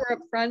and her were up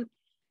front.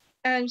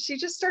 And she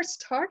just starts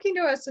talking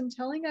to us and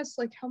telling us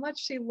like how much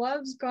she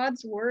loves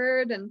God's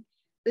word and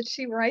that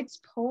she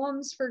writes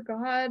poems for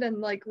God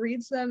and like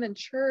reads them in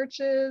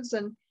churches,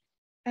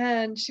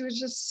 and she was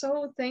just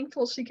so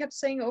thankful. She kept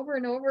saying over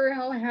and over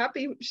how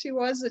happy she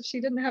was that she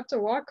didn't have to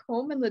walk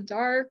home in the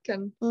dark.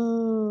 And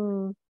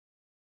mm,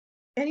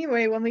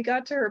 anyway, when we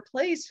got to her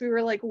place, we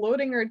were like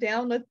loading her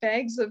down with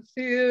bags of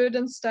food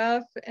and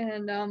stuff.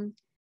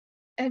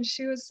 And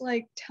she was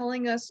like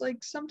telling us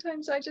like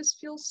sometimes I just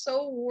feel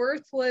so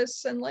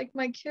worthless and like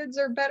my kids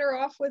are better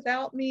off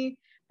without me,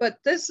 but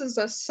this is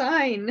a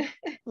sign.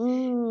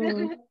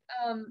 mm.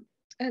 um,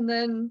 And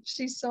then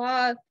she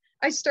saw,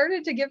 I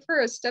started to give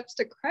her a Steps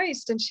to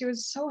Christ, and she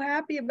was so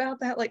happy about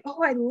that. Like,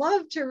 oh, I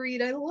love to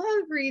read. I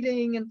love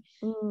reading.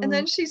 And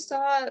then she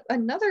saw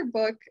another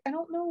book. I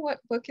don't know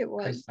what book it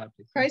was.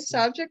 Christ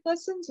Object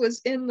Lessons was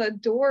in the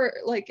door,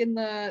 like in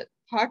the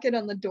pocket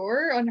on the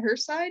door on her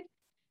side.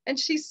 And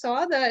she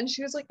saw that and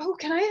she was like, oh,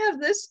 can I have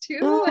this too?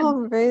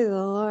 Oh, And praise the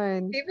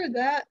Lord. gave her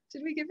that.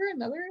 Did we give her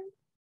another?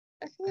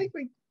 I feel like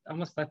we I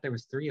almost thought there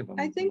was 3 of them.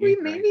 I think we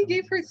maybe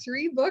gave her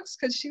 3 books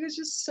because she was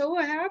just so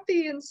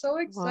happy and so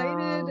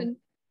excited. Wow.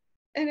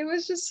 And it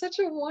was just such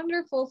a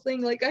wonderful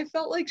thing. Like, I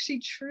felt like she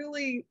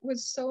truly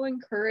was so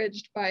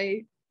encouraged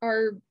by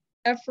our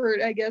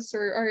effort, I guess,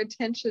 or our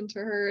attention to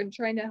her and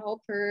trying to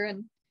help her.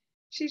 And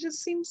she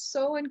just seems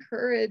so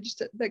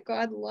encouraged that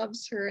God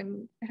loves her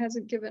and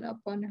hasn't given up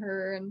on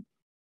her. And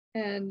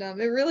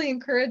it really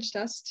encouraged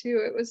us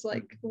too. It was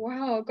like,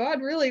 wow,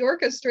 God really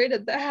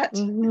orchestrated that.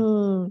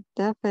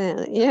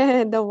 Definitely.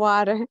 Yeah, the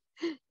water.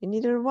 You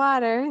needed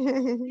water.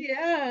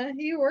 Yeah,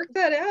 he worked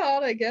that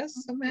out, I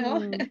guess,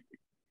 somehow.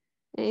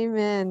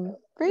 Amen.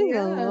 Praise the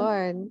Yeah.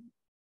 Lord.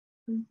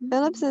 Mhm.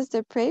 Philip says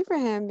to pray for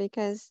him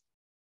because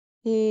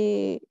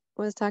he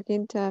was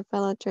talking to a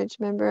fellow church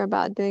member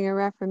about doing a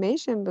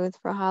Reformation booth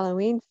for a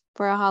Halloween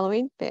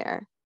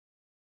fair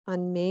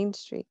on Main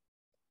Street.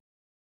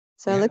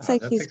 So it looks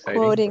like that's he's exciting.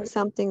 quoting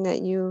something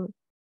that you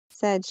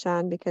said,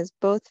 Shawn, because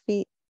both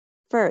feet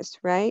first,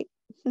 right?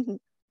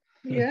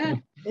 Yeah.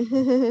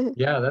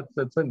 Yeah,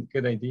 that's a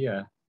good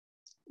idea.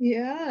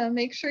 Yeah,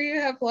 make sure you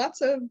have lots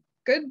of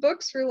good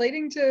books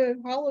relating to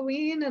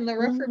Halloween and the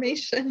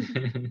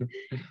Reformation.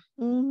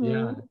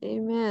 Yeah,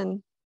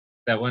 Amen.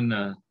 that one,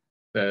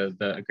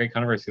 the great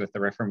controversy with the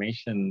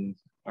Reformation,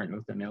 Martin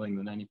Luther nailing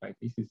the 95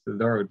 Theses to the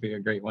door would be a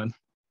great one.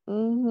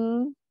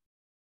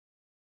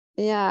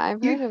 Yeah,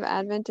 I've heard of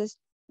Adventists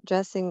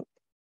dressing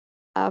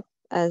up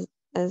as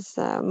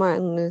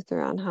Martin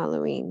Luther on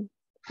Halloween.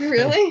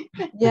 Really?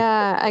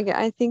 Yeah,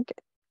 I think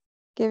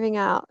giving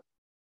out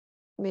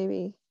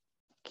maybe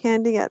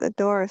candy at the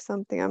door or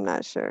something. I'm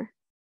not sure.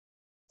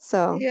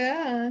 So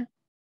Yeah.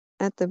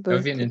 at the That would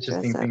booth be an to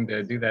interesting dress up. thing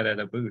to do that at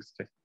a booth,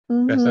 to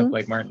dress up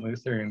like Martin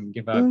Luther and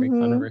give out great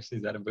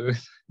controversies at a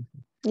booth.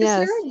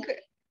 Yes.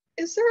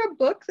 Is there a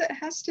book that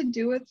has to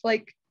do with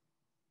like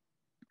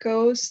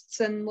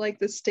ghosts and like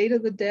the state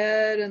of the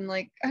dead and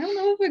like I don't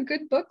know of a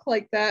good book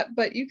like that,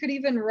 but you could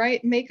even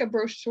make a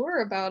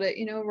brochure about it,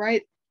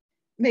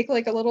 make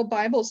like a little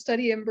Bible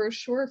study in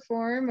brochure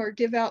form or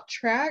give out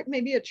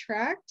maybe a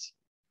tract,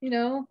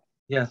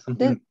 Yeah,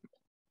 something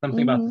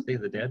about the state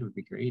of the dead would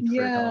be great for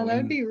Yeah, Halloween. that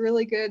would be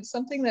really good.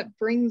 Something that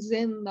brings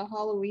in the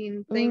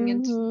Halloween thing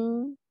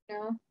and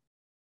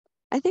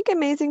I think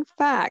Amazing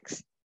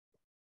Facts.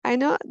 I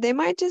know they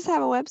might just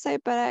have a website,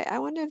 but I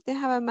wonder if they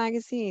have a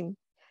magazine.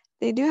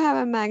 They do have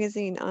a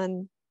magazine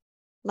on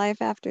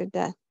life after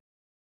death.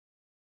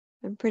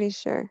 I'm pretty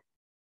sure.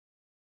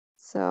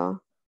 So,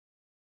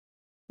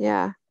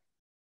 yeah.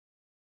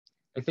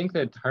 I think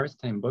that Harvest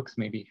Time Books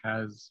maybe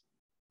has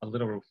a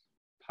little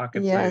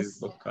pocket-sized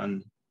book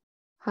on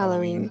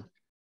Halloween.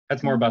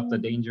 That's more about the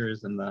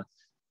dangers and the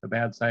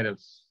bad side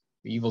of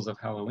the evils of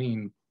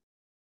Halloween.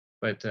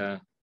 But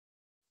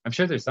I'm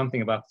sure there's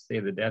something about the State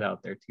of the Dead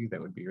out there too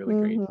that would be really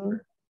great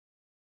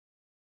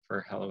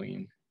for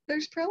Halloween.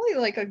 There's probably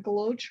like a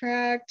glow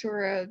tract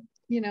or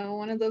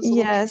one of those little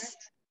Yes.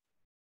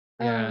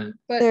 Yeah.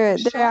 But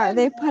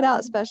they put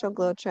out special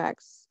glow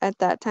tracts at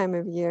that time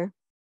of year.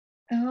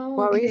 Oh,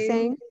 what were you okay.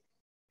 saying,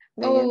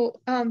 Megan?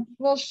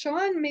 Well,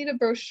 Shawn made a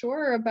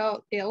broshure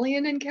about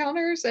alien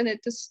encounters, and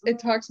it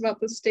talks about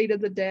the state of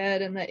the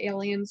dead and that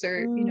aliens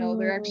are,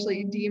 they're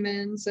actually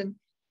demons, and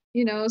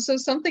so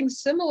something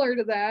similar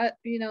to that,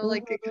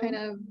 like it kind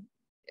of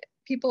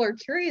people are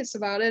curious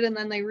about it, and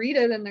then they read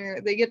it and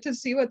they get to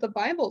see what the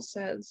Bible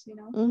says,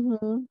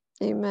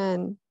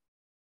 Amen.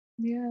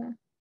 Yeah.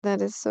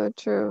 That is so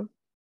true.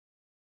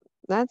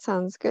 That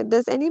sounds good.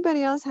 Does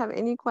anybody else have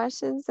any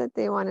questions that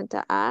they wanted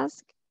to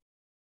ask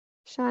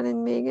Shawn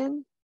and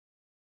Megan?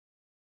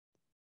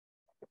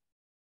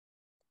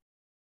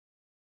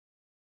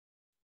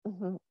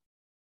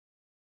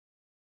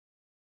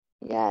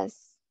 Yes.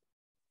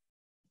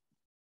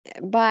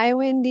 Bye,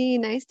 Wendy.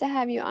 Nice to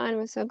have you on.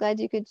 We're so glad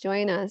you could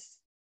join us.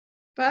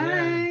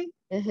 Bye.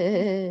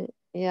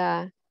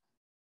 Yeah.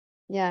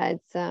 Yeah,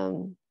 it's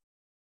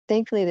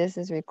thankfully this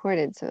is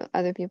recorded so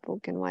other people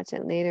can watch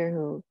it later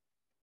who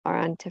are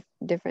on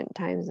different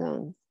time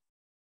zones.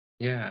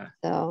 Yeah.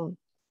 So,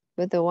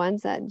 but the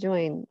ones that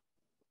joined,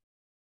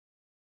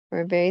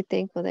 we're very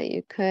thankful that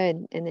you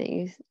could and that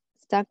you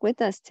stuck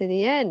with us to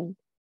the end.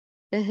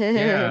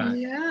 Yeah.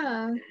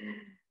 Yeah.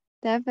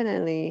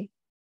 Definitely.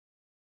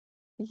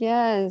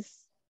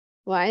 Yes.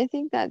 Well, I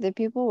think that the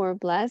people were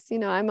blessed.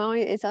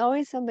 It's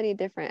always somebody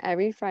different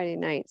every Friday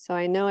night. So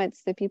I know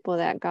it's the people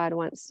that God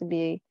wants to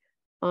be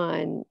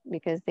on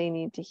because they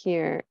need to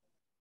hear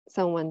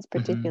someone's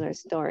particular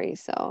story.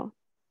 So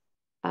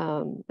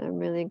I'm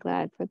really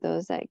glad for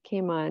those that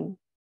came on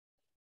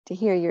to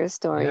hear your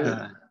story.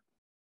 Yeah.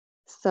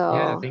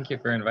 Yeah, So thank you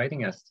for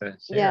inviting us to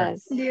share.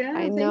 yes, Yeah,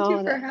 I thank know you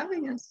for that.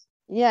 having us.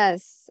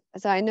 Yes.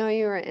 So I know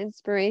you are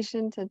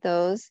inspiration to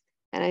those,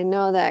 and I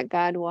know that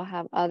God will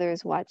have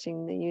others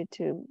watching the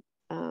YouTube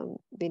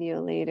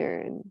video later,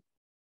 and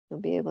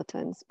you'll be able to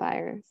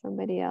inspire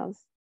somebody else.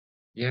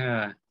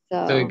 Yeah.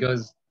 So it So,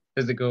 goes,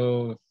 does it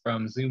go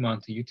from Zoom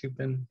onto YouTube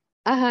then?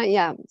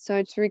 yeah. So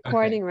it's Okay.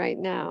 recording right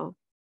now,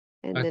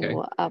 and then Okay.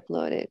 we'll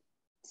upload it.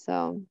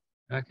 So,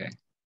 Okay.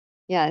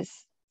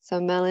 yes. So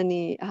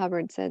Melanie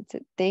Hubbard said,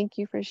 thank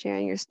you for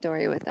sharing your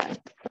story with us.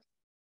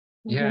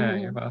 Yeah,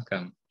 you're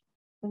welcome.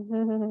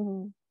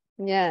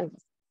 Yes.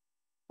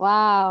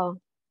 Wow.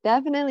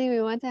 Definitely,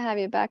 we want to have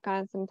you back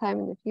on sometime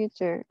in the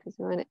future because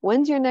we want to.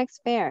 When's your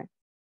next fair?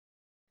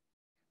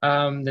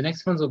 The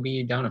next ones will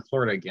be down in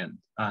Florida again.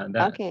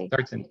 That Okay.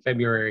 starts in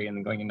February and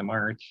then going into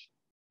March.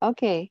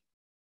 Okay.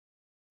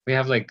 We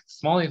have like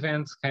small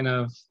events kind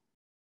of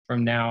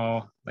from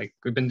now. Like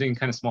we've been doing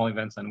kind of small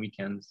events on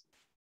weekends,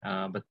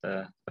 but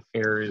the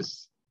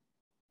fairs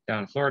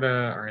down in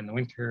Florida are in the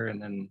winter,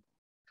 and then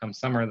come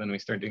summer, then we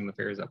start doing the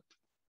fairs up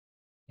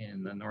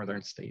in the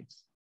northern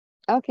states.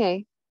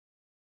 Okay.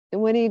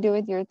 And what do you do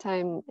with your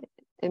time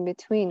in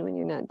between when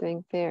you're not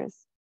doing fairs?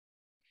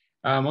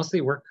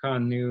 Mostly work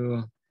on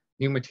new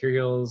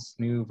materials,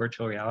 new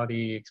virtual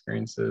reality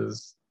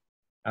experiences,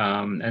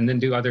 and then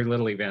do other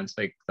little events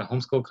like the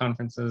homeschool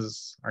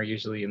conferences are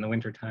usually in the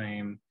winter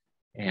time,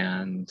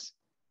 and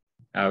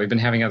we've been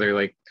having other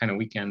like kind of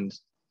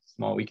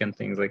small weekend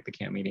things like the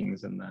camp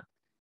meetings and the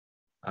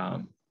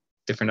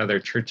different other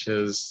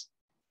churches.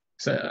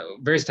 So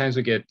various times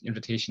we get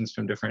invitations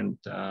from different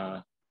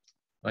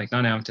like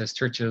non-Adventist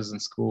churches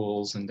and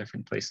schools and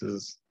different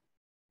places.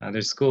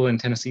 There's a school in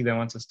Tennessee that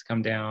wants us to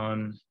come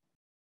down.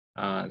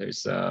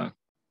 There's to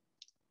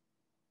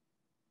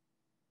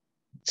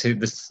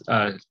this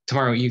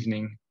tomorrow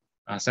evening,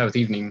 Sabbath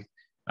evening,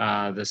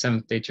 the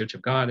Seventh-day Church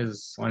of God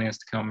is wanting us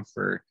to come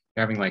for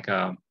having like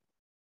a,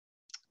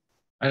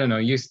 I don't know,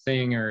 youth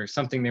thing or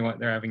something.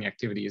 They're having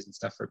activities and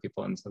stuff for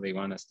people, and so they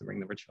want us to bring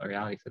the virtual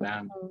reality for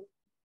that.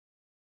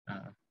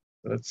 So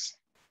that's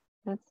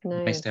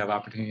nice to have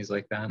opportunities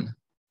like that.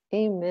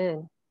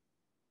 Amen.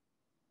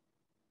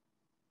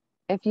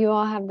 If you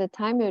all have the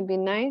time, it would be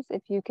nice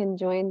if you can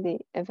join the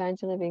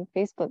Evangel Living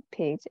Facebook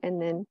page,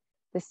 and then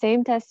the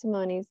same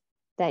testimonies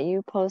that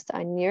you post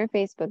on your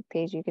Facebook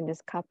page, you can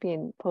just copy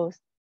and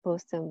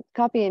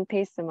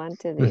paste them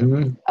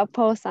onto a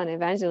post on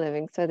Evangel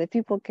Living so that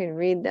people can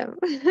read them.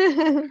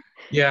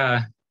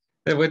 Yeah,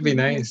 that would be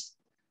nice.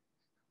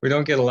 We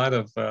don't get a lot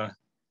of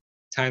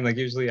time. Like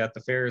usually at the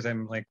fairs,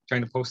 I'm like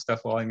trying to post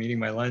stuff while I'm eating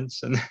my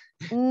lunch, and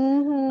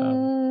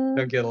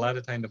don't get a lot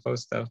of time to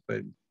post stuff.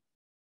 But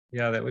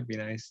yeah, that would be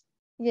nice.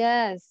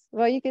 Yes.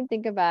 Well, you can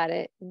think about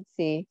it and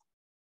see,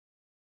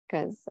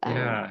 because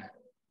yeah,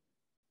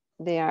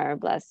 they are a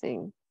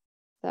blessing.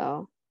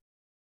 So,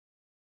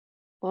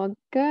 well,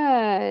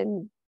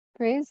 good.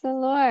 Praise the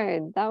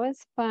Lord. That was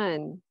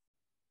fun.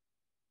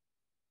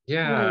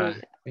 Yeah,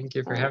 Really, thank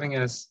you for having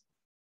us.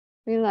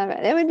 We love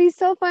it. It would be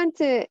so fun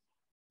to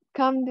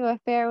come to a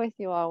fair with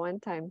you all one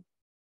time.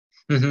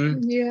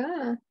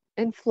 Yeah.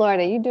 In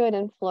Florida. You do it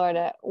in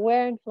Florida.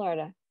 Where in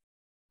Florida?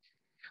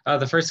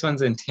 The first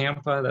one's in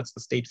Tampa. That's the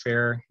state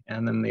fair.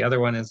 And then the other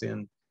one is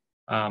in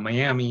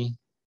Miami.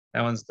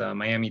 That one's the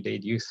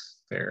Miami-Dade Youth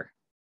Fair.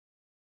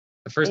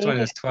 The first one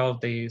is 12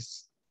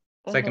 days.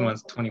 Second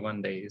one's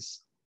 21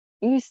 days.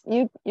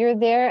 You're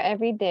there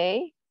every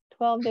day?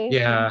 12 days?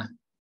 Yeah.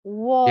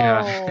 Whoa.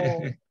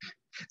 Yeah.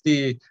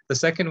 The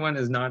second one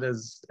is not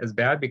as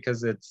bad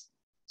because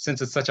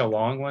since it's such a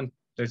long one,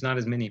 there's not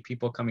as many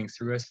people coming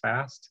through as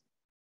fast.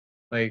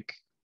 Like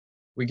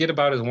we get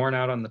about as worn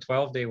out on the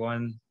 12-day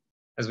one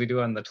as we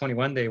do on the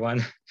 21-day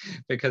one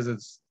because at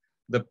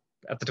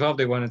the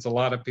 12-day one, it's a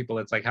lot of people.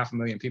 It's like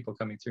 500,000 people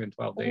coming through in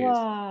 12 days.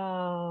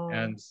 Wow.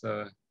 And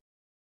so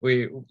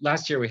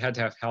last year we had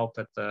to have help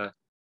at the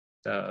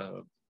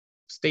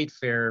state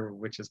fair,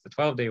 which is the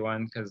 12-day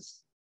one,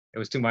 because it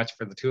was too much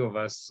for the two of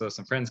us. So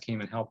some friends came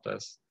and helped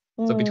us.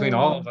 So between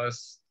all of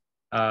us,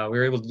 we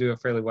were able to do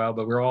it fairly well,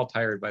 but we were all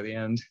tired by the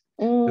end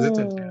because it's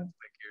intense.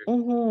 Like you're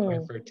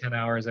going for 10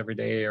 hours every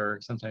day or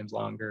sometimes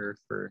longer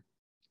for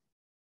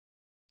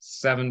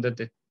 7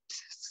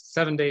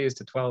 days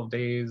to 12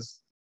 days,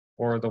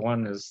 or the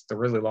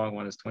really long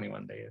one is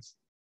 21 days.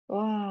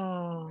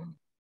 Wow.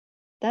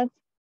 That's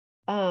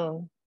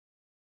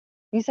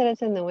you said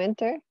it's in the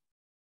winter?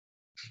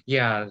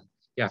 Yeah,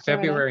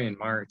 February and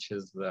March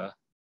is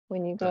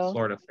when you the go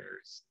Florida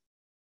fairs.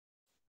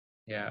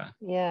 Yeah.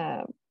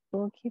 Yeah,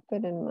 we'll keep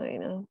it in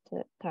mind. I'll have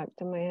to talk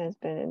to my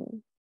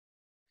husband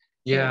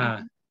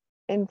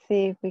and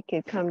see if we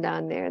could come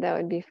down there. That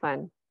would be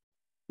fun.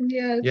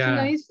 Yeah, it's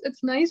nice.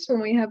 It's nice when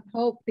we have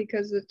help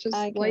because it just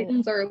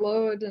lightens our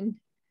load and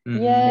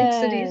makes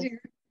it easier.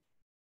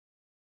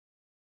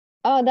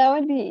 Oh, that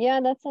would be,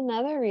 that's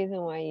another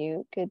reason why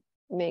you could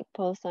make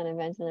posts on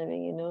Evangel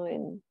Living,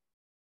 and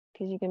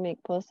because you can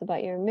make posts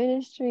about your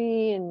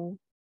ministry and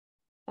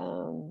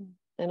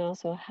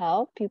also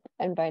help people,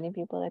 inviting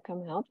people to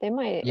come help. They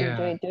might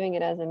enjoy doing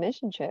it as a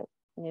mission trip.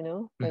 you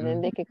know, or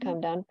then they could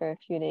come down for a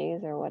few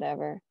days or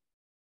whatever.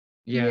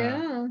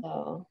 Yeah.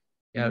 So,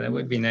 Yeah, that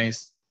would be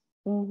nice.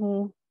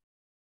 mm-hmm.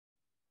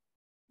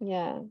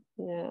 Yeah,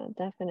 yeah,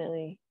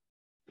 definitely.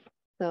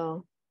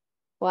 So,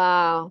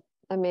 wow,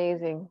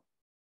 amazing.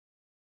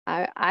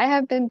 I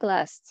have been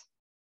blessed,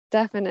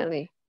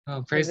 definitely. Oh,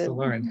 I've praise the been,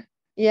 Lord.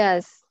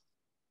 yes,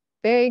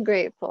 very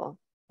grateful.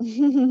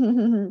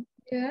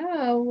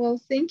 Yeah, well,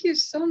 thank you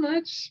so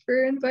much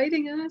for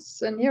inviting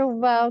us. And You're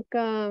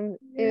welcome.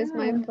 It was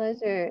my yeah,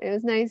 pleasure. It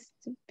was nice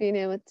being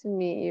able to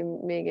meet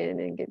you, Megan,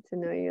 and get to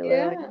know you a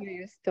little and yeah. hear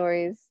your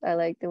stories. I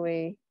like the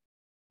way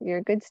you're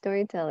a good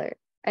storyteller.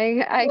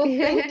 I Well,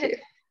 thank can you.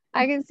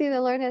 I can see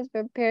the Lord has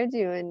prepared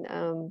you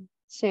and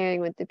sharing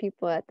with the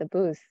people at the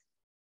booth.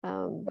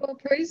 Well,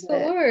 praise the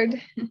That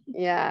Lord.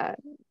 yeah.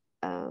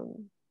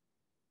 Um,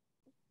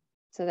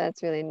 so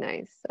that's really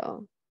nice.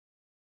 So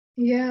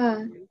Yeah.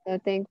 I'm so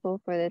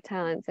thankful for the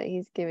talents that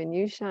He's given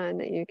you, Shawn,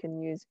 that you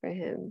can use for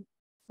Him.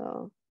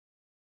 So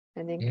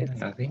I think it's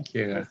Yeah, thank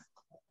you. just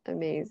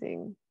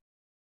amazing.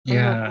 I'm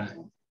Yeah.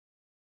 hoping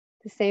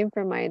the same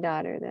for my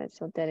daughter, that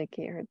she'll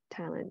dedicate her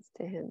talents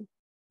to Him,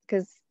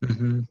 because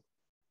hmm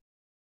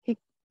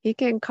he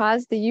can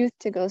cause the youth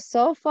to go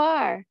so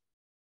far.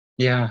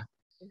 Yeah.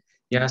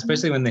 Yeah, Mhm.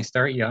 especially when they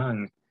start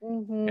young.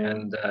 Mm-hmm.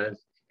 And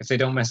if they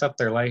don't mess up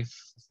their life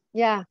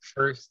Yeah.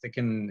 first, they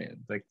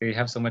can, like, they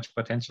have so much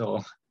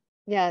potential.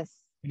 Yes.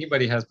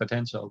 Anybody has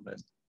potential,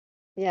 but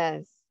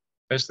Yes.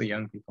 especially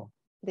young people.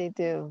 They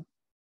do.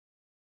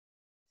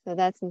 So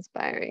that's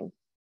inspiring.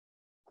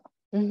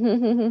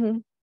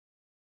 Well,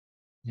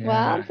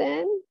 Yeah.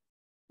 then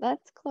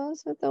let's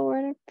close with a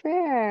word of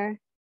prayer.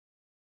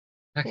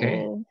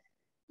 Okay. And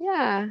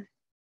yeah,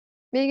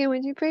 Megan,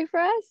 would you pray for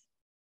us?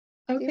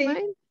 Do you Okay.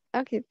 mind?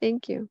 Okay,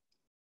 thank you.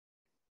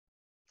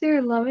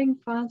 Dear loving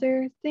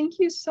Father, thank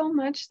you so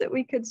much that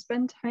we could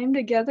spend time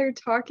together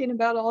talking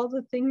about all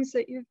the things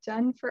that you've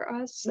done for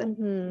us and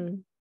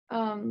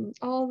Mm-hmm.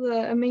 all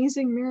the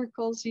amazing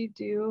miracles you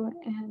do.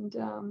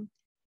 And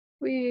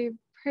we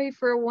pray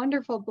for a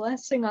wonderful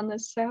blessing on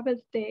this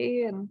Sabbath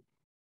day. And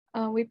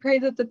we pray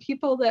that the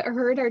people that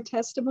heard our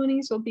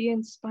testimonies will be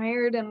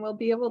inspired and will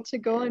be able to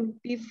go and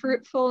be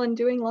fruitful and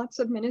doing lots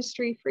of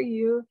ministry for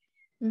you.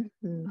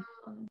 Mm-hmm.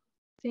 Um,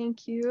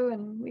 Thank you.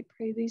 And we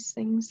pray these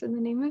things in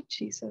the name of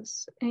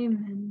Jesus.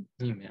 Amen.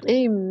 Amen.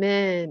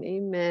 Amen.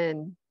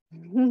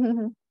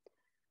 Amen.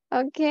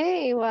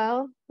 Okay,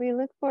 well, we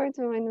look forward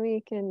to when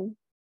we can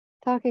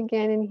talk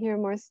again and hear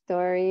more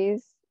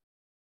stories.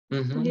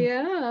 hmm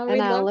Yeah, And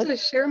we'd I'll love look, to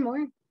share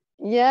more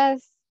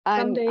yes,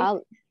 someday.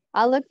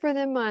 I'll look for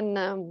them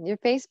on your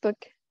Facebook.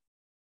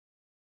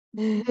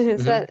 So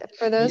hmm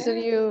for those of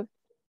Yeah. you,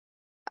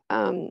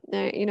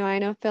 you know, I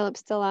know Philip's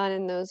still on,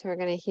 and those who are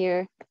going to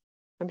hear,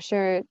 I'm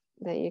sure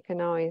that you can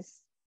always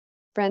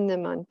friend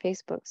them on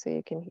Facebook so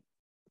you can follow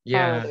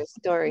Yeah. their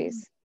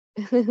stories.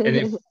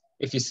 And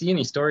if you see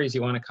any stories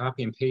you want to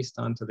copy and paste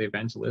onto the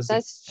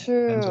That's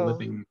true.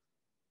 evangeliving,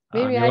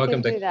 Maybe you're I can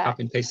welcome to do that.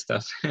 copy and paste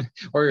stuff.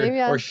 or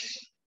Maybe or I'll,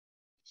 sh-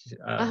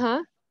 uh,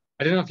 uh-huh.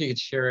 I don't know if you could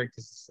share it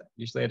because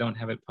usually I don't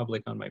have it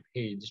public on my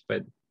page,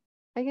 but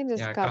I can just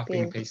yeah, copy copy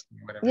and and, paste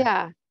or whatever.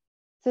 yeah,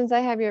 since I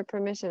have your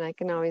permission, I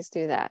can always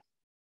do that.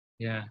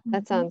 Yeah.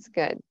 That sounds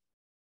good.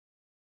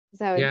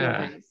 That would be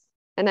Yeah. nice.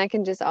 And I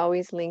can just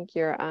always link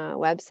your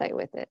website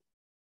with it.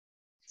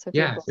 So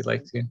Yeah, if people you'd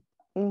like can.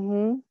 to.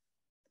 Mm-hmm.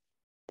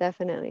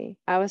 Definitely.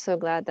 I was so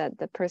glad that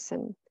the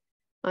person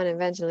on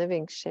Evangel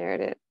Living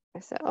shared it. I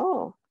said,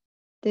 oh,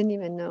 didn't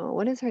even know.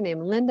 What is her name?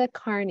 Linda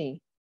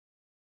Carney.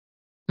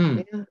 Hmm.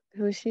 You know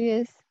who she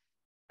is?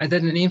 The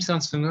name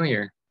sounds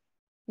familiar.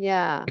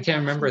 Yeah. I can't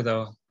remember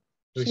though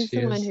who She's she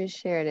the one is. who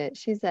shared it.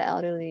 She's the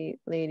elderly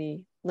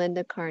lady,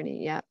 Linda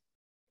Carney. Yeah.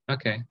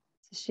 Okay.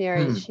 So she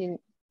already Hmm.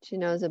 she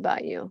knows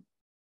about you.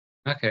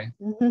 Okay.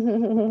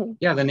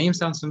 Yeah, the name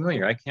sounds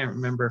familiar. I can't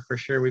remember for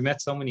sure. We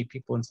met so many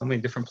people in so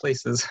many different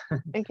places.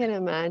 I can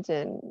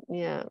imagine.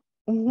 Yeah.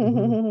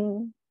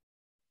 Mhm.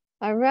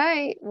 All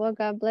right. Well,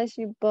 God bless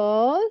you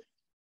both.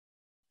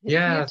 You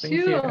Yeah, thank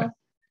you. too.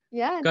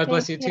 Yeah, God take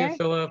bless you too, care.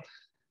 Philip.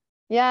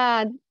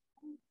 Yeah,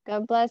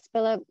 God bless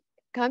Philip.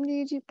 Come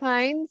to UG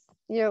Pines.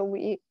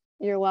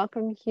 You're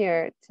welcome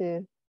here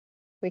to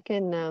we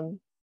can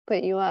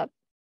put you up.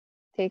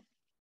 Take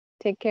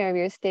take care of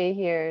your stay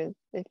here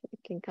if you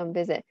can come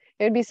visit.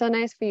 It would be so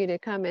nice for you to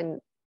come and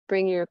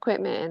bring your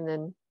equipment and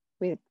then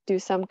we do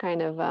some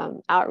kind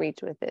of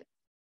outreach with it.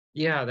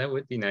 Yeah, that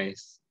would be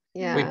nice.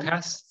 Yeah,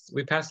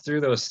 We passed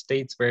through those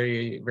states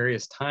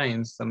various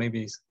times, so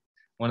maybe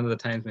one of the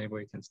times maybe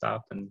we can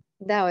stop and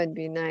that would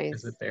be nice.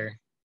 visit there.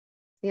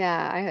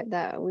 Yeah, I heard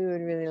that we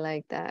would really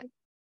like that.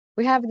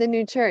 We have the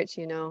new church,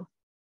 you know.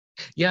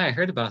 Yeah, I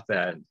heard about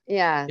that.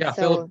 Yeah, Yeah,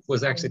 Philip so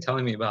was actually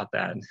telling me about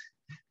that.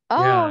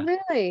 oh, Yeah,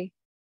 really?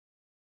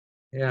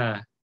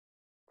 yeah,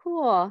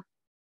 Cool.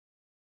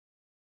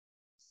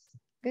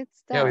 Good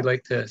yeah. We'd stuff.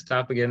 like to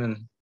stop again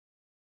and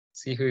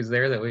see who's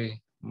there that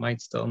we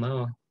might still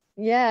know.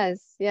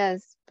 Yes,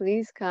 yes,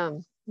 please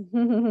come.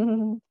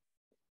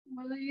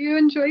 Well, you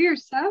enjoy your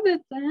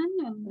Sabbath then,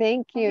 and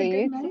Thank have you. a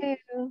good You night.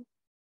 too.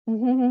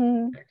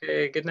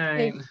 Okay, good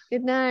night. Okay,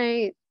 good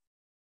night.